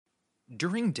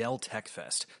During Dell Tech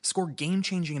Fest, score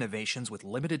game-changing innovations with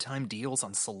limited-time deals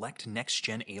on select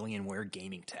next-gen Alienware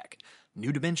gaming tech.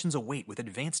 New dimensions await with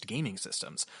advanced gaming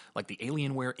systems, like the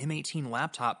Alienware M18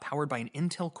 laptop powered by an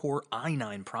Intel Core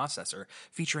i9 processor,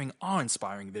 featuring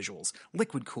awe-inspiring visuals,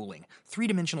 liquid cooling,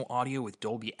 three-dimensional audio with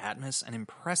Dolby Atmos, and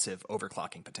impressive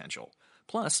overclocking potential.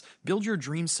 Plus, build your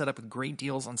dream setup with great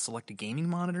deals on select gaming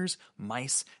monitors,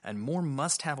 mice, and more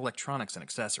must-have electronics and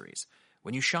accessories.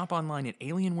 When you shop online at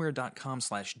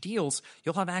alienware.com/deals,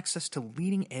 you'll have access to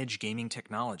leading-edge gaming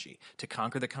technology to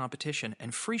conquer the competition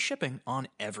and free shipping on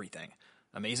everything.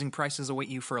 Amazing prices await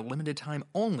you for a limited time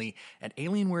only at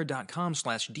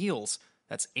alienware.com/deals.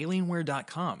 That's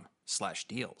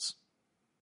alienware.com/deals.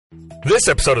 This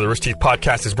episode of the Rooster Teeth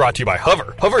Podcast is brought to you by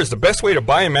Hover. Hover is the best way to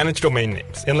buy and manage domain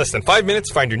names. In less than 5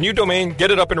 minutes, find your new domain, get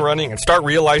it up and running, and start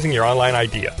realizing your online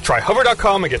idea. Try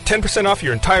hover.com and get 10% off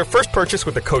your entire first purchase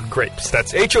with the code GRAPES.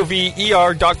 That's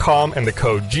HOVER.com and the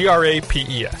code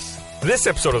GRAPES. This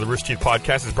episode of the Rooster Teeth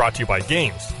Podcast is brought to you by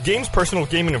Games. Games' personal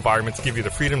gaming environments give you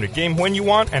the freedom to game when you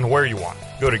want and where you want.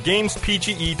 Go to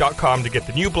GamesPGE.com to get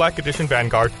the new Black Edition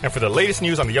Vanguard and for the latest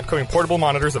news on the upcoming portable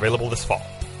monitors available this fall.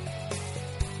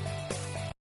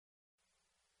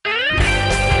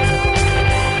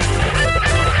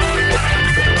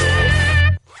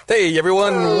 Hey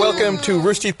everyone, welcome to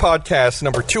Rooster Teeth Podcast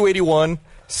number 281,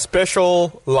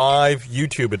 special live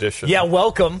YouTube edition. Yeah,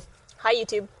 welcome. Hi,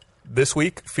 YouTube. This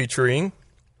week featuring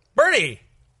Bernie.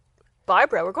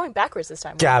 Barbara, we're going backwards this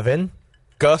time. Gavin.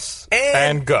 Gus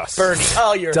and Gus. Bernie.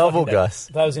 Oh, you're Double Gus.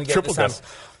 I was going to get Triple this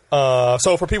Gus.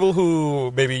 So for people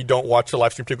who maybe don't watch the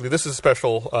live stream particularly, this is a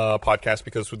special podcast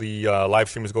because the live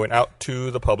stream is going out to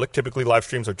the public. Typically, live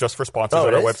streams are just for sponsors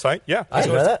on our website. Yeah. I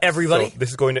know that. Everybody. So this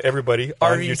is going to everybody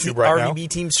on YouTube right now. RVB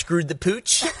team screwed the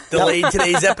pooch. Delayed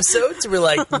today's episode, so we're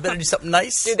like, we better do something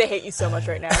nice. Dude, they hate you so much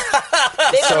right now.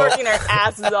 They've been working their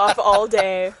asses off all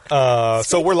day.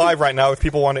 So we're live right now. If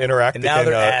people want to interact, And now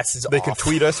their ass is they off. can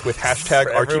tweet us with hashtag For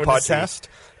everyone to see. RTPodcast.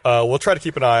 We'll try to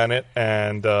keep an eye on it,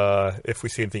 and if we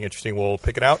see anything interesting, we'll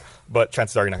pick it out. But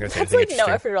chances are you're not going to see That's anything like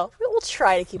no interesting. effort at all. We'll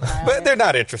try to keep an eye on But it. they're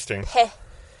not interesting. Heh.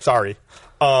 Sorry.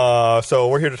 So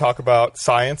we're here to talk about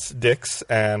science, dicks,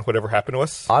 and whatever happened to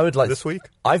us this week.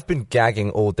 I've been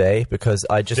gagging all day because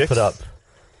I just Dicks? put up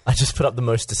the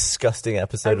most disgusting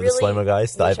episode of the really Slow-Mo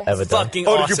Guys that wish I've I ever done. Fucking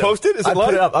Oh, awesome. did you post it? Is I it live?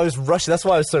 put it up. I was rushing. That's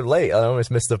why I was so late. I almost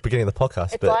missed the beginning of the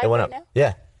podcast, It's but live it went right up. now?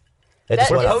 Yeah. It just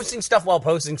That went We're up. posting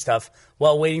stuff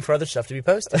while waiting for other stuff to be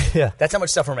posted. Yeah. That's how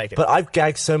much stuff we're making. But I've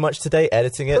gagged so much today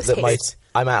editing it What's that his?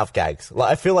 I'm out of gags. Like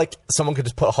I feel like someone could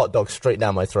just put a hot dog straight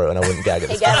down my throat and I wouldn't gag it.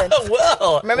 Hey, Gavin.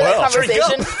 well, Remember that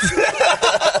conversation?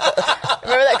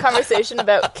 Remember that conversation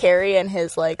about Carrie and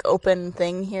his like open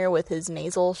thing here with his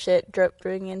nasal shit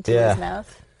dripping into Yeah. his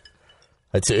mouth?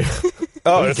 I do.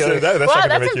 Oh, that's not Wow, going to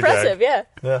that's make impressive. you gag.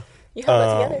 Yeah, Yeah. you held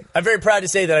it together. I'm very proud to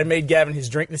say that I made Gavin his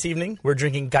drink this evening. We're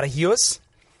drinking Garajios.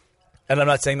 And I'm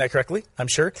not saying that correctly, I'm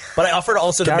sure. But I offered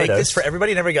also to make Gyarados. this for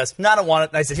everybody, and everybody goes, no, I don't want it.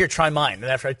 And I said, here, try mine.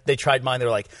 And after they tried mine, they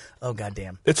were like, oh,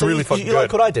 goddamn. It's So really you, fucking you good.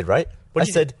 like what I did, right? What'd I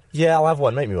you said, yeah, I'll have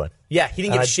one. Make me one. Yeah, he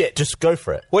didn't And give a shit. Just go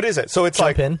for it. What is it? So it's Jump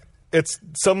like in. It's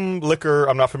some liquor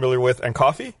I'm not familiar with, and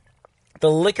coffee.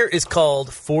 The liquor is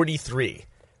called 43.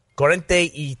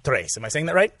 43. Am I saying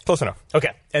that right? Close enough. Okay.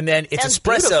 And then it's Sounds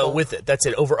espresso beautiful. with it. That's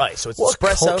it, over ice. So it's What a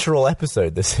espresso. cultural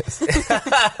episode this is.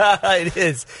 It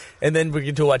is. And then we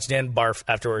get to watch Dan barf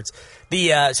afterwards.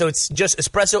 So it's just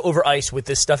espresso over ice with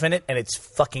this stuff in it, and it's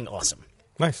fucking awesome.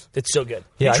 Nice. It's so good.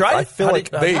 Yeah, you tried I it? feel How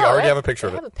like did- They Oh, already I- have a picture I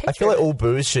of have it. a picture I feel like of it. all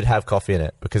booze should have coffee in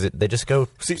it because they just go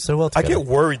so well I together. get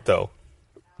worried, though.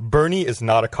 Bernie is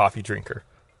not a coffee drinker.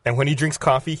 And when he drinks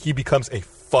coffee, he becomes a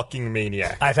fucking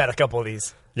maniac. I've had a couple of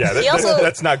these. Yeah, He also-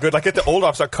 that's not good. Like at the old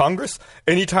office at Congress,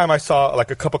 anytime I saw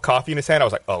like a cup of coffee in his hand, I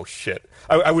was like, oh, shit.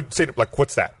 I would say, like,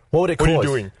 what's that? What would it What are you cause?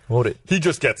 doing? What would it- He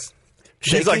just gets...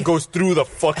 He's Shaky? like goes through the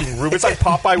fucking roof. It's like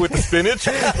Popeye with the spinach.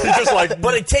 He just like...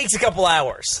 But it takes a couple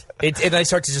hours. And I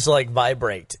start to just like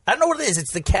vibrate. I don't know what it is.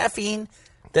 It's the caffeine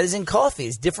that is in coffee.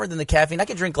 It's different than the caffeine. I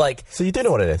can drink like So you do know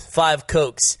what it is. 5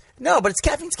 Cokes. No, but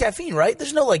caffeine's caffeine, right?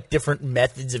 There's no like different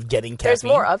methods of getting caffeine. There's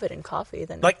more of it in coffee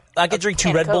than Like I could a drink 2 can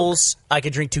of Red Coke. Bulls. I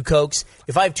could drink 2 Cokes.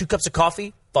 If I have 2 cups of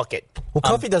coffee, fuck it. Well,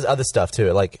 coffee does other stuff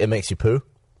too. Like it makes you poo.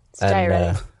 It's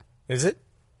diuretic. Is it?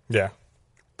 Yeah.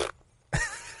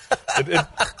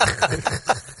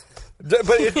 But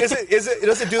does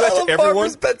it do that to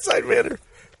everyone? bedside manner.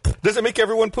 Does it make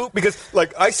everyone poop? Because,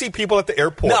 like, I see people at the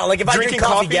airport. No, like if I drink drinking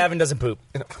coffee, Gavin doesn't poop.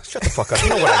 Shut the fuck up. You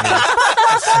know what I mean.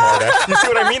 You smart ass. You see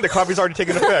what I mean? The coffee's already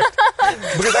taken effect.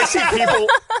 Because I see people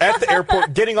at the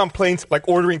airport getting on planes, like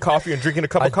ordering coffee and drinking a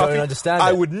cup of coffee. I don't understand I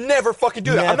it. would never fucking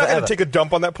do that. I'm not going Never, to take a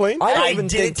dump on that plane. I don't I even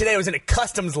did think it today. I was in a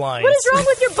customs line. What is wrong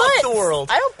with your Fuck butt? the world.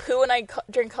 I don't poo when I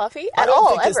drink coffee I at don't all,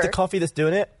 think it's ever. the coffee that's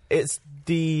doing it. It's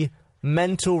the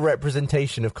mental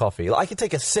representation of coffee. Like, I could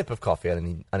take a sip of coffee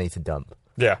and I need to dump.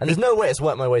 Yeah. And there's no way it's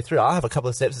worked my way through. I'll have a couple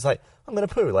of sips. It's like, I'm going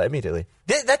to poo, like, immediately.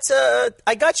 That's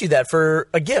I got you that for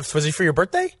a gift. Was it for your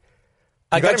birthday?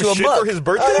 I got got you him a shit mug. for his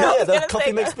birthday? Oh, yeah, was the gonna coffee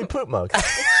say makes that. me poop mug.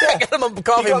 I got him a He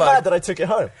coffee got mug. mad that I took it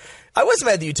home. I was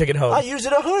mad that you took it home. I use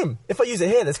it at home. If I use it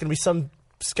here, there's going to be some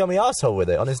scummy asshole with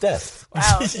it on his desk.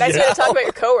 Wow. Nice way to talk about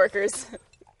your coworkers.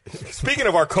 Speaking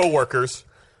of our coworkers,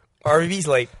 RV's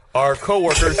late. our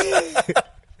coworkers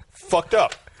fucked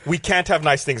up. We can't have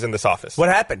nice things in this office. What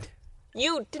happened?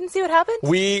 You didn't see what happened?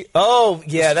 Oh,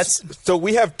 yeah, that's... So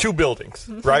we have two buildings,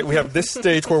 right? We have this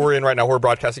stage where we're in right now, where we're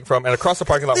broadcasting from, and across the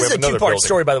parking lot This we is have a another two-part building.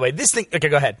 story, by the way. This thing... Okay,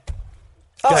 go ahead.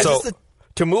 So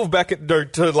to move back,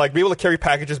 to like be able to carry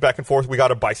packages back and forth, we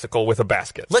got a bicycle with a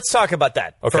basket. Let's talk about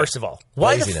that, Okay. first of all.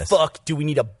 Why Laziness. the fuck do we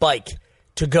need a bike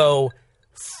to go...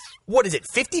 What is it,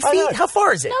 50 I know. feet? How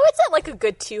far is it? No, it's at like a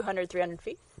good 200, 300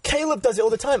 feet. Caleb does it all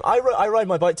the time. I ride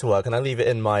my bike to work and I leave it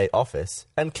in my office.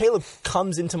 And Caleb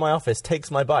comes into my office, takes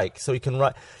my bike so he can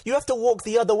ride. You have to walk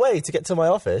the other way to get to my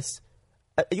office.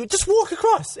 You just walk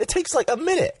across. It takes like a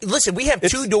minute. Listen, we have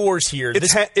two doors here.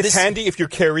 It's handy if you're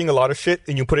carrying a lot of shit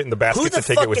and you put it in the basket Who the to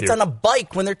take fuck it with gets you. on a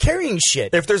bike when they're carrying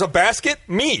shit? If there's a basket,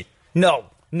 me. No.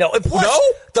 And plus, No?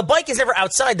 the bike is never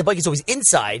outside. The bike is always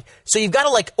inside. So you've got to,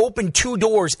 like, open two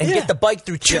doors and Yeah. get the bike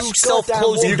through two Just go down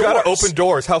self-closing You doors. gotta open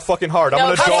doors. How fucking hard? No,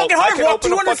 I'm an how adult. fucking I hard? can Walk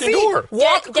open a 200 fucking feet. door.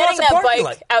 Walk Getting across the that parking bike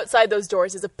lot. outside those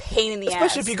doors is a pain in the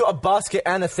Especially ass. if you got a basket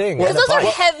and a thing. Because and a those are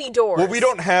bike. heavy doors. Well, we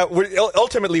don't have.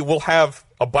 Ultimately, we'll have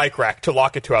a bike rack to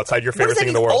lock it to outside your favorite does that thing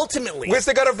in the mean, world. ultimately? Because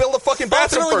they gotta build a fucking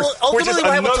bathroom first, which is Ultimately,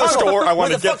 we'll have a another tunnel store I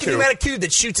want to with a get fucking to. pneumatic tube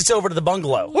that shoots us over to the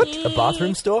bungalow. What? A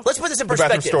bathroom store? Let's put this in bathroom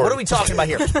perspective. store. What are we talking about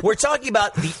here? We're talking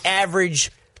about the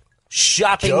average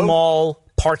shopping Joe? mall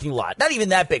parking lot. Not even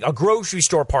that big. A grocery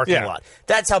store parking Yeah. lot.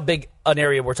 That's how big an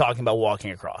area we're talking about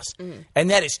walking across. And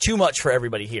that is too much for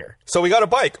everybody here. So we got a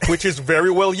bike, which is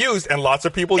very well used, and lots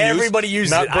of people use. Everybody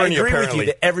uses not it. Bernie, I agree apparently. with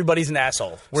you that everybody's an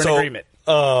asshole. We're So, in agreement.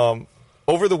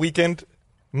 Over the weekend,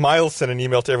 Miles sent an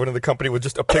email to everyone in the company with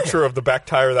just a picture of the back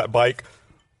tire of that bike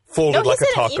folded No, he like a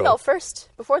sent taco. an email first,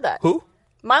 before that. Who?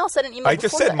 Miles sent an email I just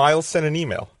before said that. Miles sent an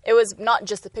email. It was not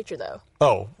just the picture, though.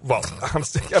 Oh, well, I'm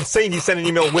saying he sent an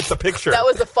email with the picture. That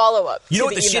was the follow-up You know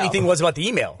to what the email. shitty thing was about the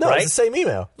email, No, right? it's the same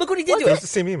email. Look what he did to It it. was the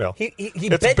same email. He It's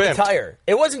bent the bent. tire.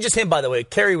 It wasn't just him, by the way.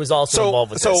 Kerry was also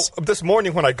involved with So this. this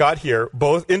morning when I got here,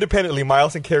 both independently,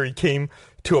 Miles and Carrie came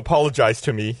to apologize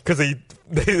to me because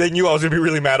they knew I was going to be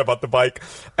really mad about the bike.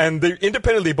 And they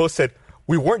independently both said,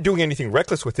 we weren't doing anything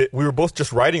reckless with it. We were both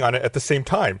just riding on it at the same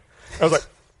time. I was like,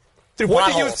 dude,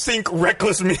 what do you Wow. think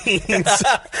reckless means?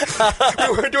 We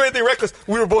weren't doing anything reckless.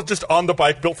 We were both just on the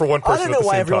bike built for one I person don't at know the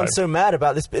why same everyone's time. so mad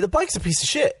about this. The bike's a piece of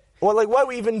shit. Well, like, why are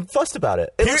we even fussed about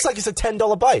it? It looks like it's a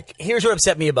 $10 bike. Here's what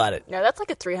upset me about it. No, that's like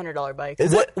a $300 bike.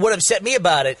 Is it? What upset me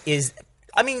about it is,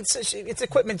 I mean, it's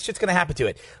equipment, shit's going to happen to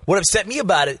it. What upset me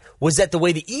about it was that the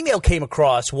way the email came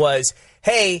across was,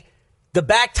 hey, the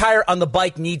back tire on the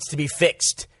bike needs to be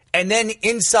fixed. And then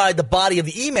inside the body of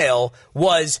the email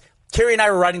was, Carrie and I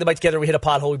were riding the bike together, we hit a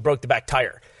pothole, we broke the back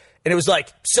tire. And it was like,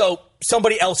 so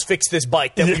somebody else fixed this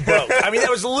bike that we broke. I mean,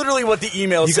 that was literally what the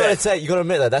email You said. gotta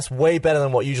admit that that's way better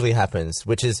than what usually happens,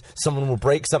 which is someone will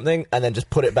break something and then just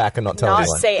put it back and not tell Not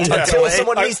anyone. say anything. Until Yeah.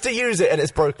 someone I- needs to use it and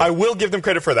it's broken. I will give them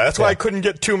credit for that. That's why Yeah. I couldn't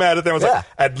get too mad at them. I was like, Yeah.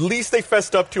 at least they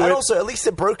fessed up to and it. also, at least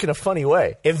it broke in a funny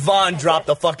way. If Vaughn dropped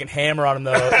the fucking hammer on him,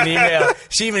 though, in the email,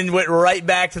 she even went right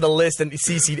back to the list and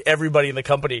CC'd everybody in the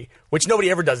company, which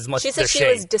nobody ever does unless She it's said their she shame.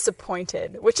 was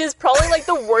disappointed, which is probably like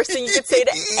the worst thing you could say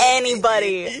to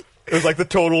anybody. It was like the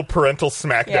total parental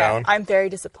Yeah, smackdown. I'm very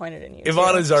disappointed in you.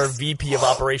 Yvonne too. is our VP of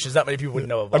operations. Not many people would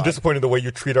know Yvonne. I'm disappointed in the way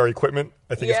you treat our equipment,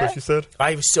 I think is Yeah. what she said.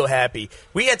 I was so happy.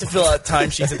 We had to fill out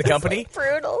timesheets at the company.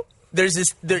 brutal. There's this.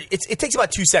 It takes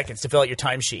about 2 seconds to fill out your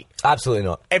timesheet, Absolutely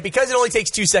not. and because it only takes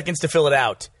 2 seconds to fill it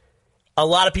out, a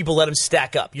lot of people let them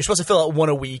stack up. You're supposed to fill out one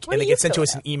a week, When and do they you get sent to fill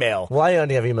us it an email. Well, I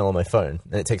only have email on my phone,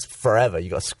 and it takes forever. You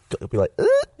got to be like, and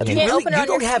then, can't Really? open it You on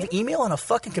don't your have computer? email on a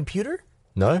fucking computer?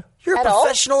 no, You're At a all?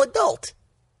 professional adult.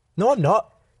 no, I'm not.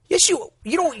 Yes, you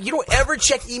don't ever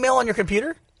check email on your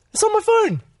computer? It's on my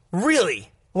phone.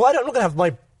 Really? Well, I'm not going to have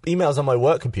my emails on my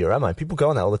work computer, am I? People go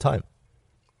on that all the time.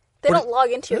 They don't log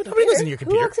into your Nobody computer. goes into your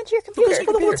computer. Who logs into your Who goes computer?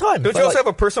 into your All the time. Don't But, you also like,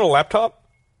 have a personal laptop?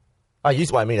 I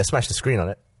smashed the screen on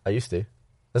it. I used to.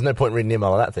 There's no point reading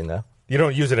email on that thing now. You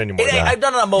don't use it anymore. I've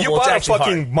done it on mobile. You It's bought a actually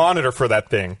fucking hard. monitor for that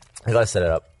thing. I got to set it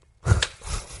up.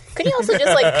 Could you also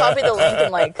just like copy the link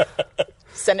and like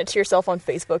send it to yourself on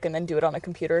Facebook and then do it on a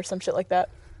computer or some shit like that?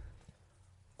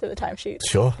 To the timesheet.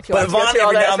 Sure. If you But want to go Vaughn through all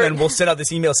every that now and then effort. will send out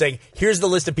this email saying, here's the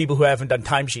list of people who haven't done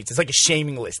timesheets. It's like a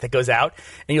shaming list that goes out,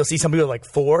 and you'll see some people like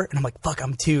 4, and I'm like, fuck,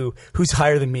 I'm 2. Who's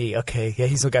higher than me? Okay, yeah,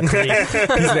 he's got 3. He's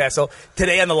an asshole.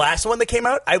 Today on the last one that came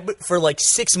out, for like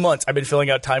 6 months, I've been filling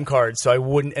out time cards so I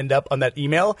wouldn't end up on that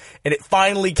email, and it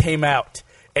finally came out.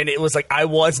 And it was like, I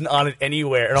wasn't on it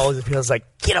anywhere. And all these people was like,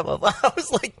 get him. I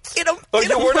was like, get him. Oh,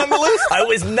 you weren't on the list? I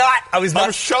was not.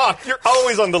 I'm shocked. You're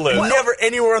always on the list. Never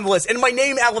anywhere on the list. And my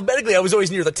name alphabetically, I was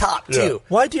always near the top, too.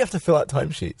 Why do you have to fill out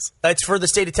timesheets? It's for the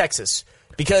state of Texas.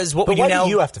 Because what But we do why now...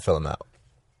 do you have to fill them out?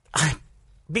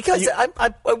 Because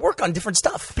I work on different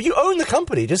stuff. But you own the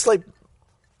company. Just like...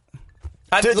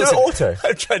 Do it Listen, auto.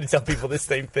 I'm trying to tell people the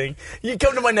same thing. You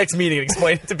come to my next meeting and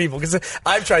explain it to people because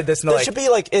I've tried this and There like... should be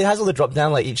like, it has all the drop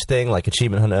down, like each thing, like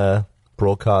Achievement Hunter,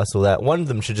 broadcast, all that. One of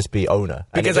them should just be owner.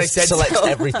 And Because it I just said selects so.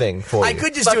 everything for I you.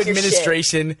 could just Fuck do your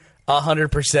administration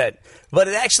 100%. But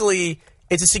it actually,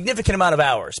 it's a significant amount of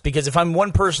hours because if I'm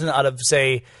one person out of,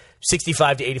 say,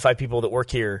 65 to 85 people that work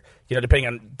here, depending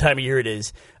on the time of year it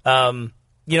is,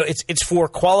 it's for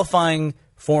qualifying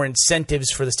for incentives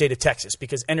for the state of Texas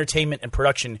because entertainment and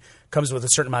production comes with a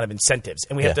certain amount of incentives.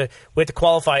 And we have to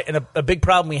qualify. And a big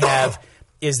problem we have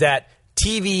is that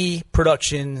TV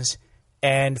productions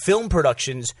and film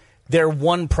productions, they're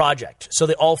one project. So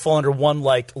they all fall under one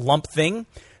like lump thing.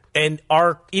 And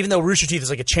even though Rooster Teeth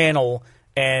is like a channel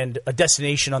and a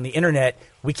destination on the internet,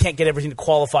 we can't get everything to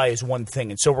qualify as one thing.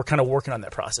 And so we're kind of working on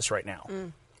that process right now.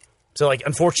 So like,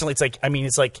 unfortunately,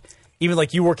 it's like even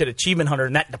like you work at Achievement Hunter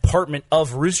in that department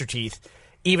of Rooster Teeth,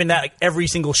 even that, like every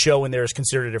single show in there is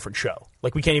considered a different show.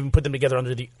 Like we can't even put them together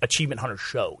under the Achievement Hunter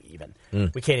show even.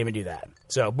 We can't even do that.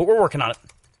 So, but we're working on it.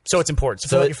 So it's important. So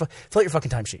fill out your fucking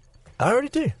timesheet. I already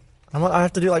do. I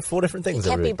have to do like 4 different things.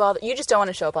 Can't every be week. bothered. You just don't want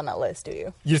to show up on that list, do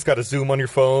you? You just got to zoom on your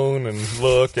phone and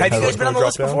look. And Have you guys been on the drop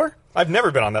list down. before? I've never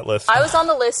been on that list. I was on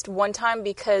the list one time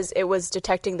because it was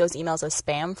detecting those emails as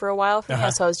spam for a while for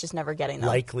me, so I was just never getting them.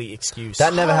 Likely excuse.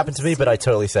 That never happened to me, but I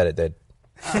totally said it did.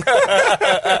 It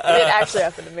actually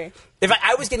happened to me. If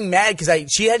I was getting mad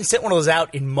because she hadn't sent one of those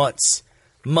out in months.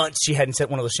 She hadn't sent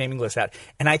one of those shaming lists out.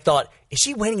 And I thought, is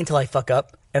she waiting until I fuck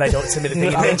up and I don't submit a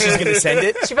thing and then she's going to send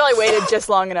it? She probably waited just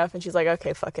long enough, and she's like,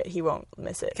 okay, fuck it. He won't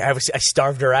miss it. I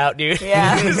starved her out, dude.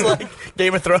 Yeah. It was like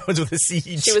Game of Thrones with a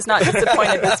siege. She was not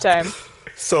disappointed this time.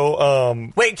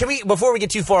 So, Wait, before we get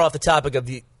too far off the topic of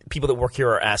the people that work here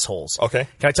are assholes. Okay.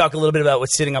 Can I talk a little bit about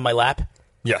what's sitting on my lap?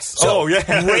 yes. So,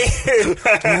 yeah.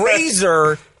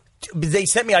 Razor, they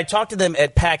sent me, I talked to them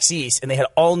at PAX East, and they had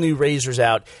all new Razors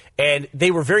out, and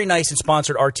they were very nice and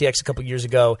sponsored RTX a couple years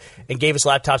ago and gave us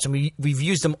laptops, and we've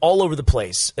used them all over the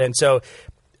place. And so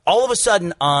all of a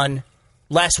sudden on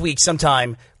last week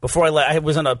sometime, before I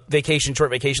was on a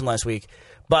short vacation last week,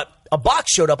 but a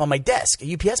box showed up on my desk,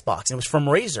 a UPS box, and it was from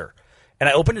Razor. And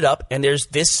I opened it up, and there's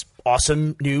this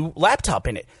awesome new laptop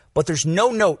in it, but there's no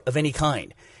note of any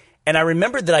kind. And I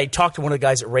remembered that I talked to one of the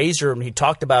guys at Razer, and he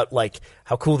talked about like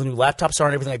how cool the new laptops are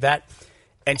and everything like that.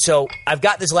 And so I've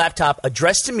got this laptop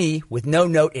addressed to me with no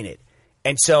note in it.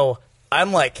 And so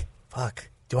I'm like, fuck,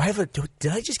 did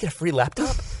I just get a free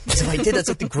laptop? Because if I did, that's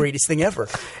like the greatest thing ever.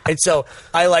 And so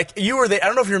you were there. I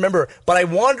don't know if you remember, but I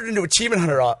wandered into Achievement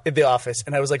Hunter at the office,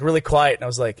 and I was like really quiet, and I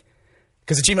was like,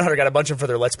 because Achievement Hunter got a bunch of them for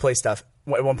their Let's Play stuff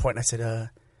at one point. And I said,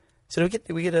 so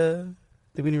did we get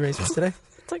any razors today?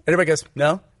 like- Everybody goes,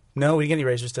 no, we didn't get any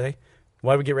razors today.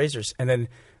 Why did we get razors? And then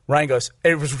Ryan goes,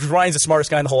 Ryan's the smartest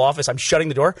guy in the whole office. I'm shutting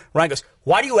the door. Ryan goes,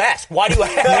 why do you ask? Why do you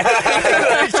ask?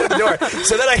 I shut the door.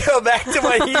 So then I go back to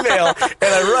my email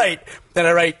and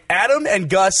I write Adam and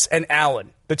Gus and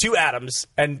Alan, the two Adams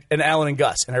and Alan and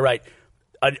Gus. And I write,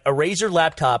 a Razer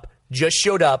laptop just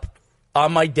showed up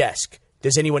on my desk.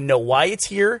 Does anyone know why it's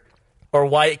here or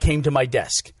why it came to my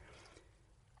desk?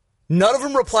 None of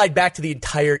them replied back to the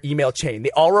entire email chain. They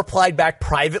all replied back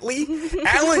privately.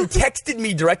 Alan texted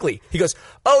me directly. He goes,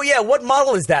 oh, yeah, what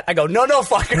model is that? I go, no,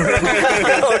 fucker.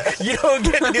 No, you don't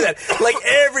get to do that. Like,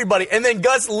 everybody. And then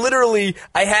Gus literally,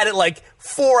 I had it like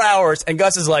 4 hours, and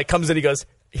Gus is like, comes in, he goes,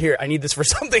 here, I need this for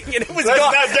something. And it was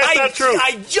gone. That's not true.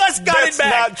 I just got it back.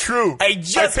 That's not true. I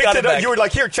just picked got it up. back. You were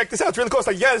like, here, check this out. It's really cool. I was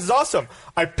like, yeah, this is awesome.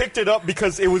 I picked it up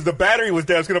because the battery was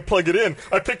dead. I was going to plug it in.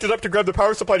 I picked it up to grab the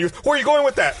power supply. He goes, where are you going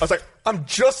with that? I was like, I'm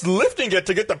just lifting it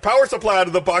to get the power supply out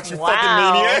of the box, you Wow. fucking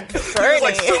maniac. He was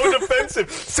like Bernie. so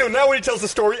defensive. So now when he tells the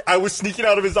story, I was sneaking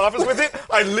out of his office with it.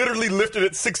 I literally lifted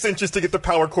it 6 inches to get the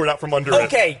power cord out from under it.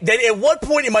 Okay, then at what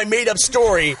point in my made-up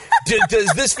story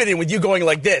does this fit in with you going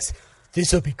like this?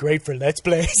 this will be great for Let's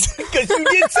Plays. Because you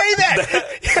did say that.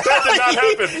 That did not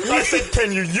happen. I said,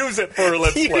 can you use it for a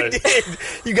Let's You Play? did.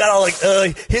 You got all like,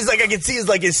 his like I can see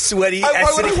his sweaty Why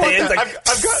would I acidic want hands that?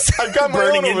 like I've got my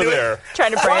burning own over into it. there.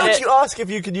 Trying to Why brand would it. you ask if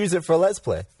you could use it for a Let's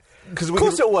Play? Because Of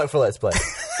course it'll work for Let's Play.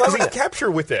 we can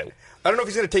capture with it. I don't know if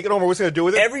he's going to take it home or what's going to do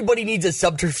with it. Everybody needs a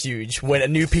subterfuge when a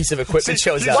new piece of equipment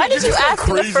shows up. Why did you just sound ask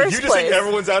in the crazy. first You just think place?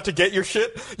 everyone's out to get your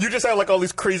shit. You just have like all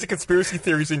these crazy conspiracy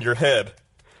theories in your head.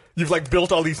 You've like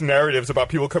built all these narratives about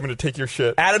people coming to take your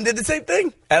shit. Adam did the same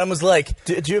thing. Adam was like,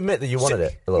 Do you admit that you wanted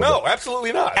it a little No, bit?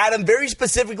 absolutely not. Adam very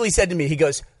specifically said to me, he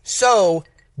goes, so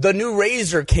the new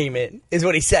razor came in, is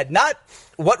what he said. Not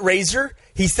what razor.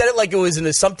 He said it like it was an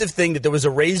assumptive thing that there was a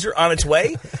razor on its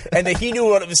way and that he knew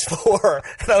what it was for.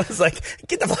 And I was like,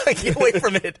 get away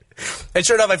from it. And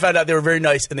sure enough, I found out they were very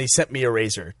nice and they sent me a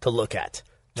razor to look at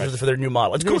for their new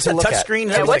model. It's cool. It's a look at. touchscreen.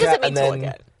 Yeah, what does it mean to look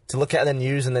at? To look at and then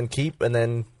use and then keep and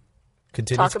then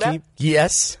continue Talk to about? keep.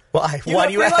 Yes. Why You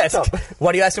do you have a ask? laptop.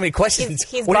 Why do you ask so many questions?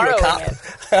 He's what are you, a borrowing cop?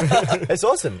 it. It's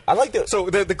awesome. I like the. So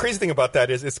the crazy thing about that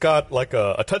is it's got like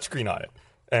a touchscreen on it.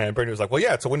 And Brandon was like, well,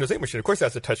 yeah, it's a Windows 8 machine. Of course it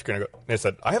has a touchscreen. And I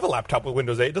said, I have a laptop with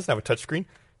Windows 8. It doesn't have a touchscreen.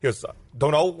 He goes,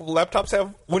 don't all laptops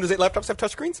have, Windows 8 laptops have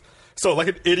touchscreens? So like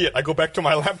an idiot, I go back to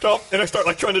my laptop and I start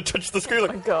like trying to touch the screen.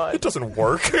 Like, Oh my God. it doesn't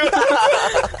work. You'd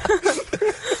have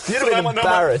been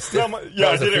embarrassed. Yeah, if I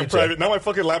that was did a it in feature. private. Now my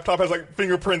fucking laptop has like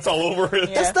fingerprints all over it.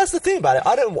 Yeah. That's the thing about it.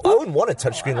 I wouldn't want a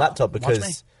touchscreen laptop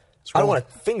because I don't want a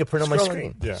fingerprint on my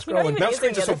screen. Yeah. You're not even Now using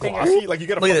screens are the so other finger. glossy. Like you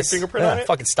get a Look at fucking this. fingerprint on it.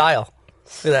 Fucking style.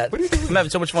 Look at that. What are you doing? I'm having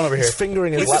so much fun over here. He's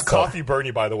fingering his This is laptop. coffee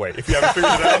Bernie, by the way. If you haven't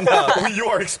figured it out, you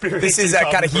are experiencing This is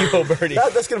that kind of coffee hero, Bernie.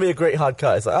 That's going to be a great hard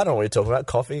cut. It's like, I don't know what you're talking about.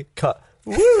 Coffee, cut.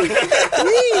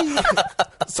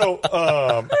 So,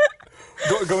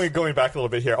 going back a little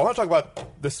bit here, I want to talk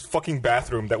about this fucking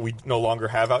bathroom that we no longer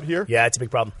have out here. Yeah, it's a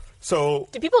big problem. So,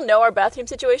 Do people know our bathroom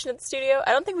situation at the studio?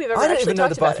 I don't think we've ever I don't actually even know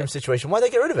talked the about bathroom it. situation. Why'd they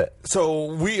get rid of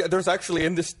it? there's actually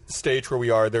in this stage where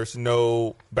we are, there's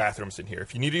no bathrooms in here.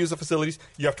 If you need to use the facilities,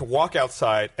 you have to walk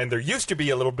outside, and there used to be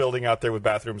a little building out there with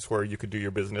bathrooms where you could do your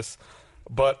business,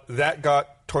 but that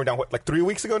got torn down. What, like 3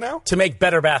 weeks ago now? To make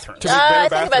better bathrooms. To make better I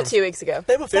think about bathrooms. 2 weeks ago.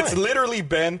 They were fine. It's literally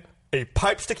been a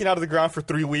pipe sticking out of the ground for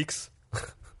 3 weeks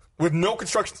with no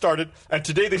construction started, and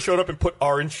today they showed up and put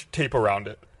orange tape around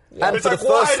it. And It's for like, the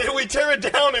why first- did we tear it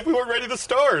down if we weren't ready to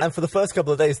start? And for the first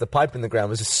couple of days, the pipe in the ground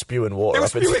was just spewing water It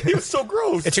was, up. it was so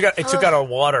gross. It took out our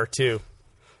water, too.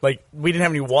 Like, we didn't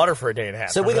have any water for a day and a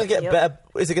half. So we're going to get Yep. better.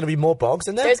 Is it going to be more bogs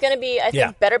in there? There's going to be, I think,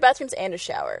 Yeah. better bathrooms and a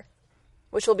shower,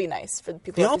 which will be nice for the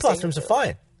people. The who old have to stay bathrooms are here.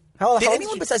 fine. How Did how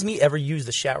anyone besides me ever use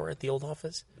the shower at the old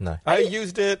office? No. I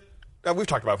used it. We've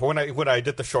talked about it before. When I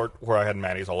did the short where I had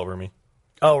mayonnaise all over me.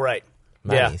 Oh, right.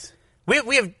 Mayonnaise. Yeah.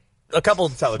 We have a couple,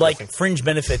 Salad like, dressing. fringe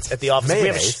benefits at the office. We have a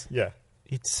Mayonnaise? Yeah,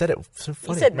 You said it so You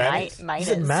funny. said Mayonnaise. You mayonnaise.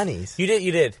 said mayonnaise. You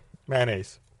did.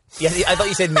 mayonnaise. Yeah, I thought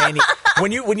you said mayonnaise.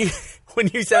 when you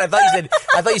said,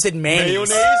 I thought you said mayonnaise.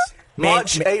 Mayonnaise.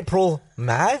 March, April,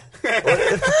 May?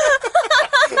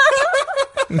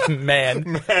 Man.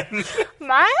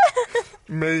 My?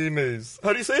 Mayonnaise.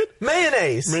 How do you say it?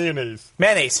 Mayonnaise. Mayonnaise.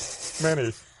 Mayonnaise.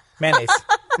 Mayonnaise. Mayonnaise.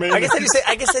 Mayonnaise.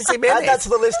 I guess I say Add mayonnaise. that to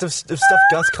the list of stuff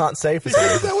Gus can't say for some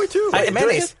It's reason. that way too.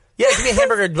 Mayonnaise. Yeah, give me a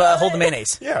hamburger, hold the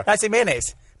mayonnaise. Yeah. I say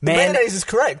mayonnaise. Mayonnaise is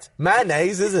correct.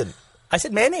 Mayonnaise isn't. I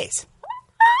said mayonnaise.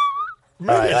 All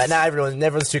right, now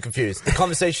everyone's too confused. The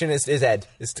conversation is Ed.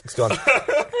 It's gone. I don't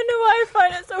know why I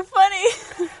find it so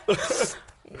funny.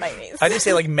 Mayonnaise. I just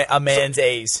say like a man's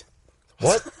A's.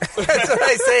 What? That's what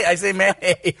I say. I say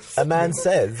mayonnaise. A man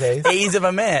says. Eh? A's of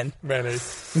a man.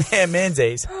 Mayonnaise. Man's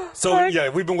A's. So yeah,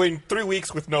 we've been waiting 3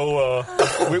 weeks with no.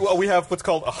 We have what's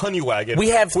called a honey wagon. We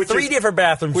have which three is- different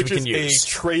bathrooms we which can is use. a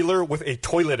trailer with a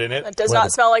toilet in it That does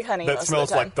not smell like honey. that most smells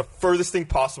of the time. like the furthest thing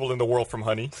possible in the world from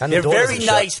honey. And the They're door very doesn't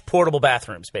shut. nice portable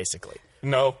bathrooms, basically.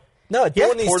 No. No, a door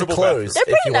needs to portable close They're if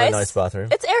pretty you nice. want a nice bathroom.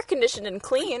 It's air conditioned and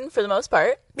clean for the most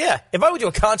part. Yeah, if I went to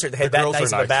a concert that had The that girls nice are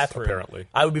of a nice, bathroom, apparently.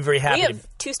 I would be very happy. We have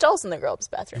 2 stalls in the girls'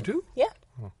 bathroom. You do? Yeah.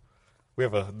 We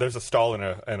have there's a stall and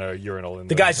a urinal in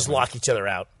The there. guys just lock each other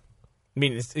out. I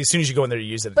mean, as soon as you go in there to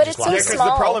use it, But they just it's lock so Yeah, it. because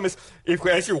small. the problem is,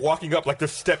 as you're walking up, like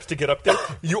there's steps to get up there,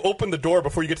 you open the door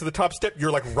before you get to the top step.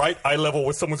 You're like right eye level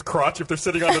with someone's crotch if they're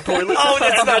sitting on the toilet. Oh,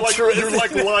 that's and not like, true. You're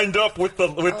like lined up with the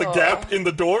gap in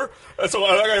the door. And so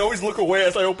I always look away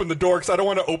as I open the door because I don't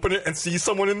want to open it and see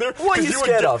someone in there. What are 'Cause you would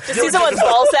scared ju- of? To you see would someone's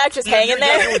just- ball sack just hanging yeah,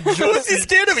 there. you would just What's he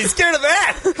scared of? He's scared of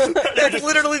that. That's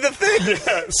literally the thing.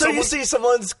 yeah, So you see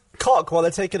someone's cock while they're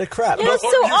taking a crap. Yeah. or It's so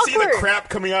you see the awkward. crap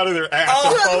coming out of their ass.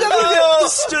 Oh,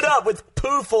 stood up with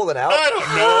poo falling out. I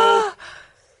don't know.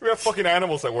 We have fucking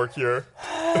animals that work here.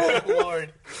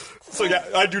 Lord. So yeah,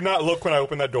 I do not look when I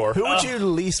open that door. Who would you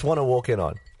least want to walk in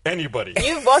on? Anybody.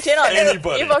 You've walked in on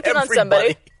Anybody. You've walked in on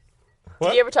somebody. What?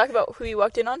 Did you ever talk about who you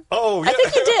walked in on? Oh, yeah. I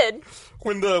think you did.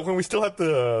 When we still had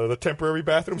the temporary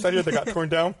bathrooms out here that got torn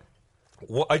down.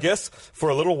 Well, I guess for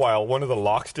a little while, one of the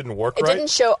locks didn't work It right. didn't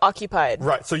show occupied.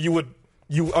 Right, so you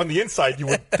on the inside you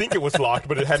would think it was locked,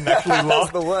 but it hadn't actually That's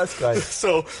locked. the worst, guys.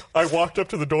 So I walked up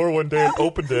to the door one day and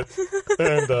opened it,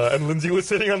 and Lindsay was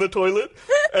sitting on the toilet,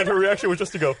 and her reaction was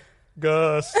just to go,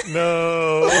 "Gus,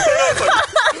 no."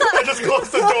 And I just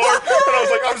closed the door, and I was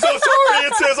like, "I'm so sorry,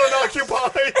 it says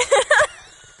unoccupied."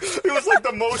 It was like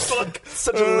the most like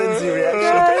Such a Lindsay reaction.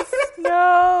 Yes,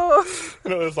 no.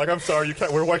 And it was like, "I'm sorry, you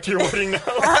can't wear white to your wedding now."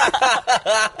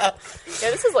 Yeah,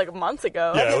 this is like months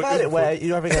ago. Yeah. Have you had it where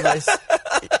you're having a nice,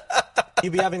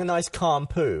 you'd be having a nice calm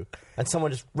poo, and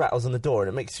someone just rattles on the door, and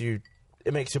it makes your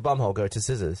bumhole go to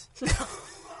scissors.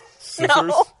 Scissors.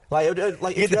 No. Like if the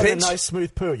you're having a pinch? nice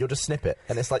smooth poo, you'll just snip it,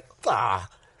 and it's like,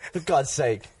 for God's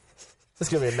sake, it's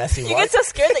gonna be a messy You one. get so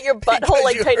scared that your butthole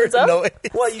like You tightens heard up. the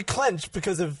noise. Well, you clench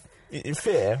because of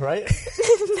fear, right?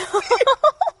 No.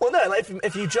 Well, no, like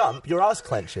if you jump, your ass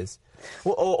clenches.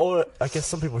 Or I guess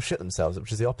some people shit themselves,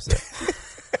 which is the opposite.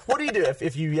 What do you do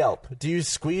if you yelp? Do you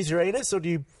squeeze your anus or do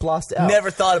you blast it out? Never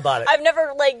thought about it. I've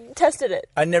never like tested it.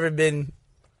 I've never been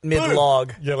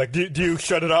mid-log. Yeah, like do you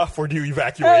shut it off or do you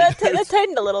evacuate? That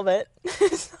tightened a little bit.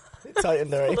 Tighten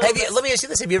there. Let me ask you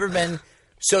this. Have you ever been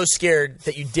so scared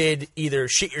that you did either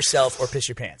shit yourself or piss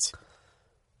your pants?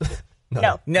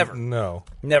 No. Never. No.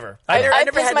 Never. I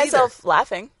never pissed had myself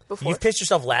laughing before. You've pissed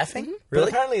yourself laughing? But Really?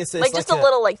 apparently it's like just a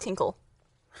little like tinkle.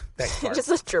 That part. Just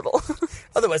a dribble.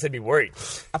 Otherwise, I'd be worried.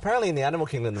 Apparently in the animal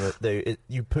kingdom,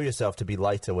 you poo yourself to be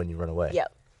lighter when you run away.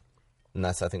 Yep. And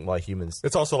that's, I think, why humans...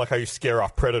 It's also like how you scare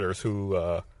off predators who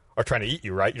are trying to eat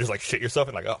you, right? You just like shit yourself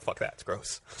and like, oh fuck that, it's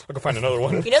gross. I'll go find another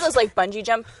one. You know those like bungee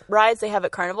jump rides they have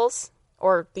at carnivals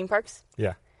or theme parks?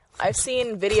 Yeah. I've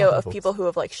seen video Carnivals. of people who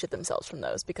have like shit themselves from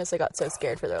those because they got so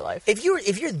scared for their life. If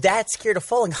you're that scared of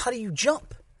falling, how do you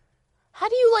jump? How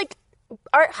do you like?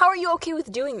 How are you okay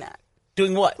with doing that?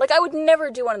 Doing what? Like I would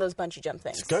never do one of those bungee jump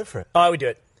things. Just go for it. Oh, I would do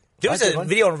it. There was I did a one.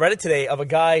 video on Reddit today of a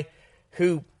guy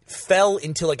who fell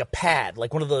into like a pad,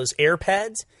 like one of those air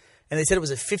pads, and they said it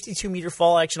was a 52-meter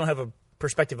fall. I actually don't have a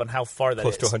perspective on how far that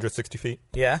Close is. to 160 feet.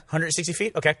 Yeah, 160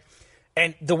 feet? Okay.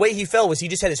 And the way he fell was he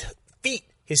just had his feet,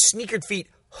 his sneakered feet,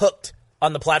 hooked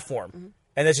on the platform. Mm-hmm.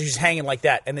 And then he's just hanging like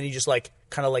that. And then he just like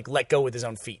kind of like let go with his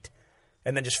own feet.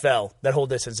 And then just fell that whole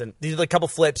distance. And he did like a couple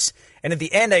flips. And at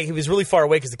the end, he was really far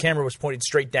away because the camera was pointed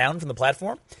straight down from the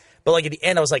platform. But like at the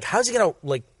end, I was like, how's he going to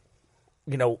like,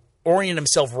 orient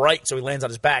himself right so he lands on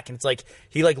his back? And it's like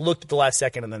he like looked at the last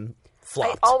second and then I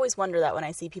flopped. always wonder that when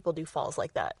I see people do falls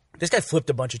like that. This guy flipped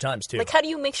a bunch of times too. Like, how do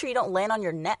you make sure you don't land on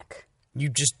your neck? You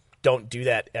just don't do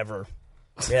that ever.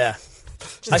 Yeah.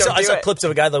 Just I don't do saw it. clips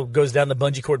of a guy that goes down the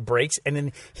bungee cord, breaks, and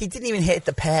then he didn't even hit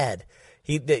the pad.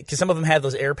 Because some of them have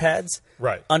those air pads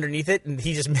Right. underneath it, and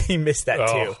he missed that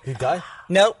Oh. too. You die?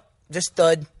 Nope, just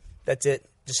thud. That's it.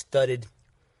 Just thudded.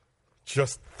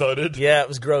 Just thudded. Yeah, it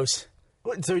was gross.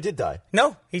 What, so he did die?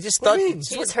 No, he just What do you thudded. mean?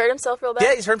 He just hurt himself real bad.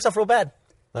 Yeah, he's hurt himself real bad.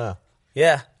 Oh.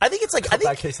 Yeah, I think it's like I Bad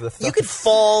think case of the you thud. could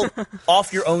fall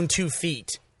off your own 2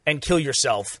 feet and kill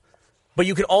yourself, but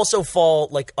you could also fall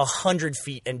like 100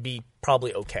 feet and be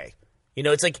probably okay.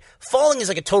 It's like falling is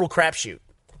like a total crapshoot.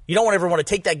 You don't ever want to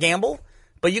take that gamble,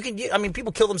 but you can. I mean,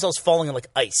 people kill themselves falling in like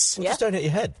ice. Yeah. Just don't hit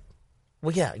your head.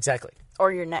 Well, yeah, exactly.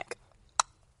 Or your neck.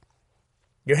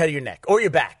 Your head or your neck, or your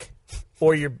back,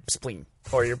 or your spleen,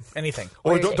 or your anything.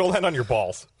 Or your don't land on your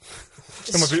balls.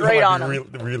 Just That straight might on be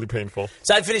him. really painful.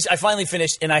 So I finally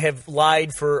finished, and I have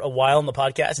lied for a while on the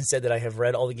podcast and said that I have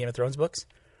read all the Game of Thrones books.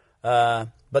 But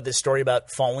this story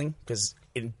about falling, because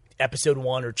in episode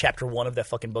 1 or chapter 1 of that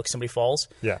fucking book, somebody falls.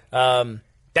 Yeah.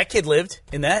 That kid lived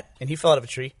in that, and he fell out of a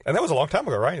tree. And that was a long time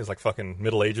ago, right? He was like fucking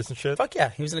Middle Ages and shit. Fuck yeah,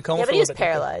 he was in a coma. Yeah, for but a he was little bit.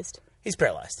 paralyzed. He's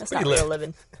paralyzed. That's But not he lived. real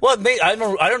living. Well, I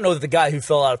don't know that the guy who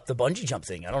fell out the bungee jump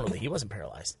thing. I don't know that he wasn't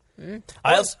paralyzed.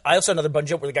 I also saw another bungee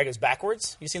jump where the guy goes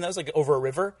backwards. You seen those like over a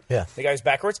river? Yeah. The guy goes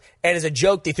backwards, and as a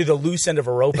joke, they threw the loose end of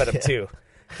a rope at him too.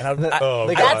 And Oh,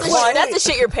 They God. got- That's a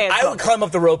shit your pants. I would climb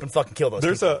up the rope and fucking kill those.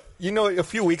 There's people. a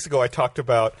few weeks ago I talked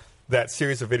about that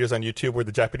series of videos on YouTube where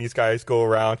the Japanese guys go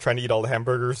around trying to eat all the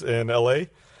hamburgers in LA.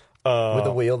 With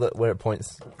the wheel where it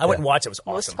points. I went and watched it. It was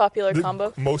Most awesome. popular The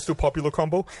combo. Most popular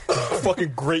combo.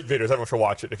 Fucking great videos. Everyone should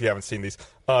watch it if you haven't seen these.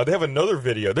 They have another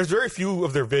video. There's very few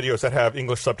of their videos that have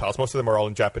English subtitles. Most of them are all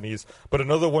in Japanese. But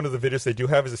another one of the videos they do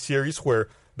have is a series where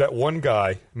that one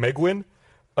guy, Megwin,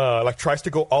 like tries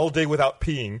to go all day without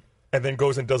peeing and then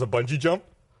goes and does a bungee jump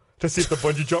to see if the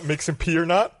bungee jump makes him pee or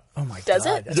not. Oh my Does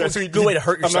God. it? That's Yeah, a so good way to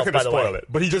hurt yourself, I'm not by going to the spoil way. it,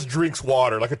 but he just drinks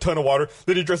water, like a ton of water.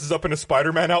 Then he dresses up in a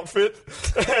Spider-Man outfit,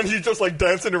 and he's just like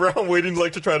dancing around, waiting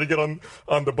like to try to get on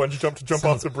the bungee jump to jump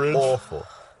off the bridge. Awful.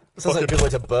 Sounds like a good way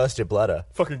to burst your bladder.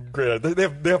 Fucking great. They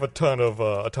have a ton of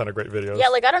great videos. Yeah,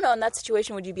 like I don't know. In that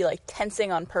situation, would you be like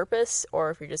tensing on purpose,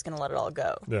 or if you're just gonna let it all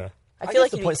go? Yeah. I I feel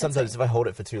like the you'd point be tensing. sometimes if I hold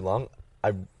it for too long,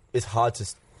 it's hard to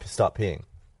start peeing. Do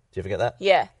you ever get that?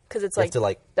 Yeah, because it's You have like, to,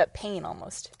 like- that pain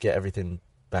almost. Get everything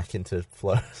back into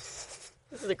flow.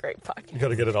 This is a great podcast. You got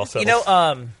to get it all settled. You know,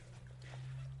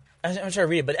 I'm trying to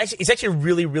read it, but it's actually a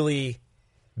really, really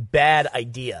bad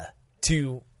idea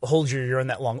to hold your urine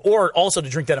that long, or also to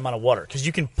drink that amount of water, because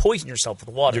you can poison yourself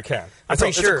with water. you can. I'm It's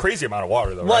pretty sure. It's a crazy amount of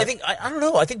water, though. Well, right? I think I don't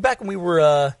know. I think back when we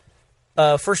were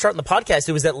first starting the podcast,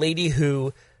 it was that lady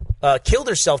who killed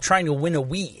herself trying to win a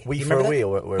Wii. Wii You for a remember Wii,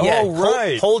 that? or Yeah, Oh,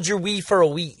 right. Hold your Wii for a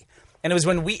Wii. And it was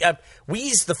when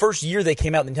Wii's the first year they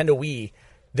came out, Nintendo Wii,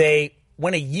 they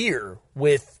went a year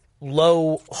with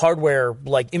low hardware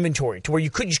like inventory to where you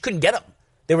just couldn't get them.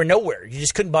 They were nowhere. You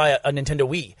just couldn't buy a Nintendo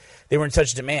Wii. They were in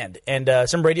such demand. And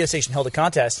some radio station held a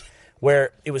contest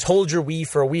where it was hold your Wii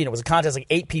for a Wii, and it was a contest like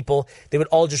 8 people. They would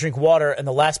all just drink water, and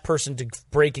the last person to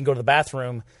break and go to the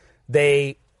bathroom,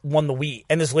 they won the Wii.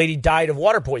 And this lady died of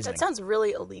water poisoning. That sounds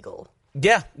really illegal.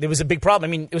 Yeah, it was a big problem.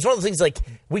 I mean, it was one of the things, like,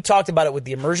 we talked about it with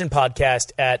the Immersion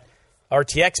podcast at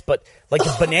RTX, but, like,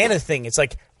 the banana thing, it's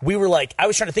like, we were like, I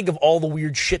was trying to think of all the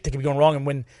weird shit that could be going wrong, and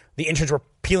when the interns were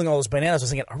peeling all those bananas, I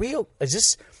was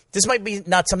thinking, this might be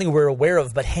not something we're aware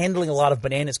of, but handling a lot of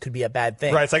bananas could be a bad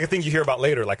thing. Right, it's like a thing you hear about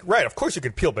later. Like, right, of course you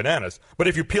could peel bananas, but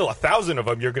if you peel 1,000 of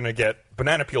them, you're going to get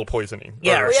banana peel poisoning.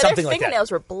 Yeah, Or- or Yeah, something their like that. fingernails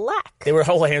were black. Their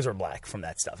whole hands were black from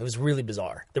that stuff. It was really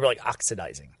bizarre. They were like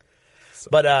oxidizing.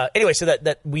 But anyway, so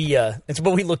but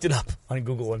we looked it up on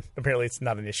Google, and apparently it's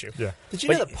not an issue. Yeah. Did you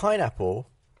know that pineapple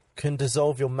can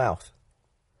dissolve your mouth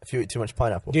if you eat too much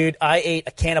pineapple? Dude, I ate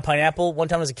a can of pineapple one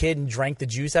time as a kid and drank the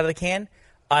juice out of the can.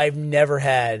 I've never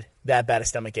had that bad a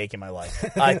stomach ache in my life.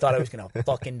 I thought I was going to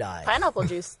fucking die. Pineapple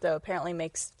juice, though, apparently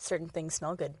makes certain things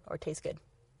smell good or taste good.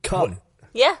 Come.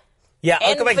 Yeah. Yeah, I'll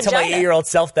And go back and tell my vagina. 8-year-old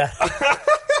self that.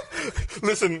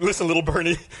 Listen, little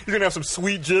Bernie, you're going to have some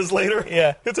sweet jizz later.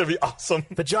 Yeah. It's going to be awesome.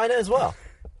 Vagina as well.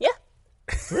 Yeah.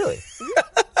 Really?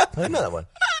 I didn't know that one.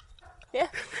 Yeah.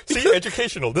 See,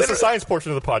 educational. This is the science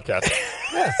portion of the podcast.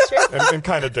 Yes. Sure. and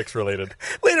kind of dicks related.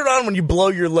 Later on, when you blow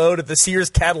your load at the Sears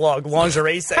catalog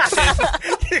lingerie section,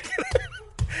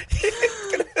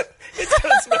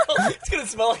 it's gonna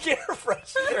smell like air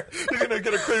freshener. You're going to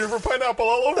get a craving for pineapple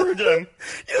all over again.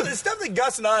 You know, the stuff that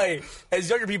Gus and I, as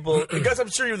younger people, and Gus, I'm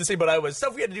sure you were the same, but I was,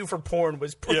 stuff we had to do for porn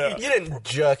was pretty. Yeah. You didn't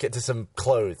jerk it to some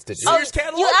clothes, did you? Oh, Sears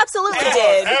catalog? you absolutely Yeah.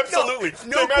 did. Absolutely.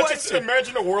 No question.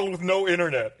 Imagine a world with no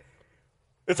internet.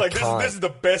 It's like, this is the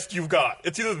best you've got.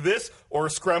 It's either this or a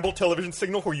scrambled television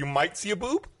signal where you might see a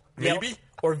boob. Maybe. You know,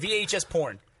 or VHS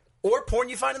porn. Or porn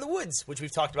you find in the woods, which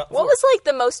we've talked about before. What was like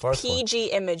the most First one. PG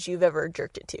image you've ever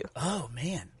jerked it to? Oh,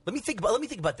 man. Let me think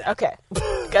about that. Okay. Gus,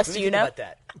 Let do me you think know? about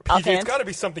that. PJ, it's Offhand? got to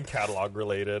be something catalog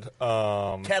related.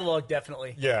 Catalog,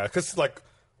 definitely. Yeah, because like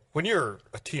when you're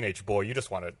a teenage boy, you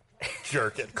just want to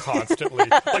jerk it constantly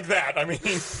like that. I mean,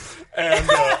 and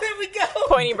There we go.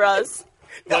 Pointy bras.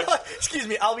 Excuse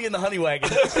me, I'll be in the honey wagon.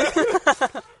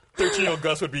 13-year-old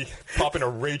Gus would be popping a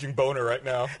raging boner right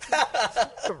now.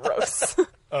 Gross.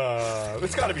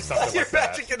 It's got to be something You're like that.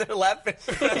 Patrick in there laughing.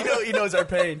 He knows our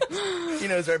pain. He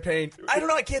knows our pain. I don't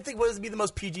know. I can't think what would be the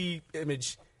most PG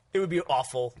image. It would be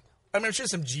awful. I mean, I'm sure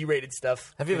some G-rated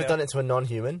stuff. Have you ever done it to a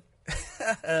non-human?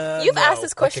 You've asked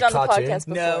this question Like a on the cartoon? podcast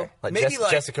before. No. Like, Maybe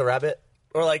like Jessica Rabbit?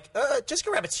 or like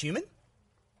Jessica Rabbit's human.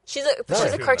 She's a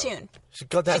No. cartoon. She's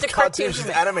got that She's a cartoon She's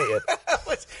human. animated.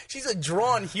 She's a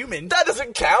drawn human. That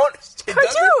doesn't count. It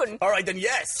doesn't? Cartoon. All right, then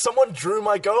yes. Someone drew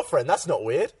my girlfriend. That's not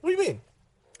weird. What do you mean?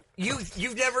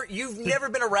 You've never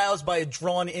been aroused by a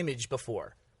drawn image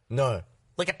before, No.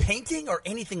 like a painting or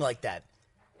anything like that.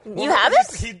 You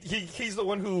haven't? He's the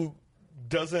one who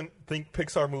doesn't think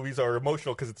Pixar movies are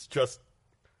emotional because it's just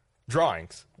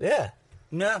drawings. Yeah.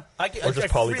 No, I just freely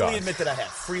polygons. admit that I have.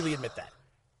 Freely admit that.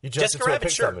 You just Jessica into a Rabbit,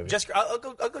 Pixar sure. movie. Jessica, I'll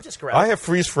go Jessica Rabbit. I have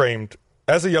freeze framed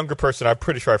as a younger person. I'm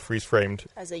pretty sure I freeze framed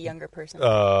As a younger person.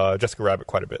 Jessica Rabbit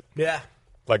quite a bit. Yeah.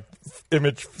 Like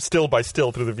image still by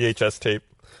still through the VHS tape.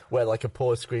 Where like a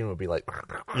pause screen would be like.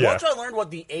 Yeah. Once I learned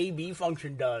what the A/B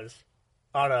function does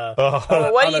on a,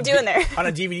 What are you doing there? on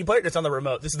a DVD player, it's on the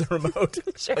remote. This is the remote.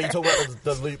 Sure. Are you talking about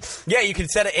the loops? Yeah, you can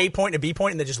set an A point and a B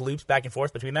point, and then just loops back and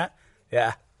forth between that.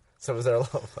 Yeah. So was there a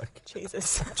lot of like...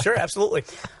 Jesus. Sure, absolutely.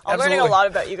 I'm learning a lot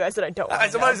about you guys that I don't want to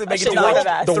Sometimes know. it makes I should it not work. have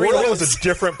asked. The world was a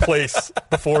different place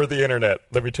before the internet,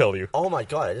 let me tell you. Oh my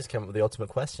god, I just came up with the ultimate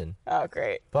question. Oh,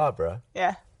 great. Barbara,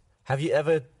 Yeah. have you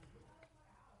ever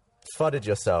fudded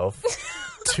yourself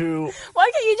to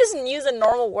Why can't you just use a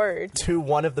normal word?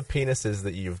 one of the penises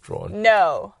that you've drawn?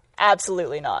 No,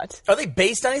 absolutely not. Are they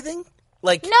based on anything?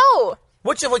 Like No.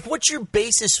 what's your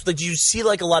basis? Like, do you see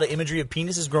like a lot of imagery of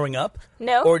penises growing up?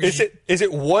 No. Or Is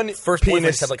it one First boyfriend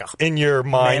penis had like a in your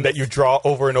mind mammoth. that you draw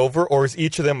over and over, or is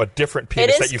each of them a different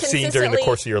penis that you've seen during the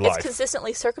course of your life? It's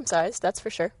consistently circumcised, that's for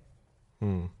sure.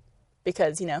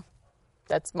 Because,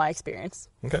 that's my experience.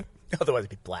 Okay. Otherwise, it'd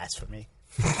be blasphemy.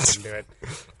 Couldn't do it.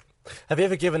 Have you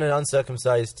ever given an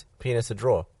uncircumcised penis a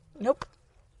draw? Nope.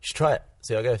 You should try it.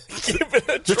 See how it goes.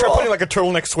 Just try putting like a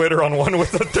turtleneck sweater on one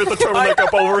with the turtleneck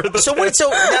up over the So wait, so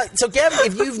Gavin,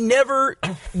 if you've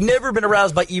never been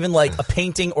aroused by even like a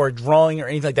painting or a drawing or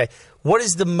anything like that, what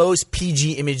is the most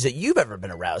PG image that you've ever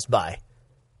been aroused by?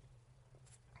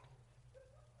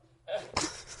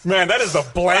 Man, that is the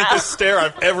blankest stare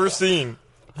I've ever seen.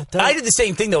 I did the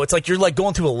same thing though. It's like you're like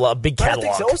going through a big I don't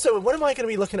catalog, think so. Also, when am I going to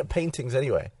be looking at paintings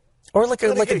anyway? or like a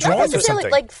Not drawing or necessarily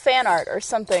something. like fan art or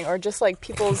something, or just like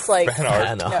people's like Fan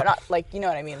art. No, not like you know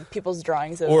what I mean. People's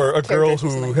drawings of Or a girl characters or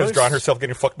who something. has drawn herself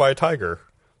getting fucked by a tiger.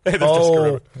 Hey, that's Oh, Jessica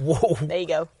Rabbit. whoa! There you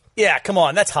go. Yeah, come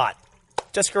on, that's hot.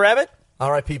 Jessica Rabbit.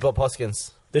 R.I.P. Bob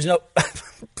Hoskins. There's no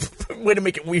way to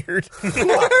make it weird.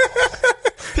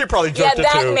 He probably Yeah, jumped it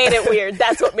that too. made it weird.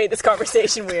 That's what made this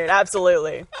conversation weird.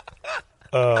 Absolutely.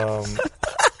 You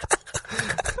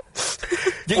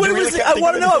What really was it? can't I think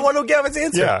want of to know. I anything? want to know Gavin's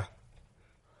answer. Yeah.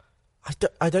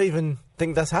 I don't even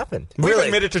think that's happened. We've Really?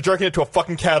 admitted to jerking it to a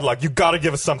fucking catalog. You gotta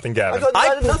give us something, Gavin.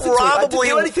 I did nothing to it. I didn't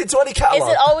do anything to any Is catalog.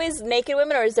 it always naked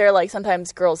women, or is there like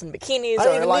sometimes girls in bikinis I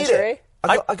don't or even lingerie? need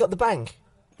it. I got the bank.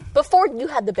 Before you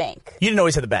had the bank. You didn't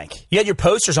always have the bank. You had your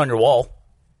posters on your wall.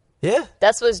 Yeah.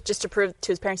 That was just to prove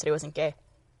to his parents that he wasn't gay.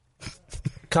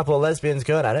 Couple of lesbians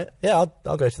going at it. Yeah,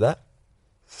 I'll go to that.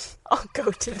 I'll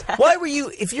go to that. Why were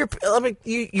you? If you're, I mean,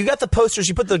 you got the posters.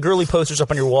 You put the girly posters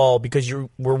up on your wall because you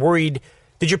were worried.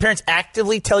 Did your parents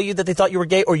actively tell you that they thought you were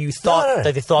gay, or you thought No.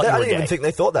 that they thought you I were didn't gay? even think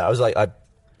they thought that. I was like,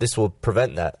 this will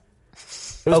prevent that.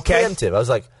 It was Okay. preemptive. I was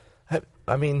like,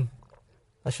 I mean,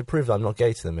 I should prove that I'm not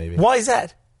gay to them, maybe. Why is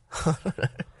that?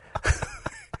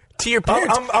 To your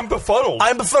parents. I'm befuddled.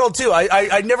 I'm befuddled too.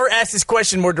 I never asked this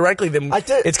question more directly than I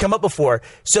did. It's come up before.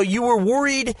 So you were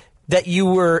worried that you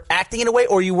were acting in a way,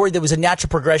 or you worried there was a natural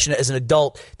progression as an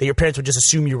adult that your parents would just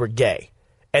assume you were gay,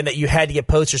 and that you had to get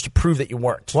posters to prove that you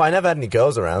weren't. Well, I never had any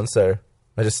girls around, so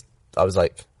I was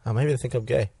like, oh, maybe they think I'm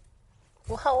gay.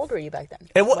 Well, how old were you back then?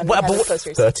 And what- When what- they had but the what-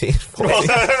 posters? 13, 14.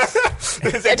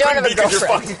 I don't have a because you're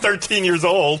girlfriend. fucking 13 years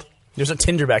old. There was no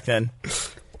Tinder back then.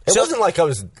 It wasn't like I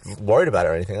was worried about it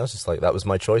or anything. I was just like, that was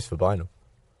my choice for buying them.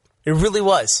 It really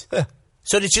was.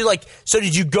 So did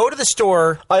you go to the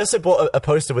store? I also bought a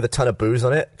poster with a ton of booze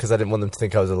on it because I didn't want them to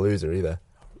think I was a loser either.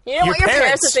 You don't Your want your parents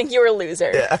parents- to think you were a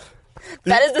loser. Yeah.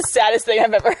 That is the saddest thing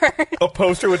I've ever heard. A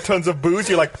poster with tons of booze.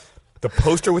 You're like, the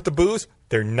poster with the booze?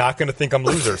 They're not going to think I'm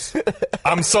losers.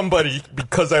 I'm somebody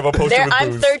because I have a poster with I'm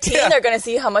booze. 13. Yeah. They're going to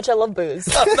see how much I love booze.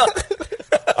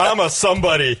 I'm a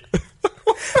somebody.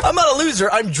 I'm not a loser.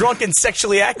 I'm drunk and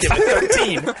sexually active at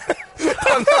 13.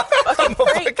 I'm a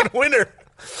fucking winner.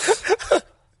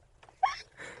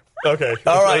 Okay.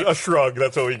 All right. A shrug.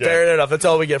 That's what we get. Fair enough. That's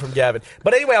all we get from Gavin.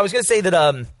 But anyway, I was going to say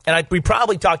that, we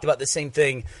probably talked about the same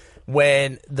thing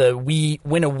when the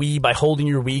Win a Wii by Holding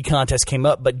Your Wii contest came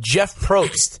up. But Jeff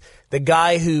Probst, the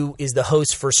guy who is the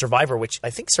host for Survivor, which I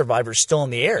think Survivor's still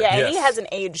in the air. Yeah, and Yes. he hasn't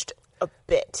aged a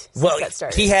bit since Well, that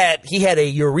started. he had a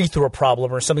urethra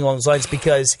problem or something along those lines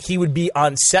because he would be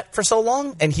on set for so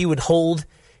long and he would hold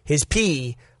his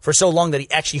pee for so long that he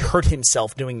actually hurt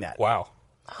himself doing that. Wow.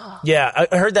 Yeah,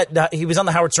 I heard that he was on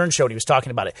the Howard Stern show and he was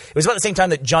talking about it. It was about the same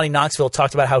time that Johnny Knoxville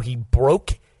talked about how he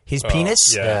broke his penis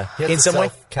yeah. He had in to some way.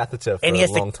 self-catheter for And he a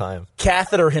has long to time.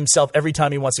 catheter himself every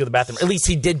time he wants to go to the bathroom. At least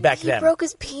he did back he then. broke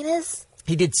his penis?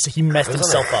 He did. He messed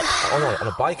himself up. On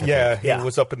a bike, I Yeah, think. he Yeah.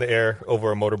 was up in the air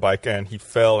over a motorbike and he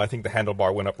fell. I think the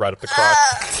handlebar went up right up the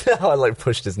crotch. I like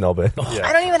pushed his knob in. Yeah.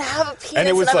 I don't even have a penis And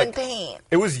it was I'm like in pain.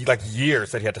 it was like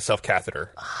years that he had to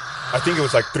self-catheter. I think it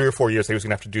was like 3 or 4 years that he was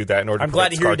going to have to do that in order. I'm to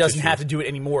glad to prevent hear he scar doesn't tissue. have to do it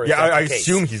anymore. if Yeah, that's I the case.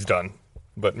 assume he's done.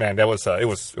 But man, that was it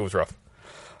was rough.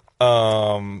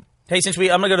 Hey, since I'm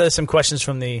gonna go to some questions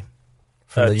from the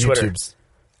From the Twitter.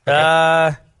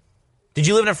 YouTubes. Did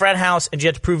you live in a frat house and you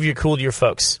had to prove you're cool to your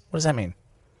folks? What does that mean?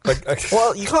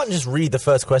 Well, you can't just read the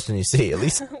first question you see. At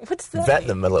least What's that? vet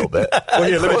them a little bit. Well,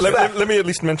 here, let me at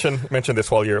least mention this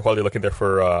while you're looking there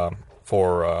for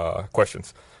for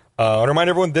questions. I want to remind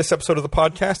everyone this episode of the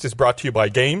podcast is brought to you by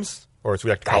Games, or as we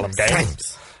like to call them,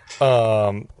 Games.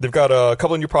 They've got a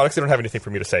couple of new products. They don't have anything for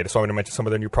me to say, so I'm going to mention some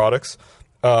of their new products.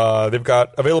 They've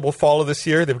got available fall of this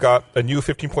year. They've got a new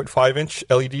 15.5-inch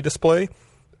LED display.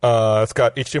 It's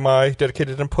got HDMI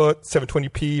dedicated input,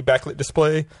 720p backlit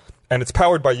display, and it's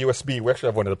powered by USB. We actually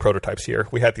have one of the prototypes here.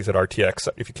 We had these at RTX.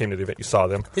 If you came to the event, you saw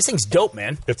them. This thing's dope,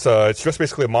 man. It's just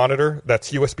basically a monitor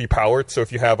that's USB powered. So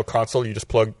if you have a console, you just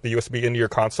plug the USB into your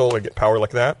console and get power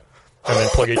like that, and then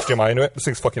plug HDMI into it. This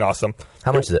thing's fucking awesome.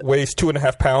 How much is it? Weighs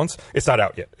 2.5 pounds. It's not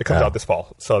out yet. It comes out this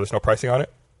fall, so there's no pricing on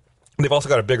it. They've also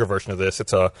got a bigger version of this.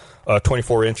 It's a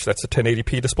 24-inch. That's a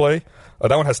 1080p display.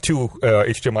 That one has two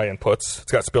HDMI inputs.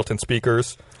 It's got built-in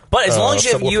speakers. But as long as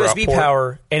you have subwoofer USB output.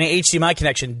 power and an HDMI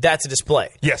connection, that's a display.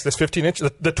 Yes, this 15-inch.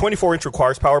 The 24-inch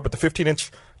requires power, but the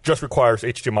 15-inch just requires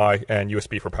HDMI and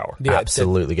USB for power. Yeah,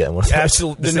 Absolutely getting one of those.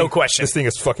 Absolutely, there's no question. This thing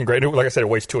is fucking great. Like I said, it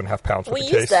weighs 2.5 pounds. We with the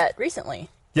used case. that recently.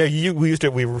 Yeah, we used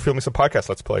it. We were filming some podcast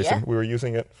Let's Plays, Yeah. and we were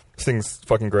using it. This thing's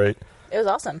fucking great. It was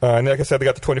awesome. And like I said, they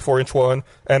got the 24-inch one,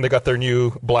 and they got their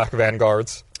new black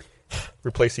Vanguards,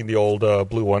 replacing the old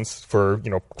blue ones for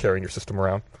carrying your system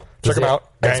around. Check them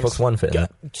out. Xbox One fit in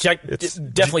that.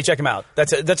 Definitely check them out.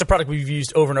 That's a product we've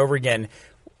used over and over again.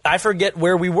 I forget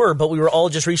where we were, but we were all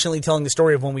just recently telling the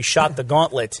story of when we shot the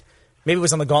Gauntlet. Maybe it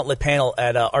was on the Gauntlet panel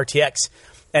at RTX,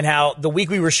 and how the week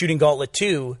we were shooting Gauntlet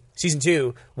 2, Season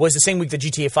 2, was the same week that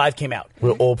GTA 5 came out.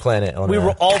 We were all playing it on We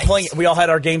were all playing it. We all had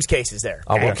our games cases there.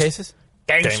 Our what cases?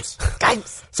 Games.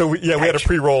 Games. So we had a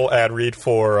pre-roll ad read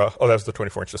for. That was the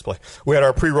 24-inch display. We had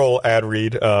our pre-roll ad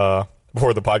read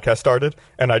before the podcast started,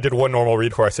 and I did one normal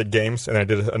read where I said games, and I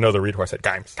did another read where I said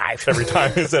games. Every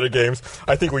time instead of games.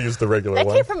 I think we used the regular That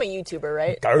one. came from a YouTuber,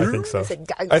 right? I think so. I said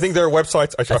games. I think their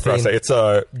websites. I forgot to say it's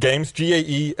games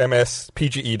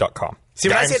GAEMSPGE.com. See,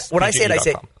 when I say it, I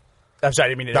say. I'm sorry, I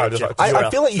didn't mean to No, interrupt just you. like- I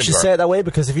feel like you should say it that way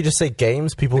because if you just say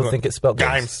games, people would think it's spelled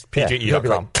games. GamesPGE.com. You'll be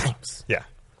like, games. Yeah.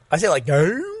 I say like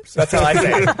games. That's how I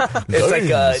say it. It's like,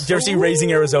 did you ever see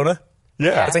Raising Arizona?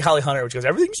 Yeah. It's like Holly Hunter, which goes,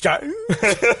 everything's games.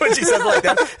 When she says it like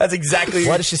that, that's exactly.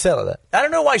 Why does she say it like that? I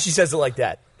don't know why she says it like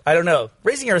that. I don't know.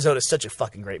 Raising Arizona is such a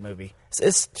fucking great movie.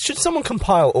 Should someone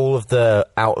compile all of the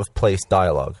out-of-place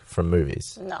dialogue from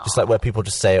movies? No. Just like where people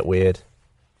just say it weird.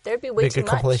 There'd be way Be a too good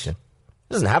much. compilation.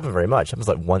 It doesn't happen very much. It happens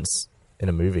like once in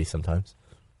a movie sometimes.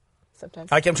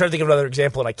 Sometimes. I'm trying to think of another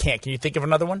example, and I can't. Can you think of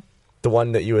another one? The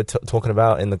one that you were talking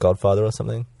about in The Godfather or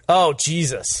something? Oh,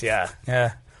 Jesus. Yeah.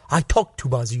 I talked to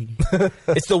Bazzini.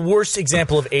 It's the worst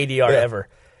example of ADR ever.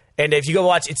 And if you go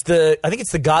watch, I think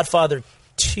it's The Godfather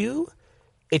 2.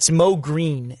 It's Mo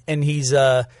Green, and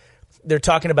they're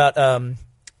talking about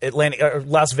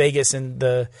Las Vegas, and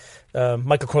the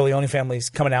Michael Corleone family's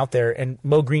coming out there, and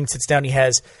Mo Green sits down.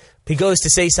 He goes to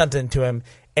say something to him,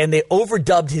 and they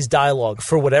overdubbed his dialogue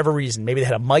for whatever reason. Maybe they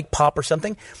had a mic pop or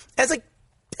something. And it's like,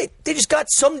 they just got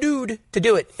some dude to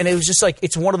do it, and it was just like,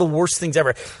 it's one of the worst things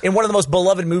ever in one of the most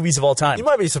beloved movies of all time. You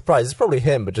might be surprised. It's probably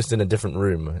him, but just in a different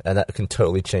room, and that can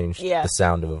totally change the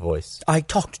sound of a voice. I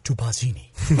talked to Bazzini.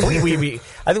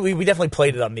 I think we definitely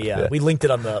played it on the. We linked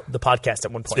it on the podcast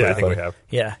at one point. Yeah, I think we have.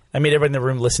 Yeah, I made everybody in the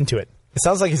room listen to it. It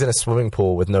sounds like he's in a swimming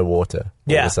pool with no water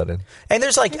all of a sudden. And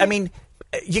there's like, I mean,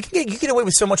 you can get away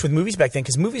with so much with movies back then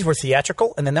because movies were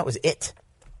theatrical, and then that was it.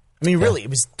 I mean, really, it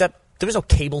was that. There was no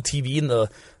cable TV in the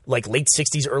late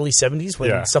 60s, early 70s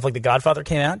when stuff like The Godfather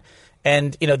came out.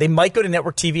 And, they might go to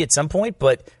network TV at some point,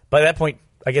 but by that point,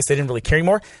 I guess they didn't really care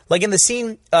anymore. Like in the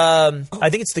scene, I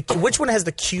think it's which one has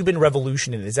the Cuban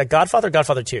Revolution in it? Is that Godfather or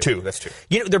Godfather 2? 2, that's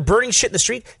 2. They're burning shit in the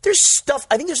street. There's stuff,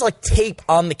 I think there's like tape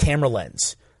on the camera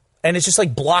lens. And it's just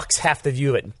like blocks half the view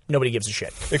of it. Nobody gives a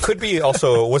shit. It could be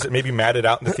also, was it maybe matted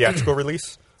out in the theatrical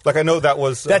release? Like, I know that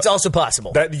was... That's also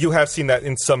possible. That you have seen that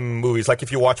in some movies. Like,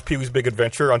 if you watch Pee-wee's Big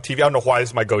Adventure on TV, I don't know why this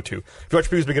is my go-to. If you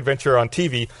watch Pee-wee's Big Adventure on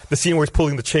TV, the scene where he's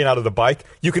pulling the chain out of the bike,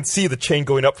 you can see the chain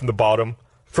going up from the bottom,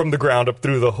 from the ground up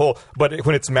through the hole. But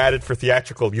when it's matted for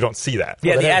theatrical, you don't see that.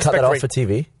 Yeah, They the don't cut aspect that off rate. for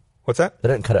TV? What's that? They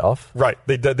don't cut it off? Right.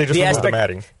 They just remove the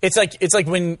matting. It's like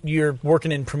when you're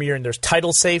working in Premiere and there's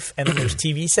title safe and then there's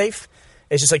TV safe.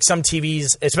 It's just like some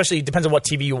TVs, especially it depends on what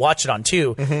TV you watch it on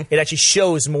too, it actually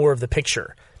shows more of the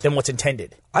picture than what's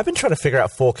intended. I've been trying to figure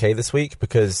out 4K this week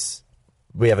because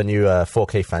we have a new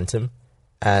 4K Phantom,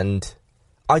 and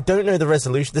I don't know the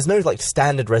resolution. There's no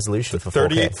standard resolution for 4K.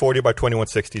 3840 by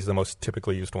 2160 is the most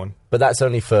typically used one. But that's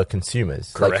only for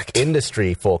consumers. Correct. Like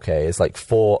industry 4K is like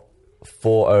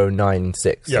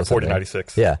 4096. Yeah, or something.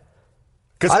 4096. Yeah.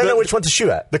 I don't know which one to shoot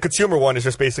at. The consumer one is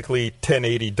just basically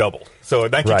 1080 double. So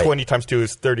 1920 times 2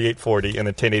 is 3840, and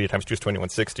then 1080 times 2 is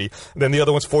 2160. Then the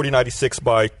other one's 4096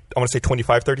 by, I want to say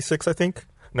 2536, I think.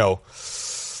 No.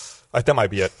 That might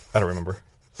be it. I don't remember.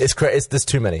 There's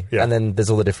too many. Yeah. And then there's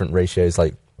all the different ratios,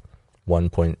 like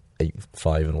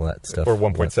 1.85 and all that stuff. Or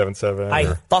 1.77. I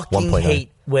or fucking 1.9.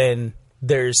 hate when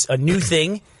there's a new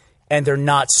thing and they're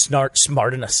not smart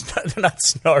enough. They're not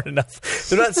smart enough.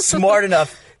 They're not smart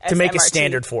enough to make a SMRT.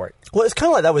 standard for it. Well, it's kind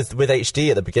of like that with HD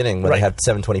at the beginning when Right. they had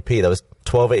 720p. There was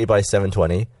 1280 by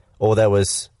 720, or there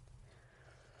was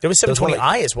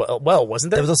 720i as well. Well,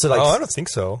 wasn't there? there was also like I don't think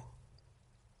so.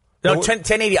 no,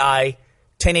 1080i,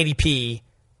 1080p,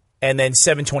 and then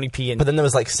 720p. And but then there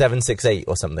was like 768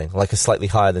 or something, like a slightly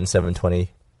higher than 720,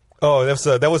 Oh, it was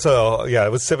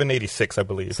 786, I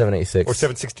believe. 786 Or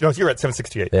 760. No, you're at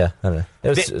 768. Yeah, I don't know.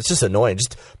 It's just annoying.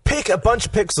 Just pick a bunch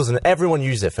of pixels and everyone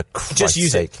use it for Christ's just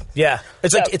use sake. it. Yeah,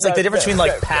 it's like the difference between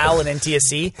like PAL and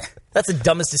NTSC. That's the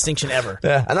dumbest distinction ever.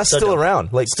 Yeah, and that's So still dumb.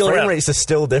 around. Like Still frame around. rates are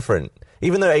still different,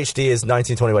 even though HD is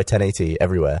 1920 by 1080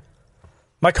 everywhere.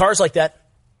 My car's like that.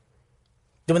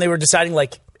 Then when they were deciding,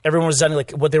 like, everyone was deciding,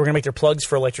 like, what they were going to make their plugs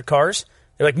for electric cars,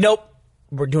 they're like, nope,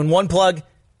 we're doing one plug,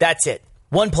 that's it.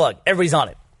 One plug, everybody's on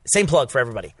it. Same plug for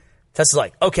everybody. Tesla's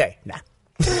like, okay, nah.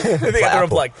 They got their own Apple.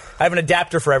 plug. I have an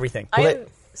adapter for everything. I am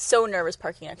so nervous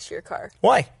parking next to your car.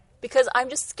 Why? Because I'm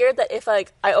just scared that if I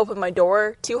open my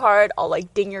door too hard, I'll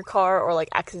like ding your car or like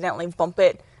accidentally bump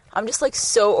it. I'm just like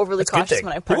so overly a good cautious thing.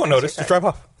 when I You park. won't next to notice. your Just car. drive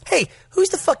off. Hey, who's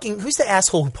the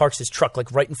asshole who parks his truck,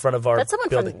 like, right in front of our That's someone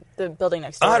building? from the building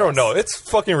next door. I to don't us. know. It's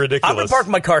fucking I'm going ridiculous. to park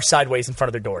my car sideways in front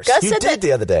of their doors. Gus You said did that,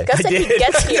 the other day. Gus said he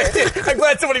gets here. I'm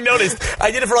glad somebody noticed. I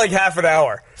did it for like half an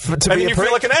hour. To And be then a you feel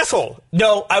prick. like an asshole.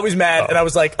 No, I was mad, and I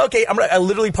was like, okay, I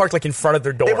literally parked like in front of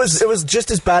their doors. It was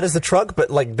just as bad as the truck, but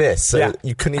like this. So Yeah.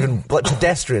 you couldn't even, like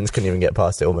pedestrians couldn't even get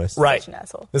past it almost. right. Such an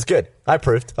asshole. It's good. I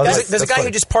proved. I was like, There's a that's guy fine.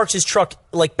 who just parks his truck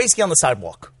like basically on the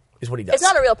sidewalk. Is what he does. It's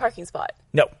not a real parking spot,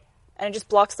 No. and it just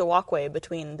blocks the walkway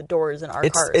between the doors and our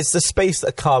cars. It's the space that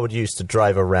a car would use to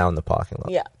drive around the parking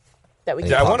lot. yeah, that we. Yeah,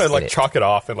 Yeah, I Can. want to Parks like in it. chalk it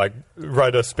off and like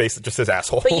write a space that just says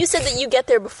asshole. But you said that you get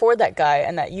there before that guy,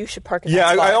 and that you should park in Yeah,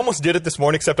 that spot. I almost did it this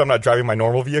morning, except I'm not driving my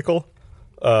normal vehicle.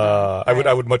 I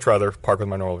would much rather park with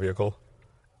my normal vehicle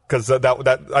because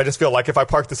that I just feel like if I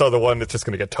park this other one, it's just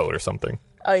going to get towed or something.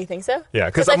 Oh, you think so? Yeah,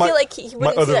 because I feel like he my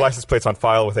wouldn't see other that. license plate's on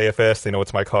file with AFS. They know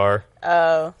it's my car.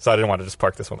 Oh, So I didn't want to just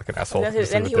park this one like an asshole. then,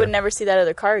 Just then leave he it would there. never see that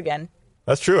other car again.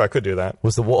 That's true. I could do that.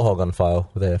 Was the Warthog on file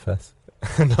with AFS?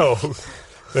 No,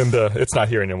 and it's not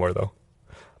here anymore though.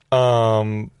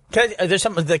 There's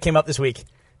something that came up this week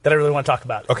that I really want to talk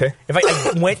about. Okay. If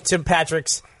I went to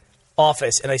Patrick's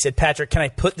office and I said, Patrick, can I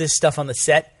put this stuff on the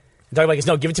set? And Doug goes,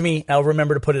 no, give it to me. I'll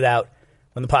remember to put it out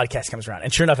when the podcast comes around.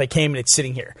 And sure enough, I came and it's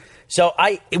sitting here. So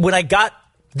when I got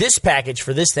this package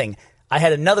for this thing, I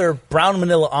had another brown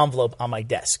manila envelope on my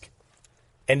desk.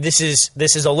 And this is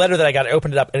a letter that I got. I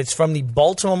opened it up, and it's from the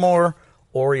Baltimore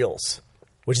Orioles,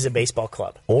 which is a baseball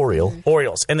club.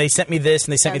 Orioles. And they sent me this,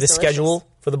 and they sent me the Sounds delicious. schedule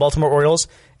for the Baltimore Orioles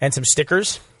and some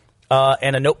stickers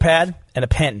and a notepad and a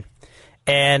pen.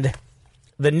 And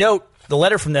the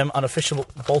letter from them on official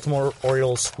Baltimore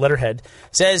Orioles letterhead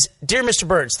says, Dear Mr.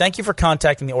 Burns, thank you for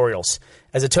contacting the Orioles.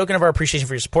 As a token of our appreciation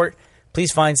for your support,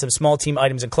 please find some small team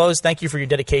items enclosed. Thank you for your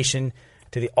dedication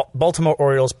to the Baltimore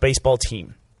Orioles baseball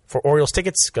team. For Orioles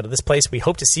tickets, go to this place. We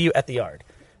hope to see you at the yard.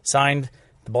 Signed,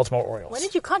 the Baltimore Orioles. When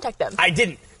did you contact them? I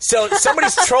didn't. So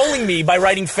somebody's trolling me by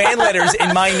writing fan letters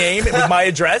in my name with my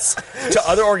address to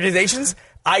other organizations.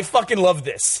 I fucking love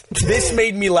this. This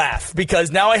made me laugh because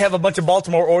now I have a bunch of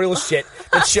Baltimore Orioles shit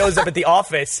that shows up at the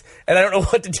office, and I don't know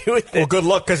what to do with it. Well, good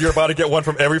luck because you're about to get one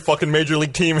from every fucking major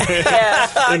league team in I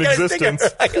got a existence.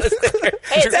 sticker. I got a sticker.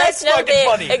 Hey, it's nice to know that fucking they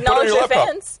funny. acknowledge your their laptop.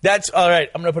 fans. That's all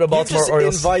right. I'm gonna put a You Baltimore just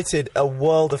Orioles. invited a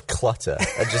world of clutter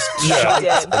and just Yeah.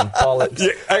 shite and bollocks.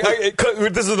 Yeah,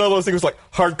 this is another one of those things like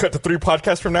hard cut to 3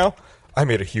 podcasts from now. I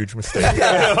made a huge mistake.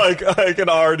 Like I can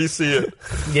already see it.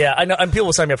 Yeah, I know. And people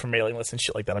will sign me up for mailing lists and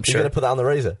shit like that. I'm You're sure. going to put that on the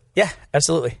razor. Yeah,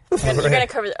 absolutely. You're gonna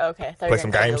cover the. Okay, I thought you were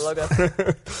some gonna cover games. the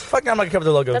logo. Fuck, I'm not gonna cover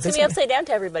the logo. That's They gonna be sent me- upside down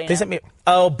to everybody. They now. sent me.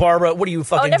 Oh, Barbara, what are you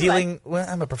fucking never dealing? mind. Well,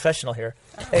 I'm a professional here.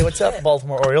 Hey, what's up,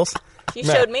 Baltimore Orioles? You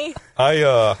showed me.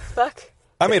 I Fuck.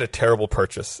 made a terrible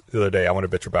purchase the other day. I want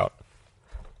to bitch about.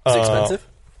 Is it expensive?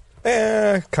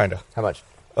 Kinda. How much?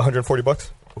 $140.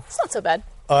 It's not so bad.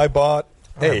 I bought.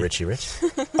 Hey, Richie Rich.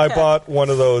 I bought one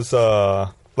of those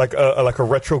like a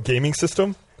retro gaming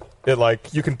system. It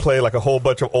like you can play like a whole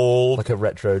bunch of old Like a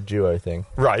retro duo thing.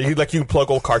 right. You can plug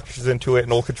old cartridges into it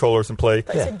and old controllers and play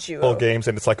That's a duo. old games,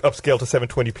 and it's like upscale to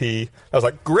 720p. I was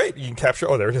like, great, you can capture.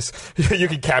 Oh, there it is. You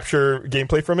can capture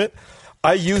gameplay from it.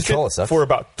 I used Controller it sucks. for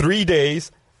about 3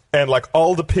 days, and like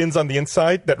all the pins on the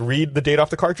inside that read the data off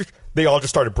the cartridge they all just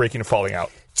started breaking and falling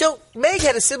out. So Meg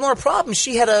had a similar problem.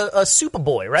 She had a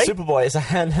Superboy, right? Superboy is a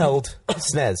handheld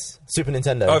SNES, Super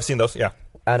Nintendo. Oh, I've seen those, yeah.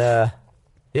 And,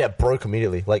 it broke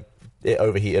immediately. Like, it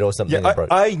overheated or something. Yeah, It broke.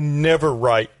 I never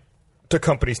write to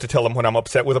companies to tell them when I'm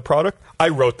upset with a product. I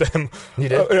wrote them. You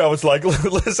did? I was like,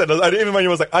 listen, even when I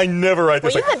was like, I never write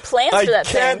this. Well, you like, had plans for that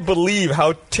I can't thing. believe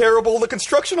how terrible the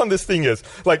construction on this thing is.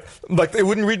 Like it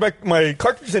wouldn't read my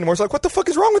cartridges anymore. It's like, what the fuck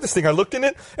is wrong with this thing? I looked in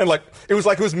it, and it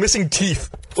was missing teeth.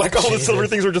 Like all the silver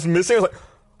things were just missing. I was like,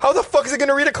 how the fuck is it going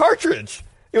to read a cartridge?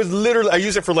 It was literally, I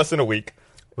used it for less than a week.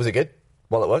 Was it good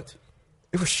while it worked?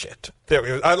 It was shit.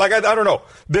 I don't know.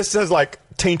 This has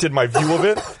tainted my view of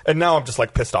it, and now I'm just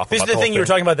pissed off. This is the thing you were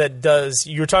talking about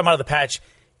you were talking about the patch.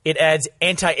 It adds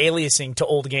anti-aliasing to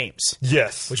old games.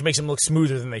 Yes. Which makes them look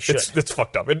smoother than they should. It's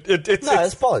fucked up.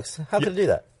 It's bollocks. How can it do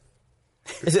that?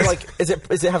 Is it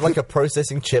does it have a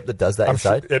processing chip that does that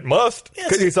inside? Sure it must. Yeah,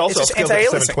 it's also just upscaled at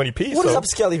anti-aliasing. 720p. What does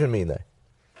upscale even mean, though?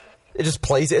 It just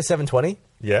plays it at 720?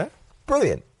 Yeah.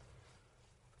 Brilliant.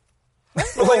 Why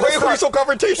are you so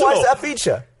confrontational? Why is that a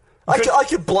feature? I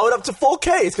could blow it up to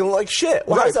 4K. It's going to look like shit.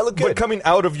 Well, how does that look good? But coming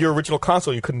out of your original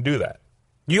console, you couldn't do that.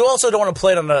 You also don't want to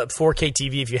play it on a 4K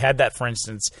TV. If you had that, for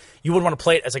instance, you would want to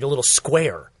play it as a little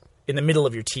square in the middle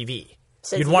of your TV.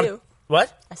 Says You'd want you.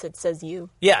 What? I said, says you.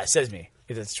 Yeah, it says me.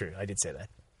 That's true. I did say that.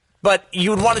 But you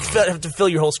would want it to have to fill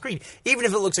your whole screen. Even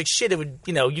if it looks like shit, it would.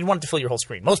 You'd want it to fill your whole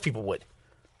screen. Most people would.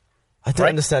 I don't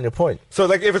understand your point. So,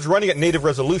 if it's running at native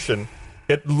resolution,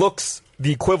 it looks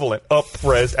the equivalent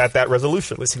up-res at that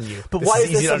resolution. Listen, you. But This why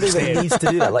is easy there to something that understand. needs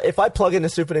to do that? If I plug in a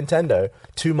Super Nintendo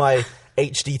to my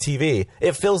HD TV,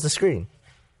 it fills the screen.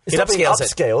 It's It not being upscales it.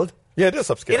 upscaled. Yeah, it is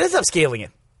upscaled. It is upscaling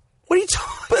it. What are you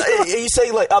talking But about? are you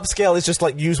saying upscale is just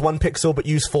use 1 pixel but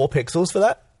use 4 pixels for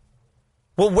that?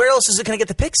 Well, where else is it going to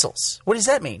get the pixels? What does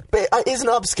that mean? But isn't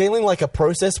upscaling a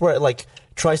process where it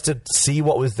tries to see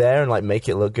what was there and make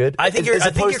it look good? I think as you're-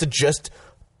 opposed to just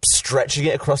stretching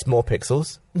it across more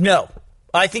pixels. No.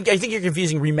 I think you're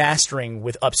confusing remastering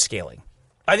with upscaling.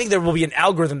 I think there will be an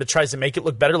algorithm that tries to make it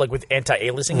look better, with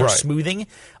anti-aliasing or Right. smoothing.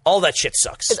 All that shit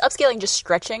sucks. Is upscaling just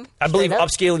stretching? I believe straight up?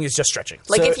 upscaling is just stretching.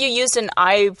 Like So- if you used an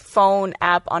iPhone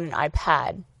app on an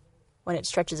iPad, when it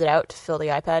stretches it out to fill the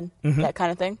iPad, that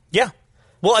kind of thing. Yeah.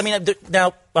 Well, I mean,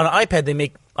 now on an iPad they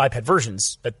make iPad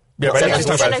versions. Yeah, but I So think it's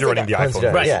talking about if you're running the that's-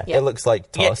 iPhone. Right. Yeah, Yeah. it looks like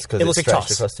Yeah, TOS because it it's looks like stretched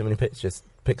TOS. across too many pixels.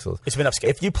 It's been upscaled.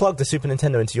 If you plug the Super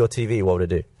Nintendo into your TV, what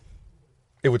would it do?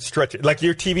 It would stretch it.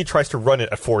 Your TV tries to run it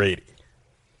at 480.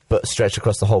 But stretch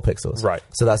across the whole pixels. Right.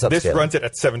 So that's upscaling. This runs it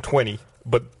at 720,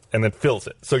 and then fills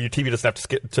it. So your TV doesn't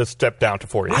have to step down to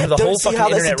 480. have the don't whole see fucking how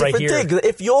that's a internet right different here. thing.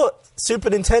 If your Super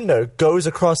Nintendo goes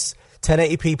across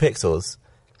 1080p pixels,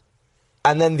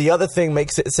 and then the other thing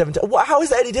makes it 720, how is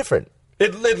that any different?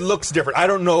 It looks different. I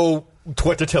don't know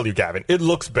what to tell you, Gavin. It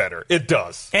looks better. It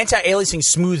does. Anti-aliasing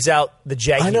smooths out the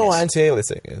jagginess. I know what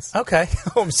anti-aliasing is. Okay.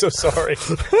 Oh, I'm so sorry.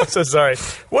 I'm so sorry.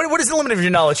 What is the limit of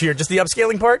your knowledge here? Just the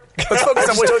upscaling part? Let's focus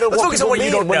on what you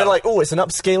don't when know. they're like, oh, it's an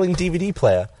upscaling DVD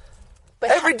player.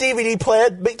 But Every DVD player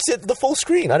makes it the full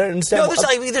screen. I don't understand. No,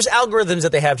 there's algorithms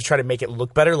that they have to try to make it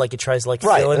look better. Like it tries to right,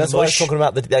 fill in and that's the why I was mush. talking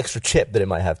about the extra chip that it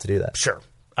might have to do that. Sure.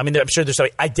 I mean, I'm sure there's.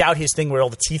 I doubt his thing where all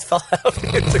the teeth fell out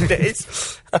in 2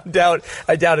 days. I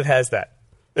doubt it has that.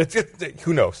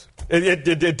 Who knows? It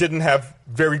didn't have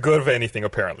very good of anything,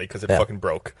 apparently, because it fucking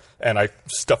broke. And I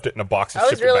stuffed it in a box and I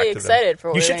was shipped it back really to them. excited for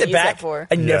what You we were shipped going it to use back. that for.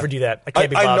 I never do that. I can't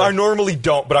be I bothered. normally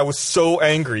don't, but I was so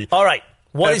angry. All right.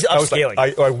 What is I was like,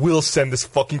 upscaling? I will send this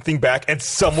fucking thing back, and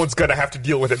someone's going to have to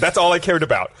deal with it. That's all I cared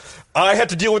about. I had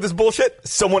to deal with this bullshit.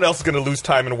 Someone else is going to lose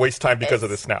time and waste time because of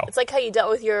this now. It's like how you dealt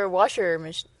with your washer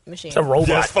machine. It's a robot.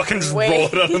 Yeah, just fucking just roll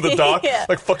Wait. it under the dock. Yeah.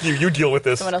 Like, fuck you, you deal with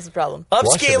this. Someone else's problem. Washing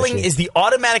Upscaling machine. is the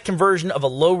automatic conversion of a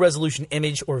low-resolution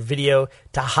image or video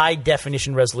to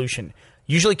high-definition resolution,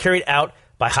 usually carried out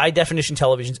by high-definition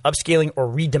televisions. Upscaling or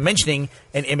redimensioning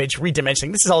an image.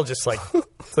 Redimensioning. This is all just like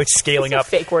scaling These are up.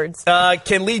 fake words.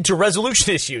 Can lead to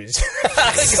resolution issues. Go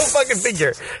fucking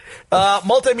figure.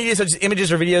 Multimedia such as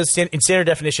images or videos in standard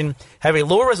definition have a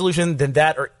lower resolution than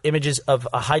that or images of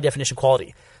a high-definition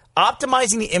quality.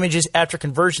 Optimizing the images after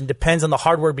conversion depends on the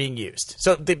hardware being used.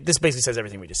 So this basically says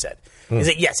everything we just said. Is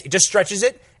that yes, it just stretches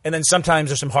it, and then sometimes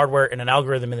there's some hardware and an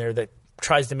algorithm in there that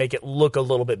tries to make it look a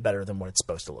little bit better than what it's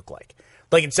supposed to look like.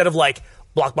 Like instead of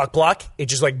block, it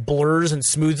just blurs and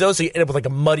smooths those, so you end up with a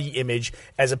muddy image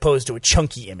as opposed to a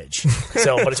chunky image.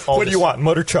 So, but it's all What do you want?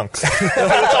 Mud or chunks?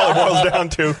 That's all it boils down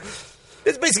to.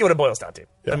 It's basically what it boils down to.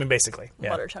 Yeah. I mean, basically. Yeah.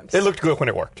 Butter chunks. It looked good when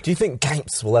it worked. Do you think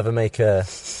Gamps will ever make a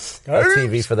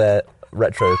TV for their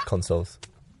retro consoles?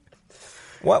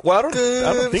 Well, I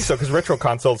don't think so, because retro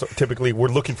consoles typically we're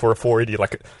looking for a 480.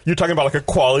 Like you're talking about like a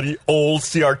quality old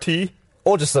CRT,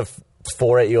 Or just a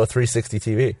 480 or 360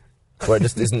 TV, where it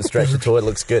just isn't stretched at all. It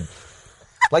looks good.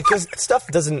 Like, because stuff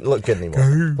doesn't look good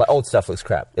anymore. Like, old stuff looks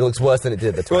crap. It looks worse than it did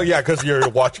at the time. Well, yeah, because you're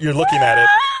looking at it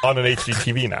on an HD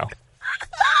TV now.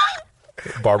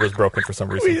 Barbara's broken for some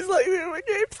reason. We just like video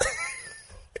games.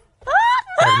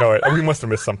 I have no idea. We must have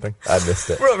missed something. I missed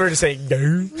it. We're over just saying no.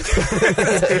 We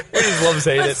just love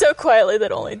saying But it. so quietly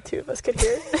that only two of us could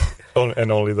hear it.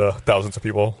 And only the thousands of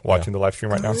people watching the live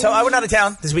stream right now. So I went out of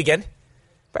town this weekend,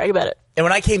 Brag about it. and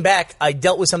when I came back, I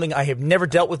dealt with something I have never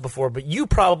dealt with before, but you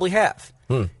probably have.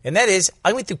 And that is,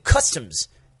 I went through customs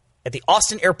at the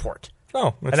Austin airport.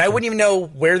 Oh, that's And I true. wouldn't even know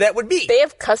where that would be. They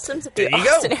have customs at the There you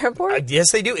go. Austin airport?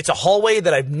 Yes, they do. It's a hallway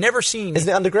that I've never seen. Isn't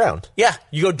it underground? Yeah,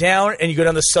 you go down and you go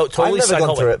down the totally I've never side gone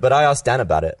hallway. through it, but I asked Dan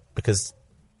about it because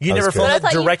You I was never flown curious. But I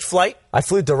a thought you- direct flight? I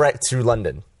flew direct to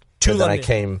London. To and then I London.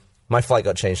 came. My flight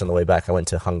got changed on the way back. I went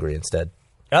to Hungary instead.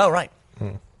 Oh, right. Fucking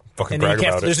And then brag you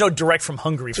can't. about There's it. no direct from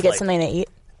Hungary Did you flight. get something to eat?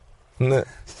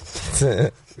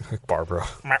 Barbara.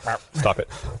 Stop it.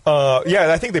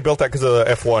 Yeah, I think they built that because of the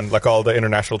F1, like all the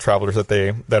international travelers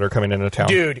that are coming into town.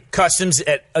 Dude, customs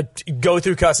at go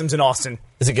through customs in Austin.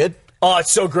 Is it good? Oh,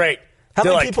 it's so great. How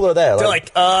They're many people are there? They're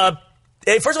Like-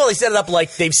 first of all, they set it up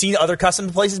like they've seen other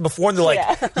customs places before, and they're like,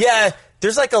 Yeah. yeah,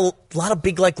 there's like a lot of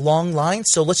big, like, long lines,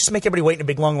 so let's just make everybody wait in a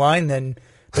big, long line.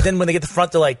 But then when they get to the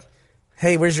front, they're like,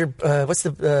 hey, where's your, what's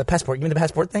the passport? Give me the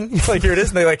passport thing. Like, here it is.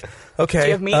 And they're like, okay. Do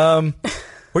you have meat?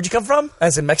 Where'd you come from? I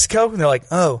said, Mexico. And they're like,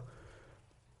 oh.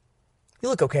 You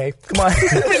look okay. Come on. I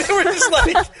mean, they were just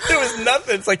like, there was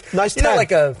nothing. It's like, Nice you're not tan.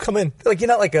 like a, Come in. like, you're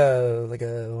not like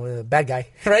a bad guy,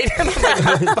 right? And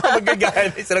I'm like, I'm a good guy.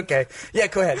 And they said, okay. Yeah,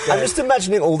 go ahead. Go I'm ahead. just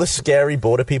imagining all the scary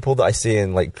border people that I see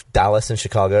in like Dallas and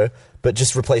Chicago, but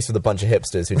just replaced with a bunch of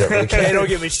hipsters who don't really care. They don't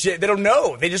give a shit. They don't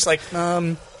know. They just like,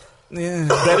 yeah.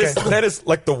 That is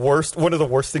like the worst. One of the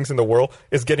worst things in the world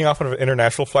is getting off on an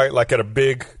international flight, like at a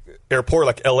big airport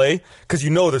like LA, because you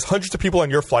know there's hundreds of people on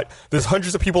your flight, there's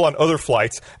hundreds of people on other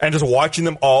flights, and just watching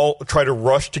them all try to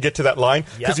rush to get to that line,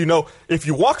 because you know if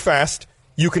you walk fast,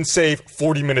 you can save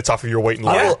 40 minutes off of your waiting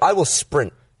line. I will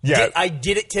sprint. Yeah, I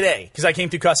did it today because I came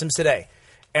through customs today,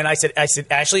 and I said,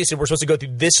 Ashley, I said we're supposed to go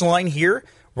through this line here.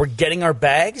 We're getting our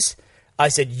bags. I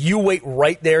said you wait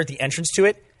right there at the entrance to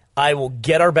it. I will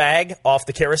get our bag off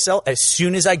the carousel as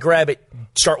soon as I grab it.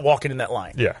 Start walking in that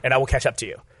line, and I will catch up to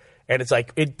you. And it's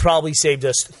like it probably saved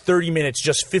us 30 minutes,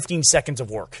 just 15 seconds of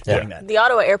work doing that. The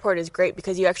Ottawa airport is great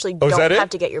because you actually don't that it? have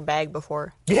to get your bag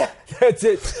before. Yeah, that's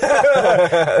it.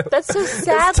 That's so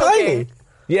sad It's tiny. looking.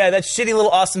 Yeah, that's shitty little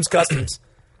Austin's Customs.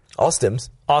 Austin's.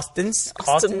 Austin's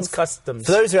Customs.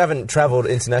 For those who haven't traveled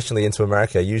internationally into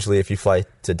America, usually if you fly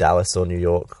to Dallas or New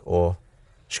York or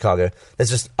Chicago, there's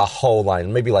just a whole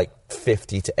line, maybe like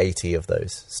 50 to 80 of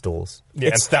those stalls. yeah,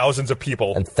 and thousands of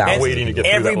people And thousands waiting to of get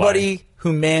people. through that line. Everybody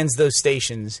who mans those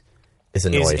stations Is is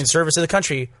annoyed. in service of the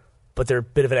country, but they're a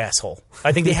bit of an asshole.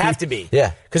 I think they have to be.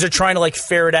 Yeah. Because they're trying to like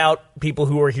ferret out people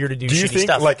who are here to do Do you shitty think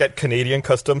stuff. like at Canadian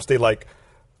customs they like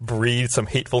breed some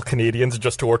hateful Canadians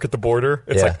just to work at the border?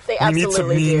 It's Yeah. like They we need some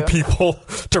absolutely mean do. people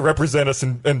to represent us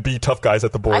and be tough guys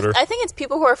at the border. I think it's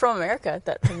people who are from America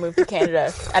that have moved to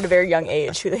Canada at a very young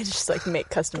age who they just like make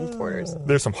custom borders.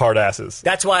 There's some hard asses.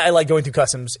 That's why I like going through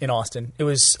customs in Austin. It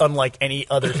was unlike any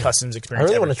other customs I experience.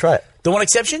 really ever. want to try it. The one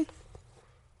exception?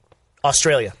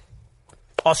 Australia.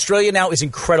 Australia now is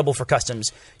incredible for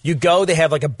customs. You go, they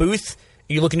have like a booth,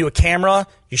 you look into a camera,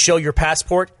 you show your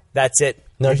passport, that's it.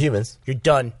 No humans. You're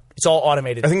done. It's all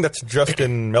automated. I think that's just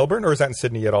in Melbourne, or is that in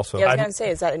Sydney yet also? Yeah, I was going to say,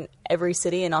 is that in every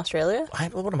city in Australia?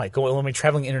 What am I going? Am I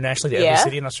traveling internationally to every Yeah.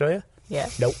 city in Australia? Yeah.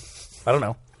 Nope. I don't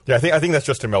know. Yeah, I think that's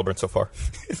just in Melbourne so far.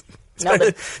 No, but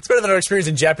It's better than our experience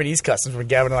in Japanese customs when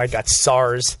Gavin and I got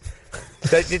SARS.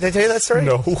 Did I tell you that story?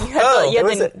 No. you had It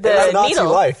was the, it was the Nazi needle.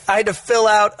 life. I had to fill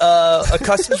out a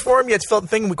customs form. You had to fill out the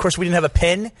thing. Of course, we didn't have a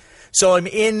pen. So I'm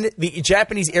in the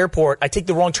Japanese airport. I take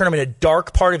the wrong turn. I'm in a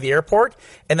dark part of the airport.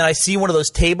 And then I see one of those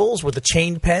tables with the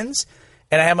chained pens.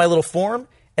 And I have my little form.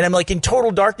 And I'm like in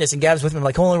total darkness. And Gav's with me. I'm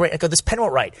like, hold on, wait. I go, this pen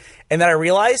won't right. And then I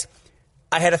realize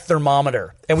I had a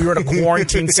thermometer. And we were in a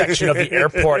quarantine section of the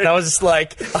airport. And I was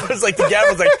like to Gavin, I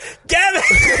was like, Gavin!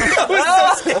 I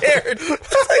was so scared. I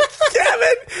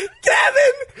was like,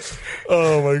 Gavin!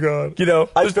 Oh my god. You know,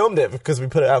 I filmed it because we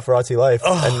put it out for RT Live,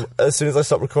 and as soon as I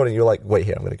stopped recording, you were like, "Wait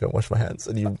here, I'm going to go and wash my hands,"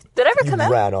 and you Did it ever you come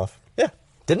out? ran off. Yeah,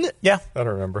 didn't it? yeah. I don't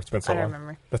remember. It's been so I don't long.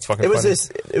 remember. That's fucking It was funny. this.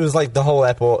 It was like the whole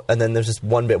airport, and then there's just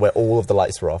one bit where all of the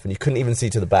lights were off, and you couldn't even see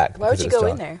to the back. Why would because you it was go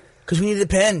dark. in there? Because we needed a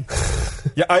pen.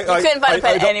 Yeah, I couldn't find a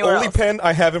pen the anywhere only else. pen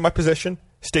I have in my possession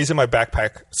stays in my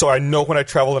backpack, so I know when I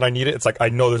travel and I need it. It's like I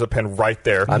know there's a pen right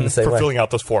there I'm the same for way. filling out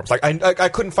those forms. Like I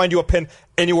couldn't find you a pen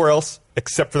anywhere else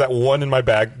except for that one in my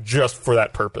bag, just for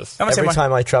that purpose. Every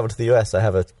time I travel to the US, I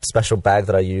have a special bag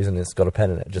that I use, and it's got a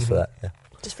pen in it just for that. Yeah.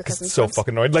 Just for cousins. It's so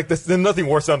fucking annoying. Like there's nothing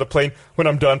worse on the plane when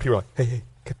I'm done. People are like, "Hey,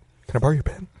 can I borrow your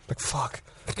pen?" Like, fuck.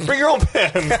 Bring your own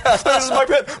pen. This is my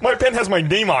pen. My pen has my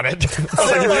name on it. I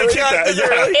was like, you really keep that?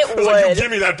 Yeah. It I was like, would. you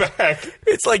give me that back.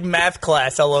 It's like math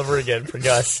class all over again for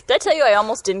Gus. Did I tell you I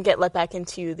almost didn't get let back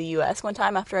into the U.S. one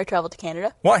time after I traveled to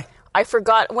Canada? Why? I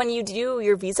forgot when you do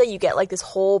your visa, you get like this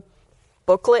whole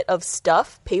booklet of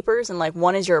stuff, papers, and like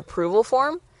one is your approval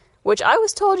form, which I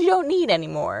was told you don't need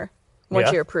anymore once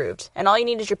Yeah. you're approved. And all you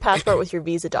need is your passport with your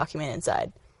visa document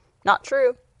inside. Not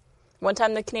true. One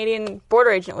time the Canadian border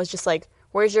agent was just like,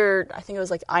 where's your, I think it was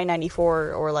like I-94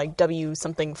 or like W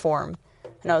something form.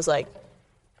 And I was like,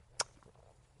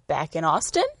 back in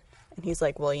Austin? And he's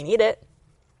like, well, you need it.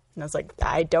 And I was like,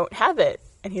 I don't have it.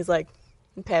 And he's like,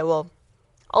 okay, well,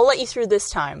 I'll let you through this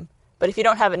time. But if you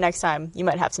don't have it next time, you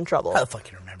might have some trouble. How the fuck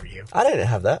can I remember you? I didn't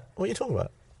have that. What are you talking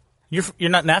about? You're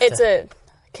not NAFTA. It's a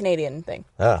Canadian thing.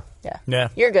 Ah. Yeah. Yeah.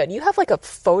 You're good. You have like a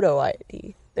photo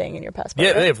ID thing in your passport.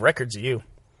 Yeah, right? they have records of you.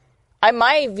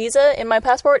 My visa in my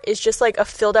passport is just like a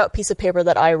filled out piece of paper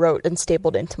that I wrote and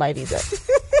stapled into my visa.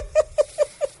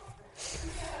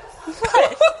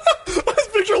 This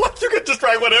picture, like, you could just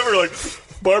write whatever. Like,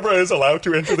 Barbara is allowed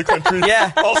to enter the country.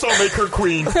 Yeah. Also make her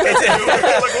queen. Like,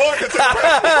 look, it's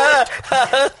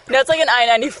a No, it's like an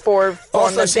I-94 form.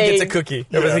 Also, that she they, gets a cookie.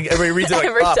 Everybody reads it like,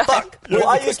 Every oh, time. fuck. Well,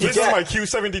 I used to This is get. my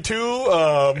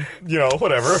Q72.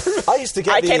 Whatever. I used to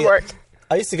get. I can work.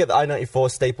 I used to get the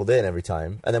I-94 stapled in every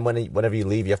time, and then whenever you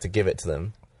leave, you have to give it to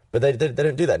them. But they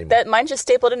don't do that anymore. That mine's just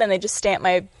stapled in and they just stamp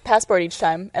my passport each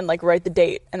time and like write the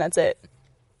date and that's it.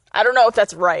 I don't know if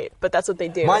that's right, but that's what they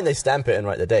do. Mine, they stamp it and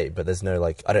write the date, but there's no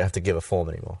like. I don't have to give a form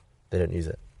anymore. They don't use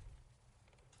it.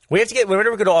 We have to get,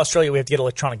 whenever we go to Australia, we have to get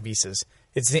electronic visas.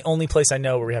 It's the only place I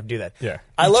know where we have to do that. Yeah.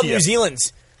 I love ETF. New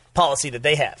Zealand's policy that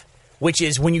they have, which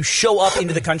is when you show up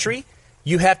into the country,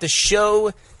 you have to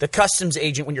show the customs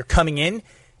agent when you're coming in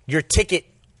your ticket,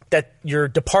 that your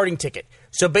departing ticket.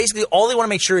 So basically, all they want to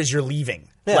make sure is you're leaving.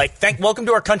 Yeah. Like, welcome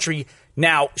to our country.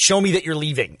 Now, show me that you're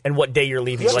leaving and what day you're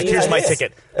leaving. Like, Yeah, here's my it is.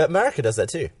 ticket. America does that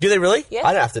too. Do they really? Yeah.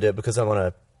 I don't have to do it because I'm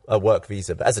on a work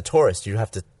visa, but as a tourist, you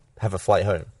have to have a flight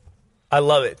home. I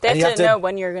love it. They have And you to have to- know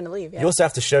when you're going to leave. Yeah. You also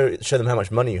have to show them how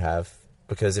much money you have,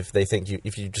 because if they think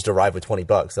if you just arrive with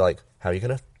 $20, they're like, how are you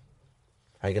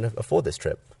gonna afford this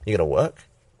trip? You gonna work?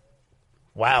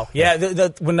 Wow. Yeah,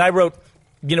 when I wrote,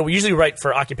 we usually write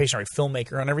for occupation, like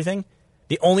filmmaker and everything.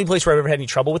 The only place where I've ever had any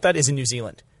trouble with that is in New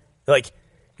Zealand. Like,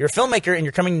 you're a filmmaker and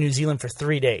you're coming to New Zealand for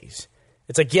 3 days.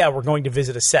 It's like, yeah, we're going to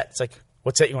visit a set. It's like,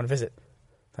 what set you want to visit?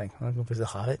 Like, I'm going to visit The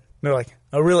Hobbit. And they're like,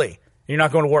 oh, really? You're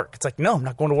not going to work? It's like, no, I'm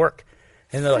not going to work.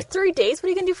 And they're For like, 3 days? What are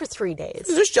you going to do for 3 days?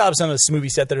 there's jobs on this movie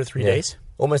set that are 3 days.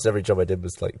 Almost every job I did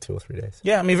was like 2 or 3 days.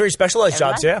 Yeah, I mean, very specialized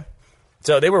Never jobs, mind. yeah.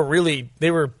 So they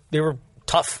were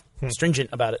tough,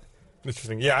 stringent about it.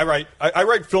 Interesting. Yeah, I write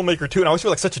filmmaker too, and I always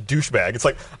feel like such a douchebag. It's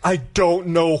like, I don't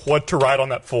know what to write on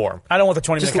that form. I don't want the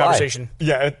 20-minute Just lie. conversation.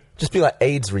 Yeah. Just be like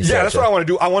AIDS researcher. Yeah, that's what I want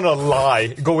to do. I want to lie,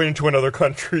 go into another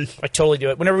country. I totally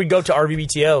do it. Whenever we go to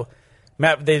RVBTO,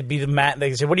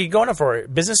 they'd say, what are you going for?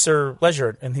 Business or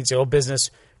leisure? And he'd say, oh, business.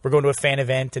 We're going to a fan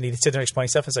event. And he'd sit there and explain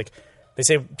stuff. It's like, they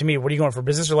say to me, what are you going for,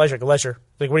 business or leisure? I go, leisure.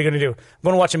 Like, what are you going to do? I'm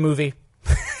going to watch a movie.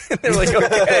 And they're like,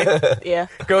 okay, Yeah.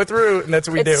 go through. And that's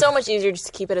what we do. It's so much easier just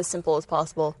to keep it as simple as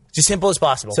possible. Just simple as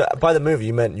possible. So by the movie,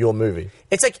 you meant your movie.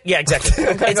 It's like, yeah, exactly.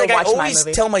 It's go like I watch my always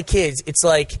movie. tell my kids, it's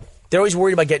like, they're always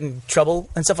worried about getting in trouble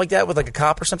and stuff like that with like a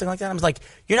cop or something like that. I'm like,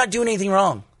 you're not doing anything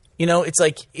wrong. It's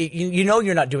like, you know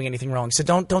you're not doing anything wrong. So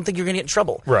don't think you're going to get in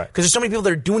trouble. Right. Because there's so many people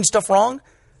that are doing stuff wrong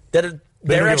that don't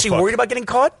they're give a actually fuck. worried about getting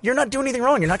caught. You're not doing anything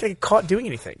wrong. You're not going to get caught doing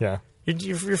anything. Yeah.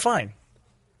 You're fine.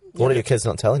 What are your kids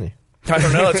not telling you? I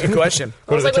don't know. That's a good question. What It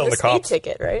do was they like tell with the the cops? speed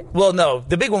ticket, right? Well, no.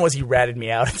 The big one was he ratted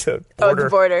me out at the border. Oh, the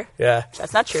border. Yeah.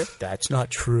 That's not true. That's not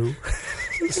true.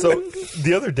 So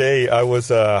the other day, I was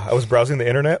browsing the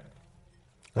internet,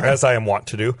 as I am wont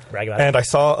to do, Brag about it. and I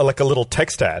saw like a little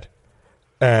text ad,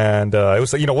 and it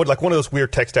was like one of those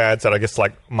weird text ads that I guess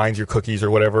like minds your cookies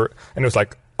or whatever, and it was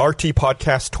like RT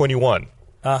Podcast 21,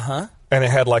 and it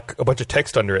had like a bunch of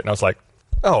text under it, and I was like,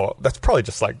 oh, that's probably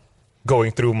just like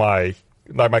going through my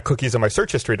cookies and my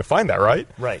search history to find that, right?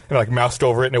 Right. And I like moused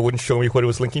over it, and it wouldn't show me what it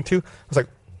was linking to. I was like,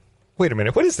 wait a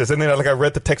minute, what is this? And then I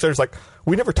read the text. I was like,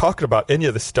 we never talked about any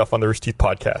of this stuff on the Rooster Teeth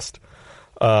podcast.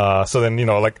 So then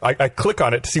I click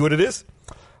on it to see what it is.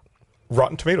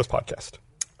 Rotten Tomatoes podcast.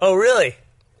 Oh, really?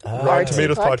 Rotten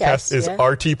Tomatoes podcast is yeah.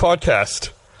 RT podcast.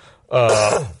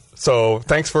 So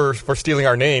thanks for stealing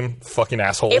our name, fucking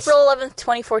assholes. April 11th,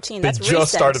 2014. They That's just recent.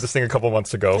 started this thing a couple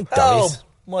months ago. Oh,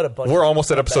 what a bunch. We're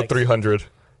almost at of episode scumbags. 300.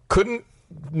 Couldn't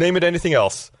name it anything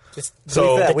else.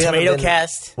 So The we haven't Tomato been-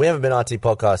 Cast. We haven't been RT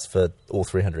Podcast for all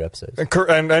 300 episodes.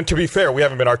 and to be fair, we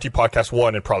haven't been RT Podcast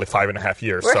 1 in probably 5.5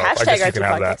 years. We're so I hashtag guess you RT can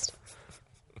have podcast. that.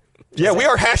 Yeah, we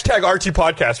are hashtag RT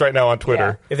Podcast right now on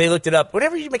Twitter. If they looked it up,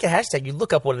 whenever you make a hashtag, you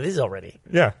look up what it is already.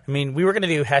 Yeah. I mean, we were going to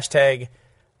do hashtag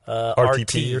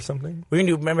RTP RT or something. We're going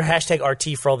to do, remember, hashtag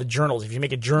RT for all the journals. If you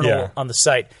make a journal Yeah. on the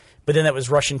site, but then that was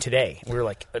Russian Today. We were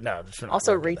like, no. We're not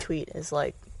Also, gonna do that. retweet is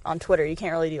like on Twitter. You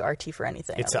can't really do RT for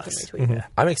anything. It's other than us. retweet. Yeah.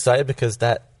 I'm excited because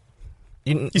that.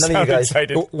 You none sound of you guys.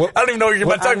 excited. What- I don't even know what you're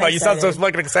about talking I'm about. You sound so excited.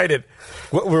 fucking excited.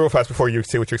 Real fast before you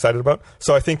say what you're excited about.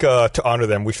 So I think to honor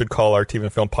them, we should call our TV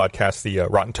and film podcast the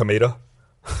Rotten Tomato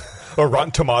or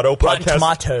Rotten Tomato Rotten podcast.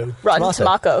 Tomato. Rotten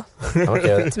Tomato. Tomaco.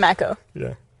 Okay. It's Mako.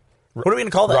 Yeah. What are we going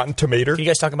to call that? Rotten Tomato. Can you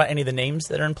guys talk about any of the names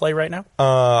that are in play right now?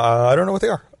 I don't know what they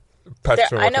are.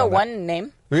 Patrick's been I working know on that. one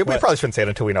name. We probably shouldn't say it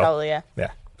until we know. Probably, yeah. Yeah.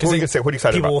 What are you gonna say? What are you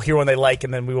excited People will about? hear one they like,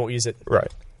 and then we won't use it. Right.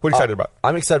 What are you excited about?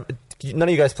 I'm excited. None of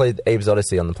you guys played Abe's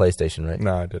Odyssey on the PlayStation, right?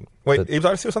 No, I didn't. Wait, But- Abe's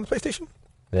Odyssey was on the PlayStation?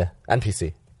 Yeah, and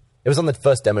PC. It was on the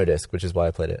first demo disc, which is why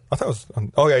I played it. I thought it was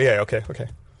on... Oh, yeah, okay.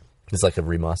 There's like a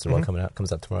remastered Mm-hmm. one coming out.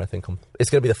 Comes out tomorrow, I think.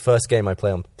 It's going to be the first game I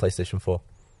play on PlayStation 4.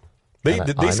 They I'm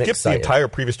skipped excited. the entire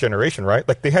previous generation, right?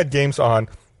 Like, they had games on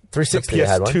the 360 they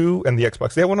had one. PS2 and the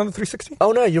Xbox. They had one on the 360?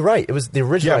 Oh no, you're right. It was the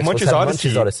original. Yeah, Xbox Munch's had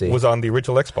Odyssey, Odyssey was on the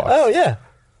original Xbox. Oh yeah.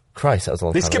 Christ, that was a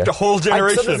long They time skipped ago. a whole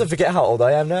generation. I sometimes forget how old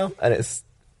I am now, and it's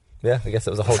I guess it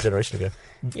was a whole generation ago.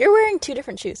 You're wearing two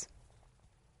different shoes.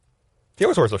 He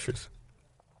always wears those shoes.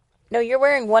 No, you're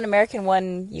wearing one American,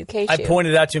 one UK shoe. I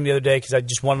pointed out to him the other day because I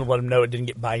just wanted to let him know it didn't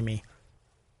get by me.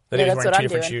 That Yeah, he was that's wearing what two I'm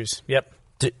different doing. shoes. Yep.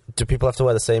 Do people have to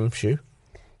wear the same shoe?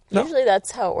 Usually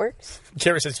that's how it works.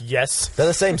 Kara says yes. They're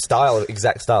the same style,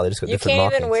 exact style. They just got You different can't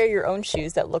markings. even wear your own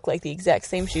shoes that look like the exact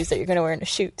same shoes that you're going to wear in a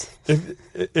shoot.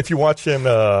 If you watch in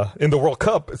the World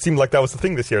Cup, it seemed like that was the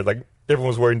thing this year. Like, everyone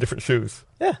was wearing different shoes.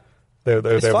 Yeah, They're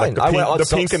fine. like I wear odd the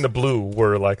pink socks. and the blue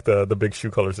were like the big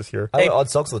shoe colors this year. I wear odd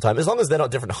socks all the time. As long as they're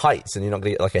not different heights and you're not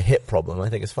going to get like a hip problem, I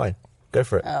think it's fine. Go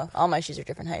for it. Oh, all my shoes are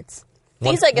different heights.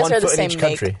 One- These, I guess, one are the foot in same each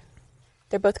make. country.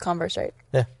 They're both Converse, right?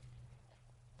 Yeah.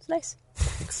 It's nice.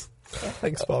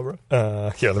 Thanks, Barbara.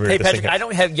 Here, let me Hey, read this Patrick, thing. I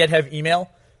don't yet have email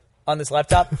on this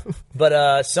laptop,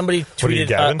 but somebody What are you, tweeted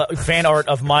Gavin? fan art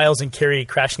of Miles and Carrie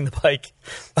crashing the bike.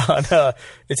 On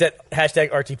it's at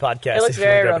hashtag RT Podcast. It looks if you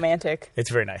wanna very grab it. romantic. It's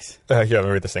very nice. Here, let me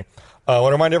read this thing. I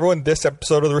want to remind everyone this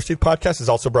episode of the Rooster Teeth Podcast is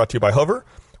also brought to you by Hover.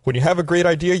 When you have a great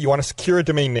idea, you want to secure a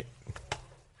domain name.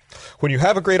 When you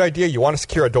have a great idea, you want to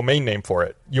secure a domain name for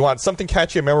it. You want something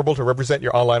catchy and memorable to represent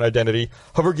your online identity.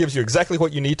 Hover gives you exactly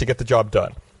what you need to get the job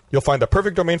done. You'll find the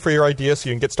perfect domain for your idea so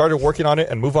you can get started working on it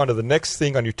and move on to the next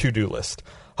thing on your to-do list.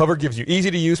 Hover gives you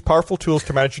easy-to-use, powerful tools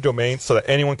to manage your domain so that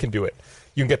anyone can do it.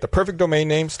 You can get the perfect domain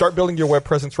name, start building your web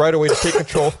presence right away to take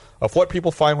control of what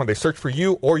people find when they search for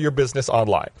you or your business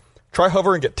online. Try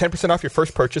Hover and get 10% off your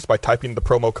first purchase by typing the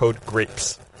promo code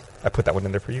GRAPES. I put that one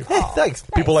in there for you. Hey, thanks.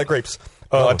 People like grapes.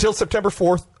 Until September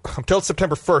 1st,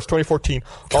 2014,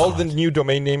 all of the new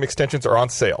domain name extensions are on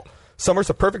sale. Summer's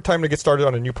a perfect time to get started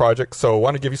on a new project, so I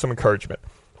want to give you some encouragement.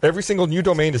 Every single new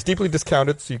domain is deeply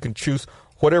discounted, so you can choose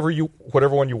whatever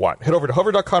one you want. Head over to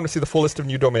hover.com to see the full list of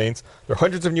new domains. There are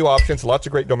hundreds of new options, lots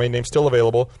of great domain names still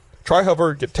available. Try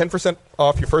Hover, get 10%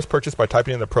 off your first purchase by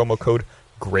typing in the promo code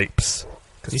GRAPES.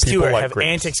 'Cause These two people like have grapes.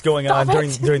 antics going on Stop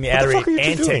during it. the ad the fuck read. are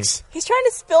you two Antics. He's trying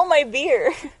to spill my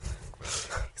beer.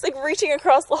 He's like reaching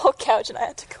across the whole couch, and I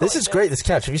had to go. This like is great, this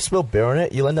couch. If you spill beer on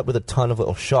it, you'll end up with a ton of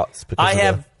little shots. Because I of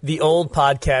have the old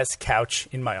podcast couch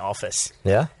in my office,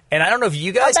 Yeah? and I don't know if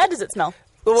you How guys. bad does it smell?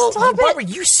 Well, Stop Barbara, it.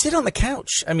 you sit on the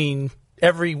couch. I mean,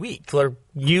 every week, or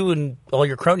you and all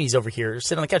your cronies over here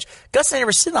sit on the couch. Gus and I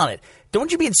never sit on it.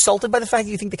 Don't you be insulted by the fact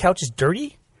that you think the couch is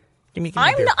dirty? Give me a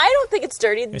beer. I don't think it's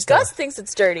dirty. Gus thinks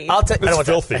it's dirty. I'll tell you. I don't want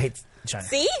that. filthy. I hate China.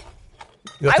 See?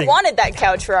 That I thing- wanted that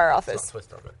couch for our office.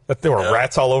 that there were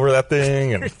rats all over that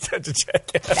thing. And Such a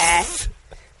jackass. Nah.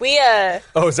 We,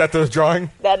 oh, is that the drawing?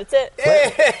 that is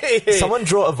it. Someone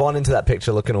draw Yvonne into that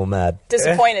picture looking all mad.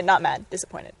 Disappointed, not mad.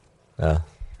 Disappointed. Yeah.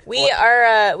 We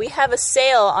are, we have a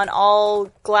sale on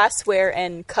all glassware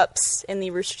and cups in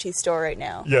the Rooster Teeth store right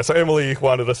now. Yeah, so Emily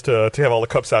wanted us to have all the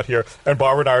cups out here, and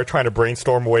Barbara and I are trying to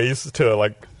brainstorm ways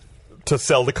to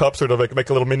sell the cups or to make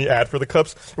a little mini ad for the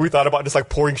cups. We thought about just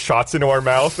pouring shots into our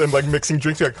mouth and mixing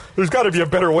drinks. We're there's got to be a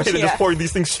better way than Yeah. just pouring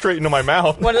these things straight into my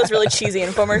mouth. One of those really cheesy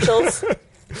infomercials.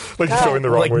 You're showing the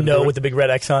wrong Like way. to no do with the big red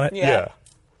X on it. it. Yeah.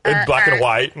 in black and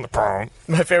white.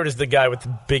 My favorite is the guy with the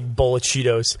big bowl of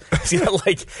Cheetos. He's got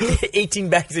like 18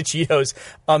 bags of Cheetos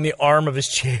on the arm of his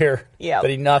chair that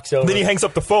he knocks over. Then he hangs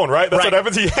up the phone, right? That's Right. what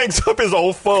happens. He hangs up his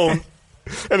old phone.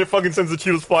 And it fucking sends the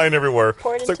Cheetos flying everywhere.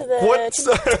 Pour it It's into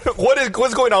like,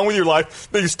 what's going on with your life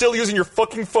that you're still using your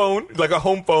fucking phone, like a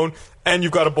home phone, and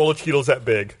you've got a bowl of Cheetos that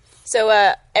big? So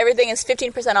everything is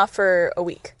 15% off for a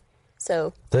week.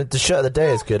 So The shirt of the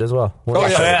day is good as well. What Oh,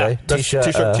 is yeah. shirt of the Yeah. day? That's T-shirt,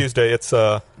 T-shirt Tuesday. It's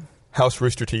House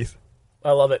Rooster Teeth.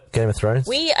 I love it. Game of Thrones.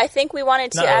 I think we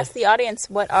wanted to Not ask the audience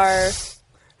what our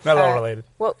Not at all related.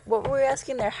 what were we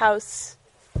asking their house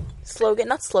slogan?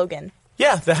 Not slogan,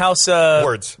 Yeah, the house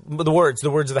Words. The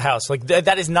words of the house. Like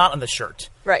that is not on the shirt.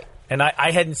 right? And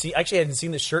I hadn't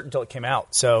seen the shirt until it came out.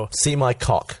 So See my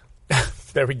cock.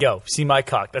 there we go. See my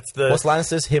cock. That's the. What's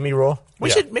Lannister's? Hear me roar. we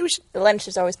Yeah. should maybe The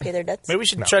Lannisters always pay their debts.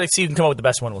 try to see who can come up with the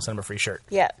best one. We'll send them a free shirt.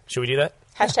 Yeah. Should we do that?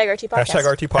 Hashtag RT podcast. Hashtag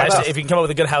RT podcast. If you can come up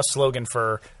with a good house slogan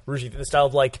for Rooster Teeth, the style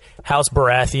of like House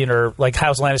Baratheon or like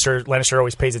House Lannister. Lannister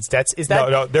always pays its debts. Is that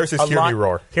No, theirs is a Hear Me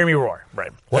Roar. Hear me roar.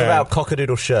 Right. What And- about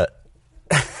cockadoodle shirt?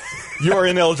 You are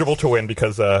ineligible to win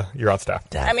because you're on staff.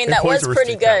 I mean, that Employees was of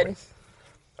pretty Rooster Teeth can't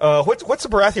good. win. What's the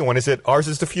Baratheon one? Is it Ours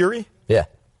is the Fury? Yeah.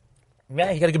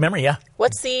 Yeah, you got a good memory. Yeah.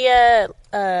 What's the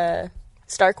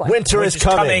Stark one? Winter is Which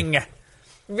coming.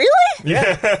 Really?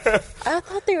 Yeah. I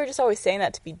thought they were just always saying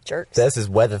that to be jerks. Theirs is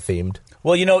weather themed.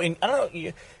 Well, I don't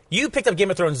know. You picked up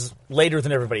Game of Thrones later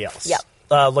than everybody else.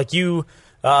 Yep. Like you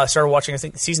started watching, I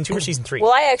think, season 2 or season 3.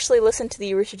 Well, I actually listened to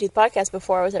the Rooster Teeth podcast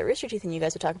before I was at Rooster Teeth, and you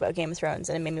guys would talk about Game of Thrones,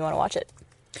 and it made me want to watch it.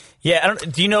 Yeah.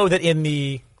 Do you know that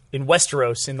in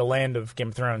Westeros, in the land of Game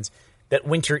of Thrones, that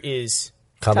winter is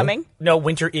Coming? No,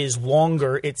 winter is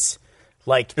longer. It's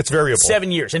like It's variable.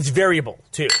 7 years, and it's variable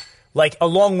too. Like a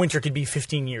long winter could be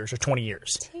 15 years or 20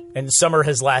 years, and summer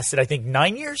has lasted, I think,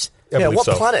 9 years. I Yeah, believe what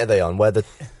so. planet are they on? Where the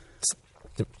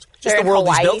Just They're the in world is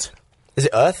Hawaii. built. is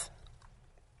it Earth?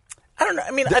 I don't know.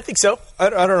 I mean, I think so. I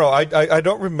don't know. I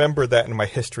don't remember that in my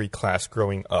history class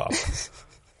growing up.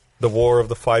 The War of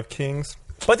the Five Kings.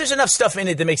 But there's enough stuff in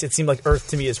it that makes it seem like Earth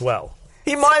to me as well.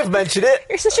 He might have mentioned it.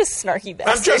 You're such a snarky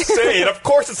bastard. I'm just saying. Of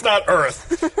course it's not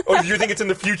Earth. Or do you think it's in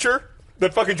the future?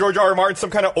 That fucking George R. R. Martin's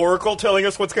some kind of oracle telling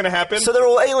us what's going to happen? So they're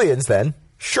all aliens then?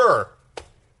 Sure.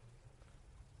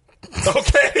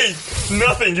 Okay.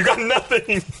 Nothing. You got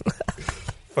nothing.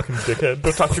 Fucking dickhead.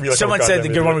 Don't talk to me like Someone I'm a said the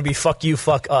goddamn good one idiot. would be "fuck you,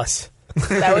 fuck us."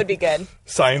 That would be good.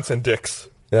 Science and dicks.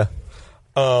 Yeah.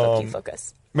 Fuck you,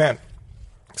 focus. Man,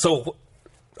 so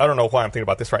I don't know why I'm thinking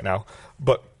about this right now,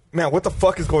 but man, what the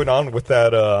fuck is going on with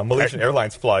that Malaysian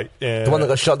Airlines flight? The one that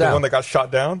got shot down? The one that got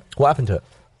shot down? What happened to it?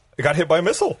 It got hit by a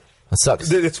missile. That sucks.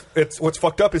 It's what's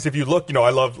fucked up is if you look, I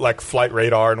love like Flight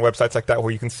Radar and websites like that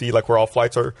where you can see like where all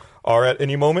flights are at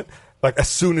any moment. Like as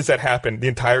soon as that happened, the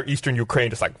entire eastern Ukraine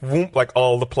just like whoop, like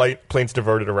all the planes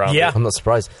diverted around. Yeah. it. I'm not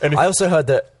surprised. And if- I also heard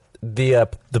that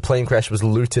the plane crash was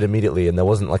looted immediately, and there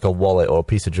wasn't like a wallet or a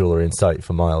piece of jewelry in sight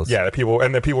for miles. Yeah, the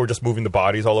people were just moving the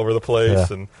bodies all over the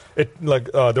place, Yeah. and it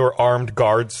like there were armed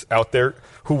guards out there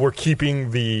who were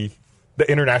keeping the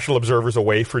international observers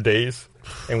away for days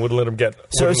and wouldn't let them get.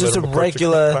 So it's wouldn't just let a them approach the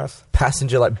regular class.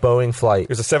 passenger like Boeing flight. It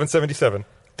was a 777.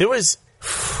 There was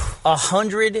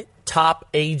 100 top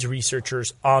AIDS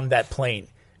researchers on that plane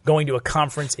going to a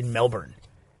conference in Melbourne,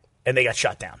 and they got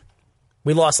shot down.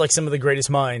 We lost like some of the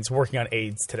greatest minds working on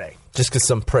AIDS today. Just because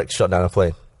some prick shot down a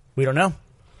plane. We don't know.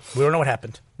 We don't know what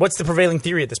happened. What's the prevailing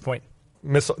theory at this point?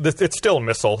 Missile. It's still a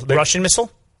missile. Russian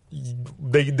missile?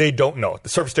 They don't know. The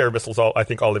surface-to-air missiles. I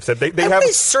think all they've said. They What have.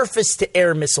 does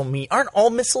surface-to-air missile mean? Aren't all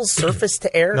missiles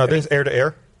surface-to-air? No, there's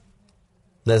air-to-air,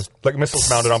 There's like missiles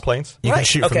mounted on planes. you can Right,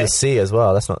 shoot from okay. the sea as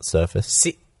well. That's not surface.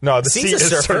 Sea. No, the Sea's sea a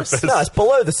is surface. No, it's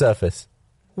below the surface.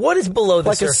 What is below the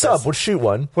Like surface? a sub would shoot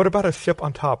one. What about a ship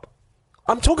on top?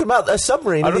 I'm talking about a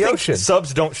submarine I in don't the think ocean.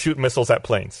 subs don't shoot missiles at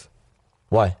planes.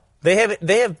 Why? They have.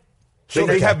 They have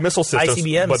missile systems,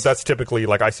 ICBMs. but that's typically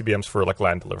like ICBMs for like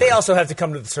land delivery. They also have to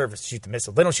come to the surface to shoot the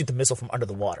missile. They don't shoot the missile from under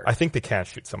the water. I think they can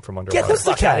shoot some from Get underwater. the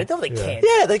fuck out of it. No, they can't.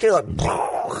 Yeah, they go like.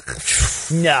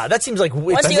 Nah, that seems like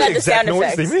Once That's you the add the exact sound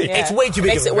noise effects, they make. yeah. it's way too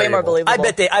big. Makes of a it way more variable.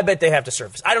 believable. I bet they have to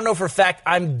surface. I don't know for a fact.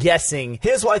 I'm guessing.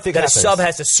 Here's what I think that happens. a sub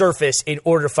has to surface in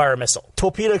order to fire a missile.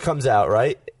 Torpedo comes out,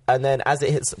 right? And then as it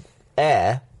hits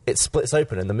air, it splits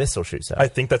open and the missile shoots out. I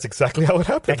think that's exactly how it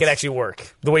happens. That could actually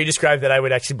work. The way you described that, I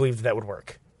would actually believe that would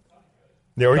work.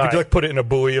 Yeah, or you All could right. like put it in a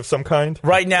buoy of some kind.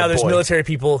 Right now, A there's buoy. military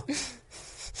people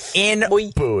in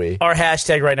Buoy. our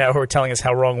hashtag right now who are telling us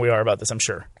how wrong we are about this. I'm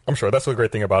sure. I'm sure that's the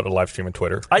great thing about a live stream on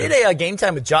Twitter. I did a game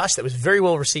time with Josh that was very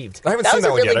well received. I haven't That seen was that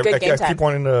a one really yet. good I game keep time.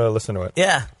 wanting to listen to it.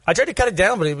 Yeah, I tried to cut it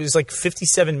down, but it was like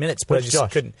 57 minutes. But Which I just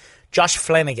Josh? couldn't. Josh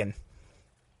Flanagan.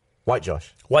 White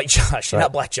Josh. White Josh, Right.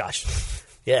 not Black Josh.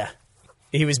 Yeah.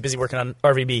 He was busy working on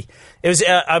RVB. It was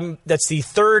that's the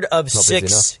third of Not busy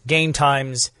 6 game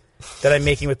times that I'm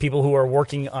making with people who are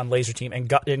working on Laser Team,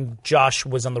 and Josh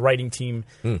was on the writing team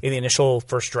in the initial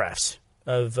first drafts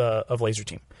of Laser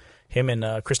Team. Him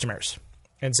and Chris Damaris.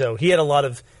 And so he had a lot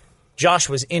of. Josh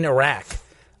was in Iraq,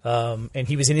 and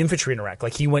he was in infantry in Iraq.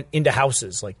 Like he went into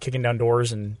houses, like kicking down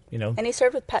doors, and And he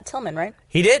served with Pat Tillman, right?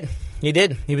 He did.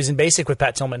 He was in basic with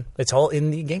Pat Tillman. It's all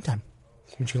in the game time.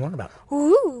 What you can learn about.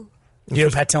 Ooh. You know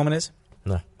who Pat Tillman is?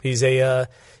 No. He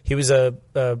was a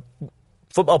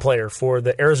football player for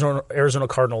the Arizona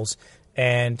Cardinals,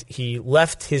 and he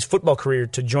left his football career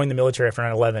to join the military after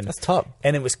 9/11. That's tough.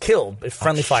 And it was killed at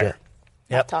friendly fire. shit.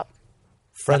 Yep. Top.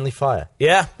 Friendly fire.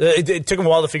 Yeah. It took him a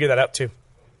while to figure that out too.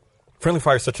 Friendly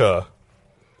fire is such a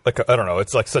I don't know.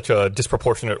 It's like such a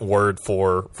disproportionate word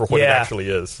for what it actually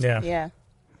is. Yeah. Yeah.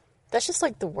 That's just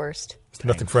like the worst. There's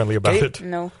nothing friendly about Game- it.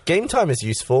 No. Game time is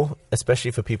useful,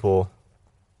 especially for people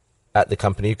at the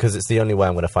company, because it's the only way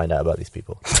I'm going to find out about these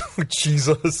people.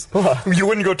 Jesus. What? You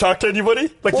wouldn't go talk to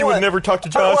anybody? Like you What? would never talk to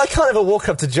Josh? Well, I can't even walk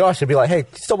up to Josh and be like, hey,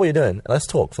 stop what you're doing, and let's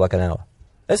talk for like an hour.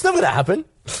 It's never going to happen.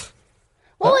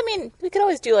 Well, I mean, we could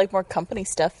always do like more company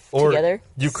stuff Or together.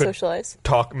 you could socialize.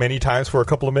 talk many times for a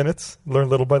couple of minutes, learn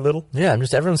little by little. Yeah,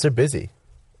 everyone's so busy.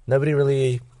 Nobody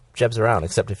really jabs around,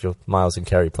 except if you're Miles and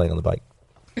Kerry playing on the bike.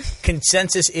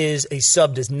 Consensus is a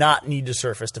sub does not need to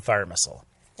surface to fire a missile.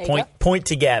 There you go. Point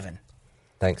to Gavin.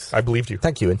 Thanks. I believed you.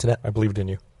 Thank you, Internet. I believed in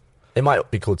you. It might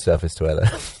be called surface to air,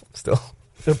 though. Still.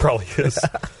 It probably is.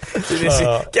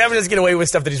 Gavin doesn't get away with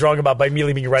stuff that he's wrong about by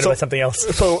immediately being right about something else.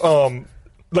 So,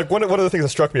 like one of the things that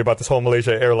struck me about this whole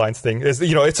Malaysia Airlines thing is,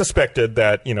 it's suspected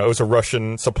that, it was a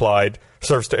Russian-supplied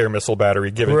surface-to-air missile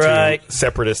battery given Right. to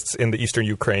separatists in the eastern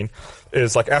Ukraine.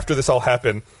 Is like after this all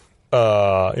happened,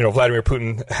 Vladimir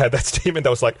Putin had that statement that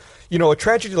was like, a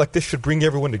tragedy like this should bring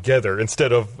everyone together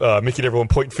instead of making everyone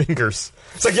point fingers.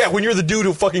 It's like, yeah, when you're the dude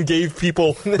who fucking gave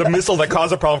people the missile that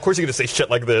caused a problem, of course you're going to say shit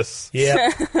like this.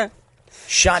 Yeah.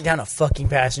 Shot down a fucking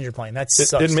passenger plane. That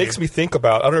sucks. It makes me think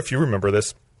about, I don't know if you remember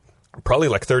this, probably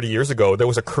like 30 years ago, there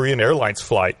was a Korean Airlines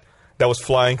flight that was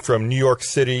flying from New York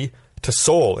City to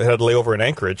Seoul. It had a layover in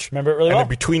Anchorage. Remember it really and well. then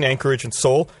between Anchorage and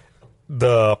Seoul,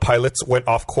 the pilots went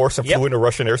off course and flew into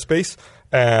Russian airspace,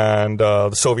 and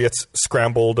the Soviets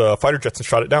scrambled fighter jets and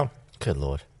shot it down. Good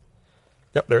Lord.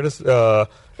 Yep, there it is.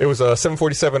 It was a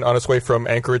 747 on its way from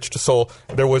Anchorage to Seoul.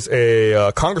 There was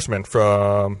a congressman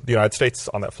from the United States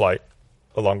on that flight,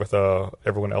 along with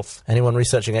everyone else. Anyone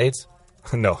researching AIDS?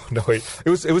 No, wait. It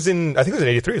was in, I think it was in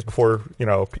 83. It was before,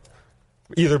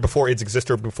 either before AIDS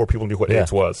existed or before people knew what Yeah.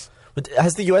 AIDS was. But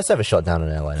has the US ever shot down an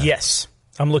airliner? Yes.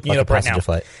 I'm looking Like it a up right passenger now.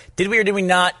 flight? Did we or did we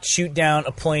not shoot down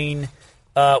a plane?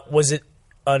 Was it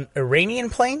an Iranian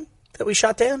plane that we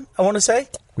shot down, I want to say?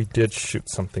 We did shoot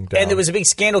something down. And there was a big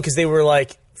scandal because they were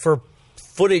like, for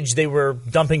footage, they were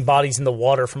dumping bodies in the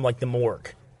water from like the morgue.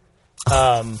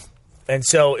 And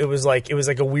so it was like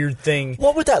a weird thing.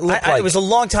 What would that look like? It was a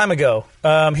long time ago.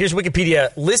 Here's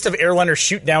Wikipedia list of airliner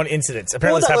shoot down incidents. What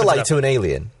Apparently, would that this look like happens to an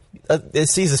alien? It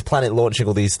sees this planet launching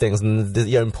all these things, and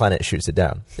the own planet shoots it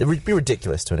down. It would be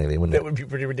ridiculous to an alien, wouldn't That it? would be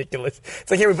pretty ridiculous.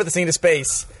 It's like, here, we put this thing into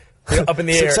space, up in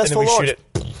the air, and then Successful we shoot launch.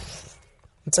 it.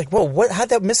 It's like, whoa, how'd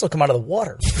that missile come out of the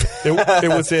water? It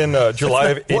was in July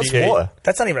of What's 88. water?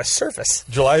 That's not even a surface.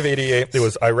 July of 88. It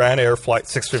was Iran Air Flight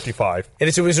 655. And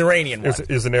it was Iranian one. It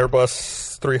was an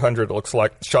Airbus 300, it looks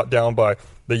like, shot down by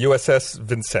the USS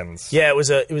Vincennes. Yeah, it was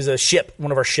a ship.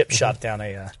 One of our ships shot down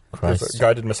a. It was a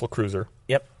guided missile cruiser.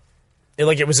 Yep. It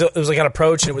was like an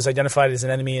approach, and it was identified as an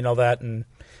enemy and all that. And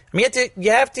I mean,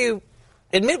 you have to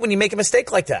admit when you make a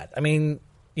mistake like that. I mean,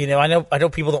 I know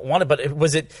people don't want it, but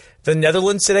was it the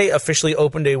Netherlands today officially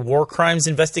opened a war crimes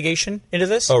investigation into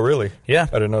this? Oh, really? Yeah.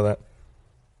 I didn't know that.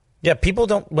 Yeah, people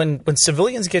don't when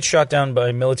civilians get shot down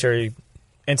by military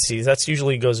entities, that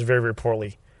usually goes very, very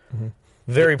poorly. Mm-hmm.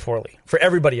 Very poorly for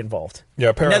everybody involved. Yeah,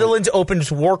 apparently. Netherlands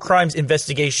opens war crimes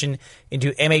investigation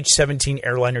into MH17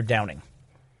 airliner downing.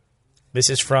 This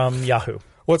is from Yahoo.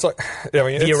 Well, it's like, I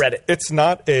mean, Via Reddit. It's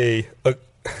not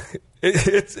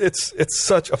it's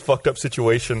such a fucked up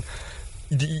situation.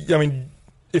 I mean,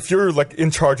 if you're like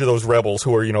in charge of those rebels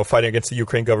who are, fighting against the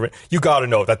Ukraine government, you got to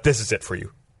know that this is it for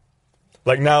you.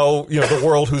 Like now, the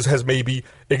world who has maybe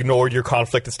ignored your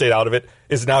conflict and stayed out of it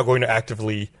is now going to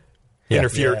actively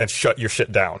interfere and shut your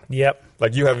shit down. Yep.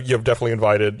 Like you have definitely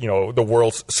invited, the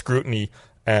world's scrutiny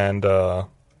and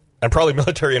probably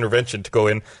military intervention to go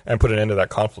in and put an end to that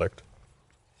conflict.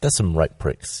 There's some right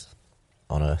pricks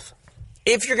on Earth.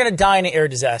 If you're going to die in an air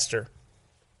disaster,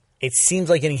 it seems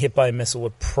like getting hit by a missile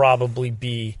would probably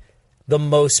be the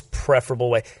most preferable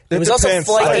way. There It was also depends.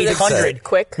 Flight I think 800. so.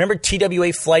 Quick. Remember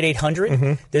TWA Flight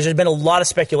 800? There's been a lot of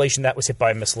speculation that was hit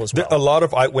by a missile as well. A lot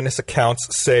of eyewitness accounts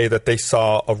say that they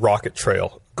saw a rocket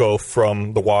trail go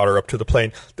from the water up to the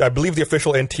plane. I believe the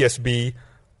official NTSB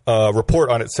report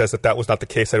on it says that was not the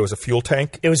case, that it was a fuel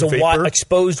tank. It was a vapor.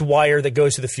 exposed wire that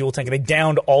goes to the fuel tank, and they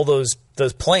downed all those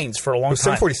planes for a long It was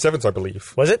time. 747s, I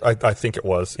believe. Was it? I think it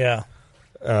was. Yeah.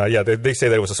 They say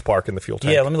that it was a spark in the fuel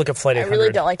tank. Yeah, let me look up Flight I 800.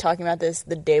 really don't like talking about this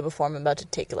the day before I'm about to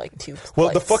take like 2 flights.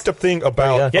 Well, the fucked up thing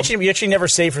about... You actually never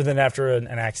safer than after an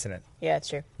accident. Yeah, it's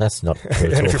true. That's not true at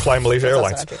and if all. you're flying Malaysia That's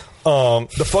Airlines. also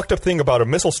The fucked up thing about a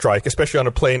missile strike, especially on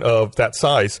a plane of that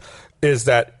size, is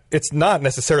that it's not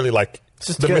necessarily like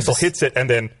just the gonna missile dis- hits it and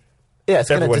then Yeah, it's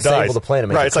going to everyone disable dies. the plane and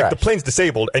make right, it it's like the crash. plane's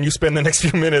disabled and you spend the next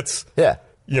few minutes... Yeah.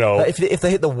 You know... Like if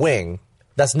they hit the wing,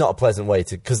 that's not a pleasant way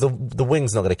to... Because the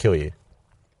wing's not going to kill you.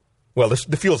 Well,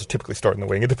 the fuels typically start in the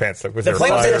wing. It depends. Like, was The there a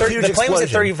plane was fire? at, Huge the plane was at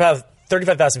explosion.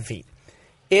 35,000 feet.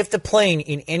 If the plane,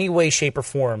 in any way, shape, or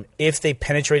form, if they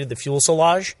penetrated the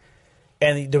fuselage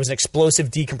and there was an explosive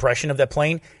decompression of that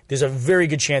plane, there's a very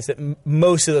good chance that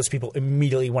most of those people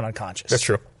immediately went unconscious. That's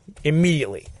true.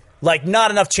 Immediately. Like, not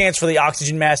enough chance for the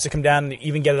oxygen mask to come down and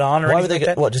even get it on or Why anything would they like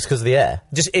get... that. What, just because of the air?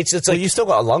 It's Well, like, you still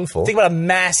got a lungful. think about a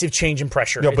massive change in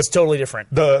pressure. No, It's but totally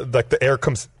different. The air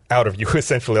comes out of you,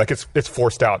 essentially. Like, it's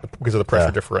forced out because of the pressure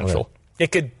Yeah, differential.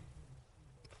 It could...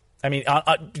 I mean,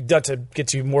 not to get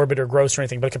too morbid or gross or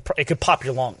anything, but it could pop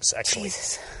your lungs, actually.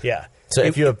 Jesus. Yeah. So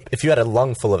if you had a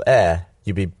lung full of air,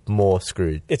 you'd be more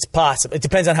screwed. It's possible. It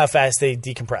depends on how fast they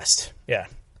decompressed. Yeah.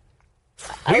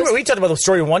 We talked about the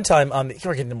story one time. We're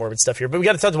getting into morbid stuff here, but we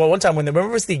got to talk about one time when remember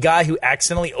it was the guy who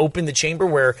accidentally opened the chamber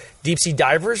where deep sea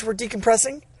divers were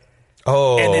decompressing,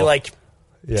 Oh. and they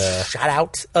Yeah. shot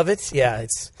out of it. Yeah,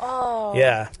 it's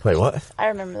yeah, Wait, what? I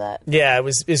remember that. yeah. It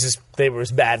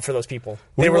was bad for those people.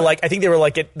 They were like, I think they were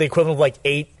like at the equivalent of like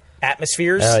 8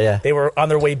 atmospheres. Oh, yeah. They were on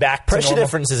their way back. to Pressure normal.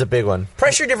 difference is a big one.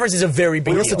 Pressure difference is a very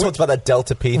big We also deal. talked about that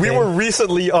Delta P We thing. were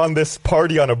recently on this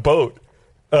party on a boat,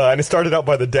 and it started out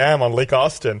by the dam on Lake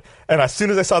Austin. And as soon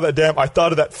as I saw that dam, I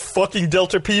thought of that fucking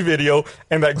Delta P video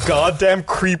and that goddamn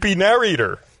creepy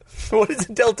narrator. What is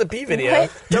a Delta P video?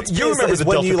 What? You remember the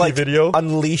when Delta you P video?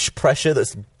 unleash pressure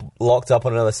that's locked up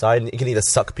on another side, and it can either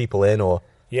suck people in or...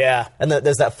 Yeah. And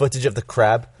there's that footage of the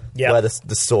crab Yep. where the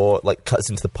saw cuts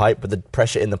into the pipe, but the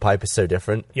pressure in the pipe is so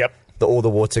different. Yep. That all the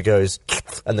water goes,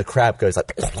 and the crab goes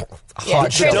like... Yeah, hard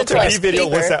it The turns Delta into, P like, video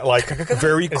was paper. that like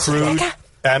very crude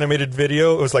animated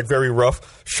video. It was like very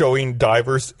rough, showing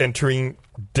divers entering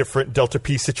different Delta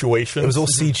P situations. It was all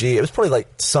CG. It was probably like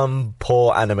some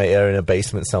poor animator in a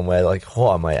basement somewhere. Like,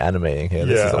 what am I animating here?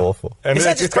 This is awful. And It's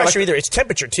then not just kinda pressure like- either. It's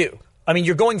temperature too. I mean,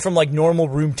 you're going from like normal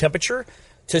room temperature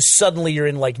to suddenly you're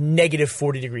in like negative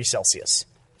 40 degrees Celsius.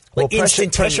 Well, Like pressure and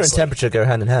instantaneously. temperature go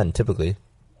hand in hand, typically,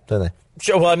 don't they?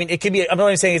 Sure, well, I mean, it could be. I'm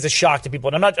not saying it's a shock to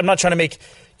people, and I'm not trying to make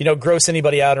gross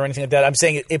anybody out or anything like that. I'm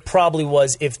saying it probably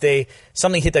was if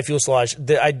something hit that fuselage.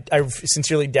 I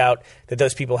sincerely doubt that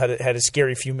those people had a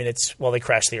scary few minutes while they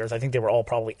crashed the Earth. I think they were all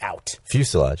probably out.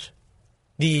 Fuselage.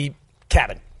 The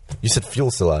cabin, You said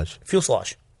fuselage.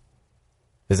 fuselage,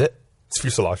 Is it? It's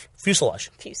fuselage.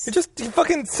 fuselage. Peace. You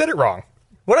fucking said it wrong.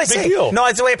 What did I Big say? deal. No,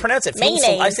 that's the way I pronounce it.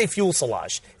 Mayonnaise. I say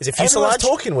fuselage. Is it Everyone's fuselage?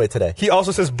 talking weird today. He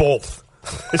also says both.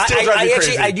 It still drives me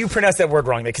crazy. I do pronounce that word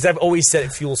wrong because I've always said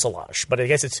it fuselage, but I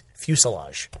guess it's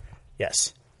fuselage.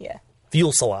 Yes. Yeah.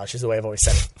 Fuselage is the way I've always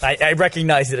said it. I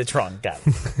recognize that it's wrong. Got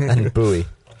it. And buoy.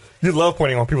 You love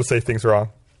pointing when people say things wrong.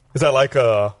 Is that like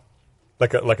a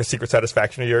secret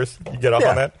satisfaction of yours? You get off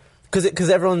on that? Because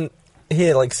everyone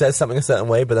here says something a certain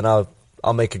way, but then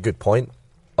I'll make a good point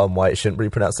on why it shouldn't be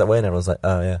pronounced that way, and everyone's like,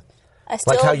 oh yeah. I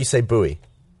still, Like how you say buoy.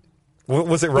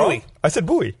 Was it wrong? Buoy. I said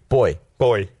buoy. Boy.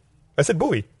 Boy. I said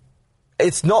buoy.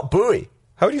 It's not buoy.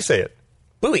 How do you say it?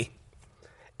 Buoy.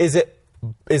 Is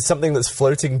something that's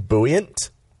floating buoyant?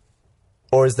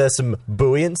 Or is there some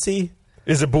buoyancy?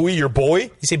 Is a buoy your boy? You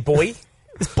say boy?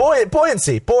 It's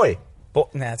buoyancy. Boy. Nah,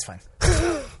 that's fine.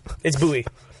 It's buoy.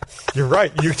 You're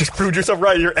right. You just proved yourself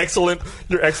right. Your excellent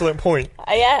point.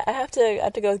 I have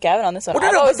to go with Gavin on this one. Well,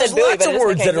 I've no, always but said there's buoy, lots but of it doesn't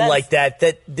words make that any are like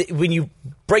sense. that when you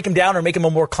break them down or make them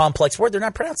a more complex word, they're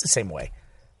not pronounced the same way.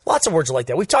 Lots of words are like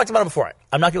that. We've talked about them before.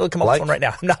 I'm not going to come up with one right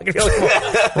now. I'm not going to be able to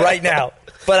come up right now.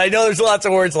 But I know there's lots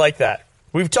of words like that.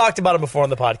 We've talked about them before on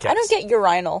the podcast. I don't get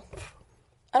urinal.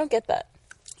 I don't get that.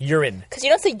 urine. Because you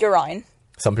don't say urine.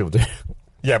 Some people do.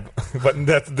 Yeah,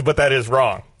 but that is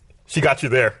wrong. She got you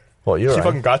there. What, urine? She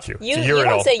fucking got you. You It's a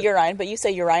urinal. don't say urine, but you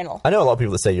say urinal. I know a lot of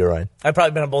people that say urine. I've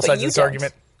probably been on both But sides of you this don't.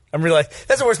 argument. I'm really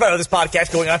that's the worst part of this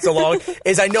podcast going on so long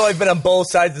is I know I've been on both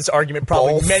sides of this argument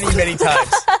probably Both. many, many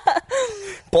times.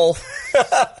 Both.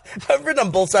 I've written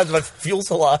on both sides of my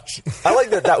fuselage. I like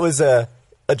that was a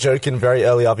joke in very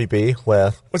early RVB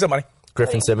where What's up, money?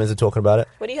 Griffin Simmons are talking about it.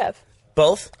 What do you have?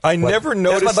 Both? I never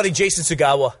noticed. That's my buddy Jason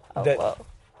Sugawa. Oh, That- whoa.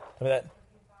 Remember that?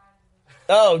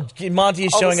 Oh, Monty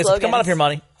is All the showing us. Come on slogans. up here,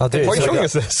 Monty. I'll do it. Why are you So showing we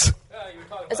us this?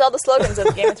 It's all the slogans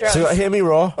of Game of Thrones. got- So we got Hear Me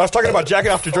Raw. I was talking about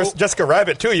jacking off to Jessica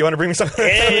Rabbit, too. You want to bring me something?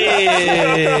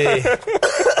 Hey!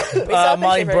 We saw a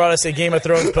Monty picture of brought her. us a Game of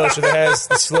Thrones poster that has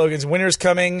the slogans: "Winter's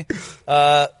coming,"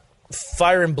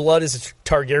 "Fire and Blood is a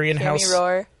Targaryen Hear house." Me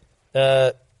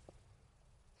Roar.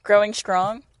 Growing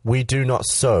Strong. We do not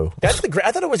sow. That's the.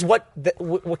 I thought it was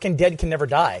what can dead can never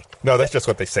die. No, that's just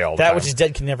what they say all the That time. which is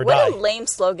dead can never What die. a lame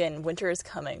slogan. Winter is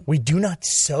coming. We do not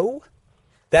sow.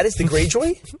 That is the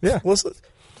Greyjoy. Yeah.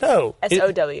 No.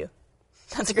 SOW.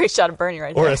 That's a great shot of Bernie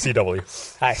right Or there.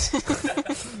 SCW. Hi.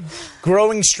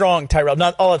 Growing strong, Tyrell.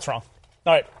 Not. Oh, that's wrong.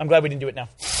 All right. I'm glad we didn't do it now.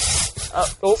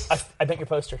 Oh, I bent your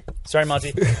poster. Sorry,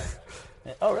 Monty.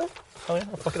 Oh, really? Oh, yeah.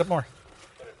 I'll fuck it up more.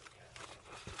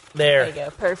 There There. you go.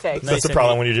 Perfect. Nice. That's the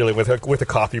problem when you're dealing with a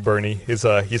coffee Bernie. He's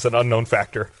an unknown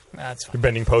factor. That's You're fine.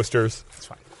 bending posters, That's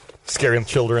fine. scaring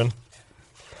children.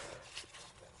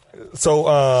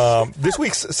 So this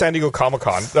week's San Diego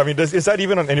Comic-Con. I mean, is that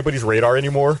even on anybody's radar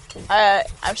anymore?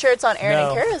 I'm sure it's on Aaron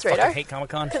and Kara's radar. I hate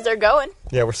Comic-Con. Because they're going.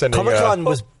 Yeah, we're sending Comic-Con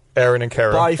was Aaron and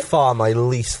Kara. by far my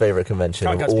least favorite convention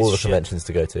of Comic-Con's a all piece the of shit. conventions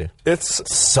to go to. It's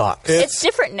Sucks. It's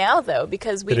different now, though,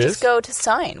 because we It just is? go to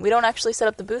sign. We don't actually set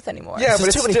up the booth anymore. yeah, There's but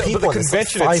it's too many still, people but the and it's like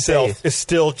convention 5 itself days. is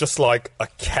still just like a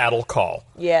cattle call.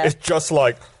 Yeah. It's just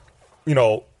like,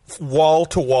 wall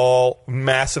to wall,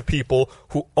 massive people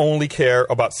who only care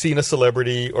about seeing a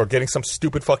celebrity or getting some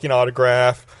stupid fucking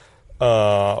autograph.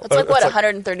 It's like, what,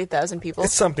 130,000 people?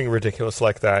 It's something ridiculous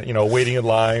like that. Waiting in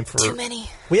line for. Too many.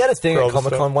 We had a thing For all at the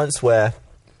Comic Con stuff. once where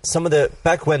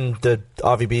back when the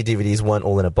RVB DVDs weren't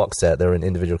all in a box set, they were in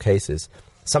individual cases.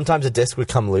 Sometimes a disc would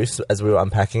come loose as we were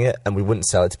unpacking it, and we wouldn't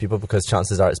sell it to people because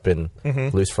chances are it's been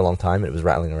loose for a long time and it was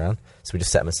rattling around. So we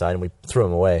just set them aside and we threw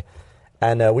them away.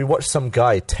 And we watched some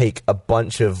guy take a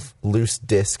bunch of loose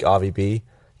disc RVB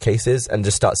cases and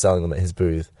just start selling them at his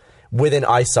booth within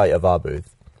eyesight of our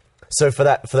booth. So for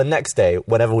the next day,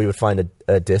 whenever we would find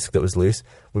a disc that was loose,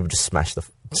 we would just smash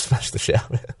the shit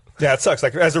out of it. Yeah, it sucks.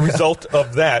 Like as a result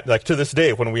of that, like to this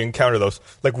day, when we encounter those,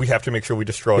 like we have to make sure we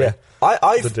destroy Yeah, the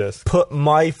I've disc. put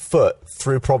my foot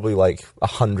through probably like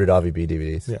 100 RVB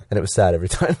DVDs, Yeah. and it was sad every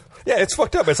time. Yeah, it's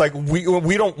fucked up. It's like we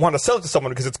don't want to sell it to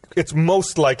someone because it's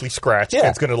most likely scratched. Yeah. And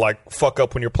it's going to like fuck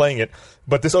up when you're playing it.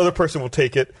 But this other person will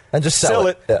take it And just sell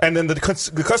it. Yeah. and then the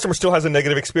customer still has a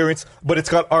negative experience, but it's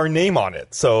got our name on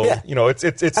it. So Yeah. it's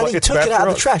And like he it's took bad it out for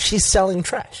of the us. trash. He's selling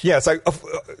trash. Yeah, it's like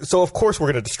so. Of course, we're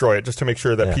going to destroy it just to make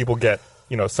sure that Yeah. people get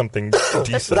something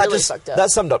decent. But Really fucked up.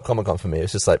 that summed up Comic Con for me.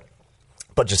 It's just like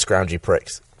a bunch of scroungy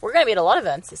pricks. We're going to be at a lot of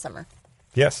events this summer.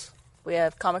 Yes, We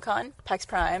have Comic-Con, PAX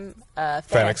Prime, Fan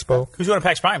Expo. Who's going to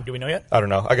PAX Prime? Do we know yet? I don't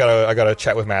know. I gotta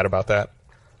chat with Matt about that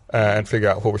and figure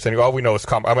out what we're sending. All we know is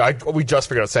we just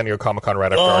figured out San Diego Comic Con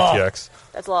right after RTX.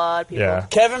 That's a lot of people. Yeah.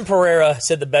 Kevin Pereira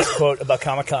said the best quote about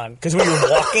Comic Con because when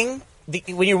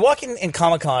you're walking in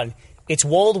Comic Con, it's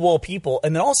wall to wall people,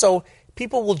 and then also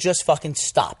people will just fucking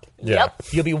stop. Yeah. Yep.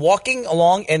 You'll be walking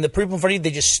along, and the people in front of you,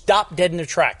 they just stop dead in their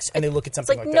tracks, and they look at It's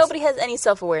something like like nobody has any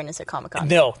self-awareness at Comic-Con.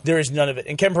 this. No, there is none of it.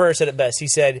 And Kevin Pereira said it best. He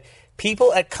said,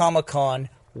 people at Comic Con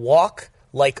walk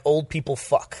like old people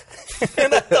fuck.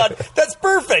 And I thought, that's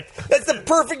perfect. That's the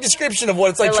perfect description of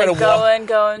what it's like They're trying like to walk.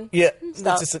 going. Yeah,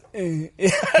 Stop. it's just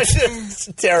it's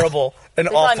terrible and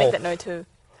They probably awful. make that noise too.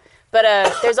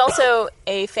 But there's also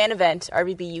a fan event,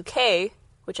 RVB UK,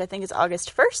 which I think is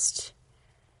August 1st,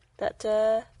 that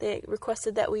they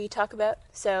requested that we talk about.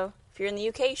 So if you're in the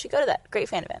UK, you should go to that. Great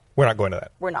fan event. We're not going to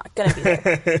that. We're not going to be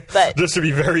there. But Just to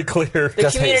be very clear, the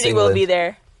Just community hates will England. be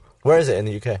there. Where is it in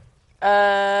the UK?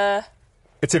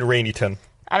 it's in Rainyton.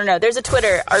 I don't know. There's a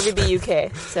Twitter, RVB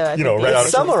UK. So I think right the- out It's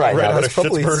of- summer right right now. out It's of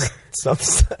probably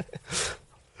Pittsburgh.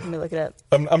 Let me look it up.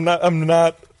 I'm not.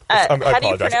 I How do you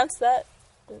apologize. pronounce that?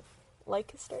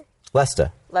 Leicester?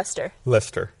 Leicester. Leicester.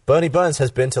 Leicester. Bernie Burns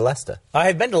has been to Leicester. I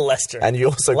have been to Leicester. And you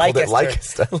also called it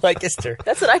Leicester. Leicester.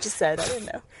 That's what I just said. I didn't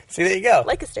know. See, there you go.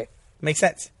 Leicester. Makes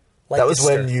sense. That was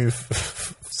Leicester. when you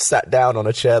sat down on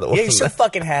a chair that Yeah, wasn't you're so there.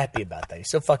 fucking happy about that. You're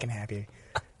so fucking happy.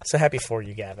 So happy for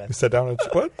you, Gavin. Sit down and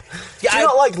what? Yeah, Do you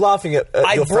not like laughing at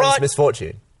I your brought- friend's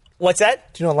misfortune? what's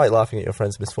that? Do you not like laughing at your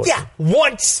friend's misfortune? Yeah,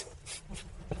 once.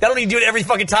 I don't need to do it every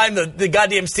fucking time the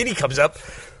goddamn city comes up.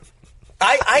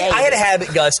 I had a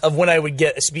habit, Gus, of when I would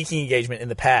get a speaking engagement in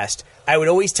the past, I would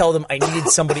always tell them I needed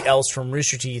somebody else from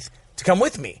Rooster Teeth to come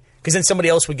with me. because then somebody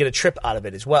else would get a trip out of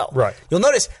it as well. Right. You'll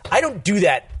notice I don't do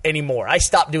that anymore. I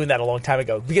stopped doing that a long time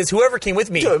ago because whoever came with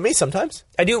me, You do it with me sometimes.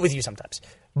 I do it with you sometimes.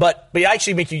 But I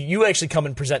actually make you actually come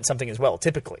and present something as well,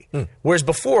 typically. Whereas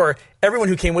before, everyone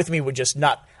who came with me would just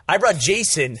not. I brought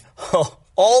Jason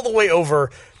all the way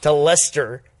over to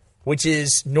Leicester, which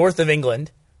is north of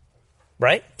England,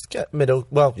 right? Middle.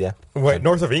 Well, yeah. Wait,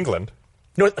 north of England?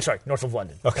 North of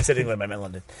London. Okay. I said England, I meant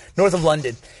London. North of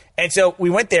London. And so we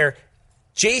went there.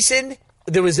 Jason,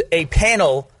 there was a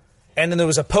panel, and then there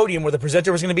was a podium where the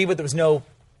presenter was going to be, but there was no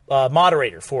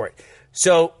moderator for it.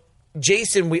 So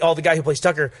Jason, the guy who plays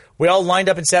Tucker, we all lined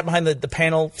up and sat behind the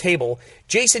panel table.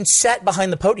 Jason sat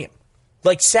behind the podium,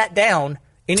 sat down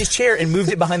in his chair and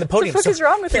moved it behind the podium. What the fuck is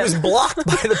wrong with him? He was blocked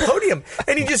by the podium,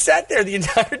 and he just sat there the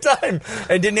entire time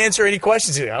and didn't answer any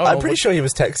questions. I'm pretty sure he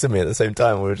was texting me at the same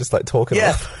time. We were just talking.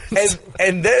 Yeah,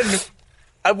 and then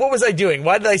what was I doing?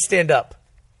 Why did I stand up?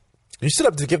 You stood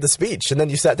up to give the speech, and then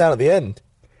you sat down at the end.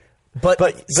 But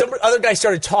some other guy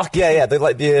started talking. Yeah.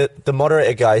 The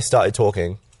moderator guy started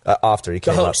talking after he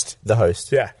came up. The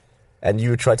host. Yeah. And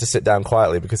you tried to sit down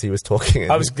quietly because he was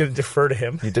talking. I was going to defer to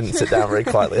him. You didn't sit down very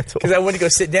quietly at all. Because I went to go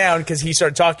sit down because he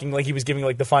started talking like he was giving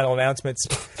the final announcements.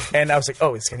 And I was like,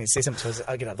 oh, he's going to say something. So I was like,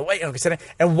 I'll get out of the way. And I'll go sit down.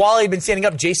 And while I'd been standing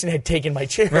up, Jason had taken my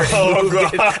chair and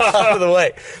moved it out of the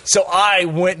way. So I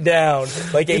went down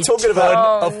like a ton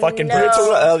of fucking We were talking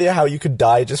about earlier how you could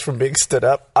die just from being stood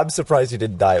up. I'm surprised you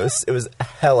didn't die. It was a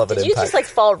hell of an Did you impact.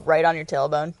 just fall right on your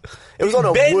tailbone? It was on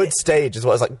a wood stage as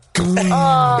well. It was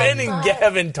Ben and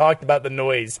Gavin talked about the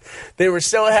noise. They were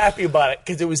so happy about it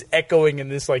because it was echoing in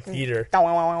this theater.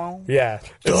 Yeah.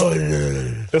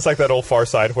 It's like that old Far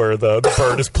Side where the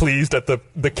bird is pleased at the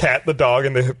cat, the dog,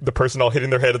 and the person all hitting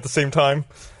their head at the same time.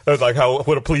 It was like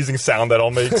what a pleasing sound that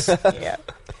all makes. Yeah.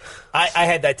 I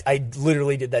had that. I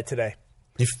literally did that today.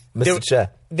 You missed a chair.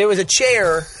 There was a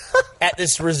chair at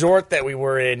this resort that we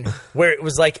were in where it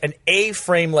was like an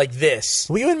A-frame like this.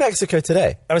 Were you in Mexico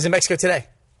today? I was in Mexico today.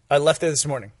 I left there this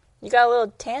morning. You got a little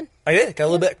tan? I did. Got a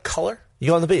little bit of color. You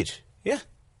go on the beach? Yeah.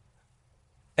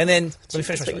 And then, let me finish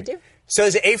my That's what story. you do. So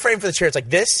there's an A-frame for the chair. It's like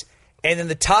this. And then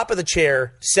the top of the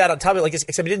chair sat on top of it like this,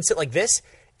 except it didn't sit like this.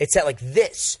 It sat like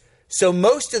this. So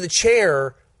most of the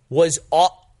chair was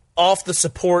off the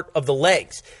support of the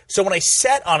legs. So when I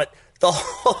sat on it,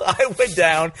 I went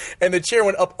down, and the chair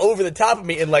went up over the top of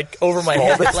me and over my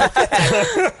head.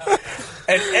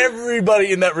 And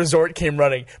everybody in that resort came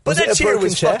running. But that chair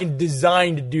was fucking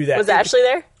designed to do that. Was Ashley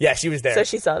there? Yeah, she was there. So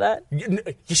she saw that?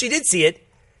 She did see it,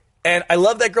 and I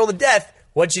love that girl to death.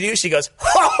 What'd she do? She goes,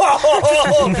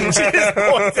 ho! She just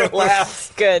points and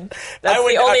laughs. Good. That's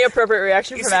the only appropriate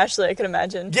reaction from Ashley I could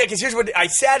imagine. Yeah, because here's what I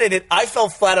sat in it. I fell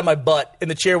flat on my butt,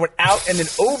 and the chair went out and then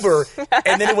over,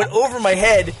 and then it went over my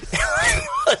head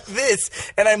like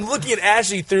this. And I'm looking at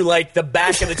Ashley through the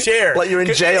back of the chair, like you're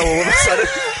in jail all of a sudden.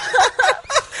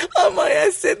 On my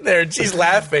ass sitting there, and she's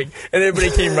laughing, and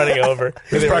everybody came running over.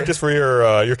 It's practice for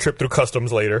your trip through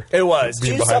customs later. It was. Do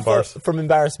you behind suffer bars. from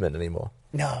embarrassment anymore?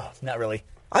 No, not really.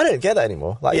 I don't get that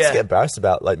anymore. I used to get embarrassed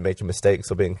about making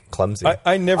mistakes or being clumsy.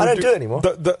 I never. I don't do it anymore.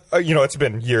 It's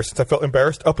been years since I felt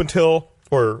embarrassed up until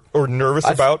or nervous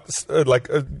about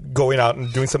going out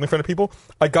and doing something in front of people.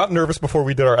 I got nervous before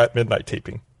we did our At Midnight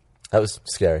taping. That was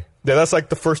scary. Yeah, that's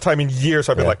the first time in years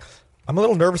I've been I'm a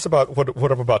little nervous about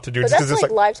what I'm about to do. But that's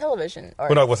live television.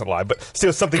 Well, no, it wasn't live, but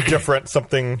still something different.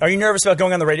 Something. Are you nervous about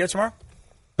going on the radio tomorrow?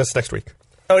 That's next week.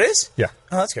 Oh, it is? Yeah.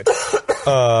 Oh, that's good.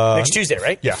 Next Tuesday,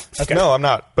 right? Yeah. Okay. No, I'm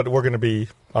not. But we're going to be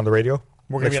on the radio.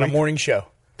 We're going to be on a morning show.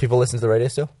 People listen to the radio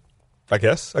still? I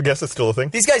guess it's still a thing.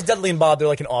 These guys, Dudley and Bob, they're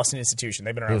like an Austin institution.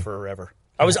 They've been around forever.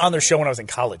 I was on their show when I was in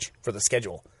college for the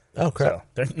schedule. Oh, crap.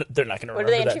 So they're not going to remember What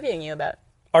are they that. interviewing you about?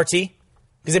 RT.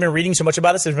 Because they've been reading so much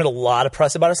about us. There's been a lot of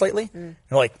press about us lately. And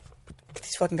they're like, get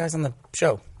these fucking guys on the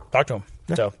show. Talk to them.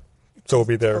 Yeah. So we'll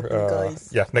be there.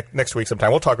 Guys. Next week sometime.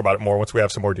 We'll talk about it more once we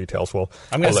have some more details.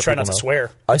 I'm going to try not to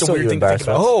swear. I It's a saw weird you thing to think embarrassed.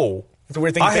 about. Oh, It's a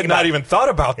weird thing to I think had not about. even thought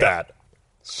about that.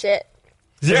 Shit.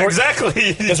 Yeah,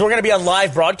 exactly. Because we're going to be on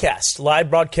live broadcast.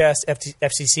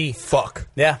 FCC. Fuck.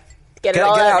 Yeah. Get it Get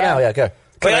all out out now. Yeah, go.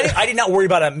 But I did not worry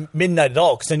about it at midnight at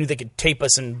all because I knew they could tape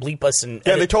us and bleep us. And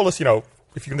Yeah, edit. they told us,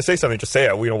 if you're going to say something, just say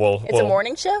it. We'll It's a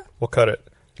morning show? We'll cut it.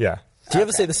 Yeah. Do you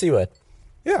ever say the C word?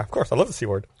 Yeah, of course. I love the C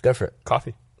word. Go for it.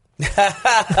 Coffee.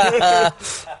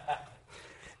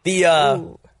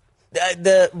 The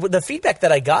feedback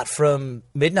that I got from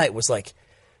Midnight was like,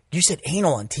 you said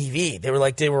anal on TV.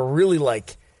 They were really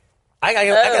like, I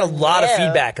got a lot of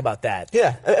feedback about that.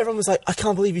 Yeah, everyone was like, I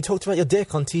can't believe you talked about your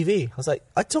dick on TV. I was like,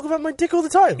 I talk about my dick all the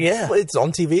time. Yeah. But it's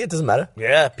on TV, it doesn't matter.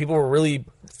 Yeah, people were really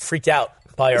freaked out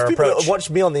by our People approach. watch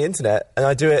me on the internet, and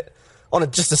I do it on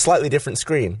just a slightly different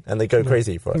screen, and they go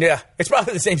crazy for it. Yeah, it's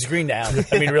probably the same screen now.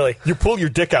 I mean, really. You pull your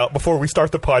dick out before we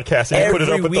start the podcast, and you put it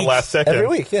up Every at the week. last second. Every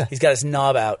week, yeah. He's got his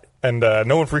knob out. And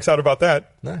no one freaks out about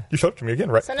that. No. You showed it to me again,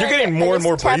 right? So You're now getting I more and just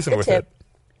more tap brazen the with tip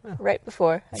it. right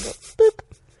before I go boop.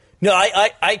 No,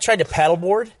 I tried to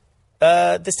paddleboard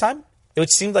this time. It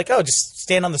seemed like, just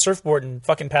stand on the surfboard and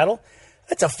fucking paddle.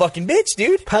 That's a fucking bitch,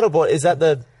 dude. Paddleboard, is that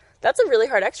the... That's a really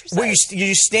hard exercise. Where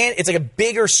you stand, it's like a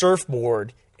bigger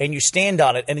surfboard, and you stand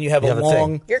on it, and then you have You a have a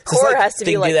long... thing. Your So it's core like has to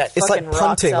be thing to like do that. It's fucking like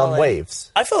punting rock on solid.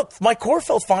 waves. My core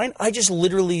felt fine. I just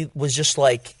literally was just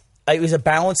like, it was a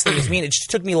balance thing with me, and it just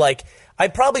took me like, I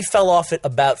probably fell off it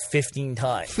about 15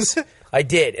 times. I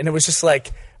did, and it was just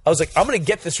like, I was like, I'm going to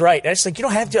get this right. And I was like, you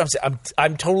don't have to.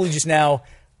 I'm totally just now,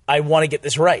 I want to get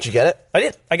this right. Did you get it? I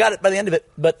did. I got it by the end of it,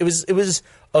 but it was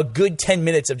a good 10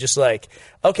 minutes of just like,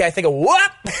 okay, I think of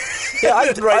what? Yeah,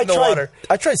 right in the water.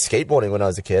 I tried skateboarding when I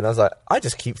was a kid, and I was like, I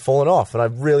just keep falling off, and I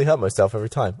really hurt myself every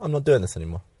time. I'm not doing this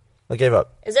anymore. I gave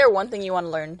up. Is there one thing you want to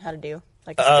learn how to do?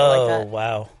 Like a skill like that?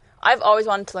 Wow. I've always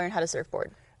wanted to learn how to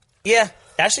surfboard. Yeah,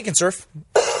 Ashley can surf.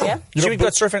 Yeah? She would go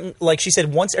surfing, like she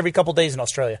said, once every couple days in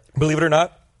Australia. Believe it or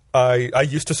not, I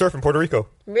used to surf in Puerto Rico.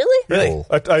 Really? Really?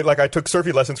 I took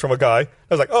surfing lessons from a guy. I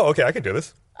was like, oh, okay, I can do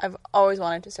this. I've always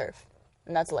wanted to surf.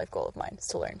 And that's a life goal of mine, is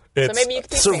to learn. It's so maybe you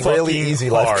could teach so me. really Fucking easy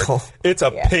life hard. goal. It's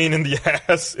a Yeah. pain in the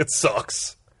ass. It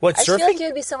sucks. What, I just surfing? feel like it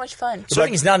would be so much fun.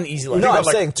 Surfing is not an easy life. No, I'm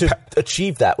like, saying to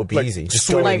achieve that would be like, easy. Just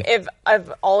swimming. going, Like, if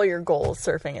all your goals,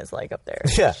 surfing is like up there.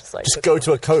 yeah, It's just, like, just go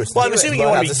to a coast. Well, I'm do it, assuming you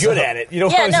learn want how to be good surf. at it. You know,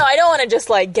 Yeah, no, I don't want to just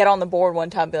like get on the board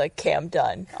one time and be like, okay, I'm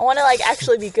done. I want to like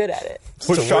actually be good at it.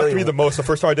 What a shocked really- me the most the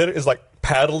first time I did it is like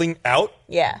paddling out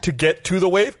Yeah. to get to the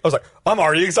wave. I was like, I'm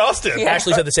already exhausted. Yeah.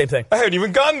 Ashley said the same thing. I haven't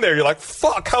even gotten there. You're like,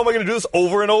 fuck, how am I going to do this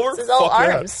over and over? This is all Fuck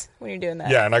yeah. arms when you're doing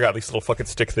that. Yeah, and I got these little fucking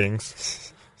stick things.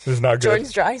 This is not good.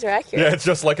 Jordan's drawings are accurate. Yeah, it's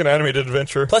just like an animated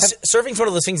adventure. Plus, surfing's one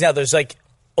of those things now. There's like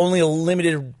only a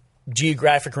limited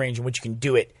geographic range in which you can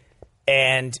do it,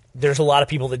 and there's a lot of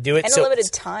people that do it. And so a limited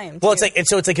time. Well, too.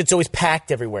 it's always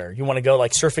packed everywhere. You want to go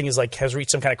like surfing is like has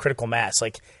reached some kind of critical mass.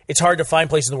 Like it's hard to find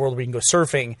places in the world where you can go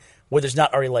surfing where there's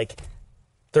not already like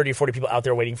 30 or 40 people out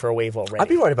there waiting for a wave already. I'd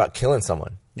be worried about killing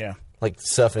someone, Yeah. like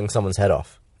surfing someone's head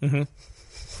off.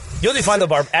 You'll be fine though,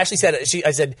 Barb. Ashley said,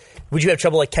 I said, would you have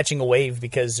trouble like catching a wave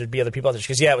because there'd be other people out there? She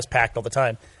goes, yeah, it was packed all the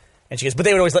time. And she goes, but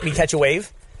they would always let me catch a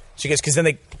wave. She goes, because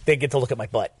then they get to look at my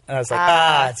butt. And I was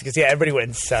like, it's because, yeah, everybody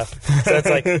wins. So it's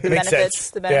like, it makes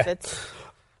sense. The benefits.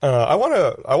 I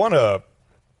want to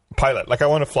pilot. Like, I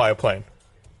want to fly a plane.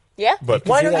 Yeah. But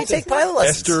Why don't you take pilot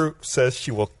lessons? Esther says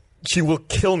she will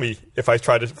kill me if I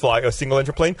try to fly a single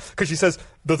engine plane because she says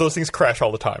that those things crash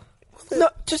all the time. No,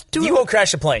 just do You it. won't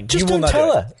crash a plane. Just you will don't not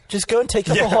tell do it. her. Just go and take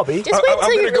up a hobby. Just wait I'm until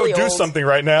going you're to go really do old. something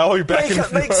right now. I'll be back in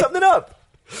Make something up.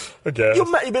 I guess.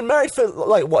 You've been married for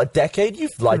like what, a decade?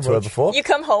 You've lied to her before. You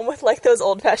come home with like those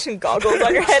old-fashioned goggles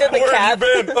on your head in the Where cab.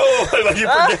 have you been? Oh, like you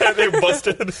forget. They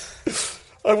busted.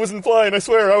 I wasn't flying, I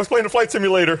swear. I was playing a flight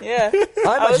simulator. Yeah. I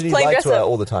was imagine you playing lied dress to her up.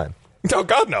 all the time. Oh,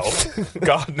 God, no.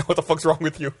 God, no. What the fuck's wrong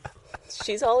with you?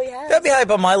 She's all he has. That'd be high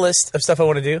up on my list of stuff I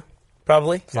want to do.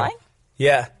 Probably. Flying?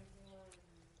 Yeah.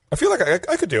 I feel like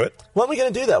I could do it. Weren't we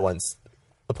going to do that once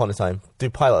upon a time? Do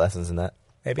pilot lessons in that?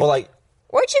 Maybe. Or like,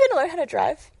 Weren't you going to learn how to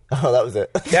drive? oh, that was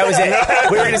it. That was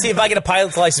it. We were going to see if I get a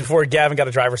pilot's license before Gavin got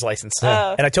a driver's license.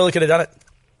 Oh. And I totally could have done it.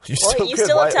 Well, you could.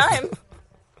 still have Why- time.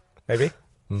 Maybe.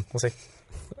 We'll see.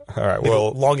 All right,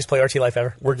 well, Longest play RT life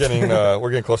ever. we're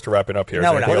getting close to wrapping up here. No,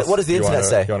 Is we're there anything not. else What does the you internet wanna-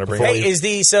 say You want to bring before up?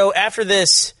 Hey, so after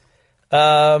this,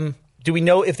 do we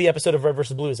know if the episode of Red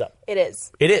vs. Blue is up? It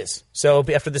is. It is. So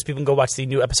after this, people can go watch the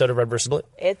new episode of Red vs. Blue.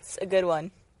 It's a good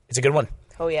one. It's a good one.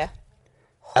 Oh, yeah.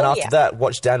 And Oh, after yeah. that,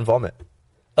 watch Dan vomit.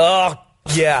 Oh,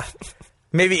 yeah.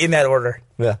 Maybe in that order.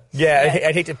 Yeah. Yeah, Yeah.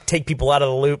 I'd hate to take people out of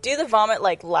the loop. Do the vomit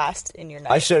like last in your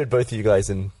night. I showed both of you guys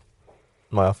in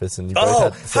my office, and you both Oh,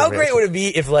 had the same how great reaction. would it be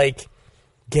if, like,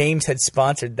 Games had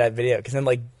sponsored that video? Because then,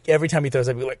 like, every time he throws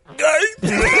up, he'd be like,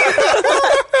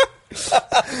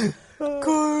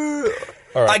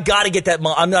 I gotta get that.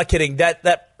 I'm not kidding.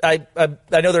 I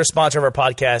know they're a sponsor of our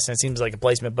podcast, and it seems like a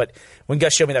placement. But when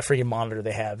Gus showed me that freaking monitor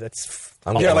they have, that's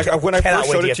Yeah, like when I Cannot first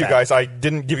wait showed to it get to you that. guys, I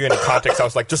didn't give you any context. I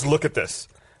was like, just look at this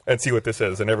and see what this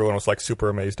is, and everyone was like super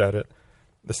amazed at it.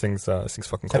 This thing's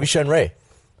fucking cool. Have you shown Ray?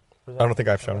 I don't think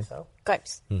I've shown him.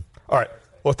 Guys, All right.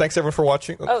 Well, thanks everyone for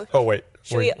watching. Oh. Wait.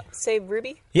 should we say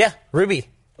Ruby? yeah, Ruby.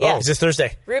 Yeah. It's this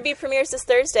Thursday. Ruby premieres this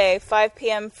Thursday, 5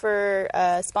 p.m. for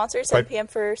sponsors, 7 p.m.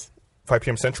 for 5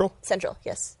 p.m. Central? Central.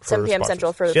 Yes, For 7 p.m. sponsors.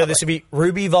 Central for the Yeah, public. this would be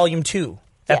Ruby Volume 2,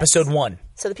 Episode 1.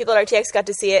 So the people at RTX got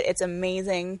to see it. It's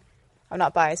amazing. I'm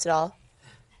not biased at all.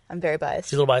 I'm very biased.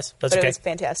 She's a little biased. That's but okay. it was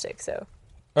fantastic. So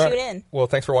Tune in. Well,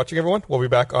 thanks for watching, everyone. We'll be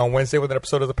back on Wednesday with an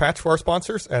episode of The Patch for our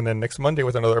sponsors, and then next Monday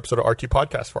with another episode of RT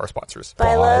Podcast for our sponsors.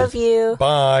 Bye. Love you.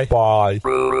 Bye. Bye.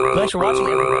 Thanks for watching,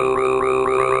 everyone.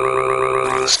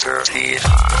 Rooster Teeth.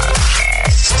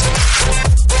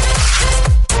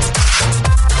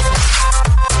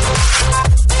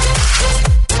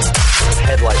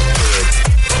 Headlight fluid.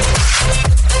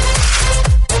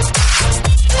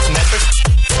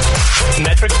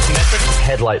 Metric.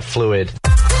 Headlight fluid.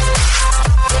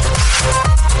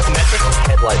 Metric.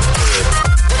 Headlight fluid.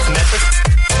 Metric.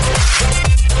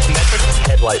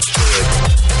 Headlight fluid.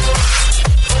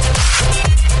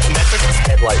 Metric.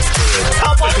 Headlight fluid.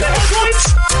 Top off the headlights.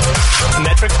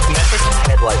 Metric.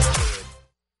 Headlight fluid.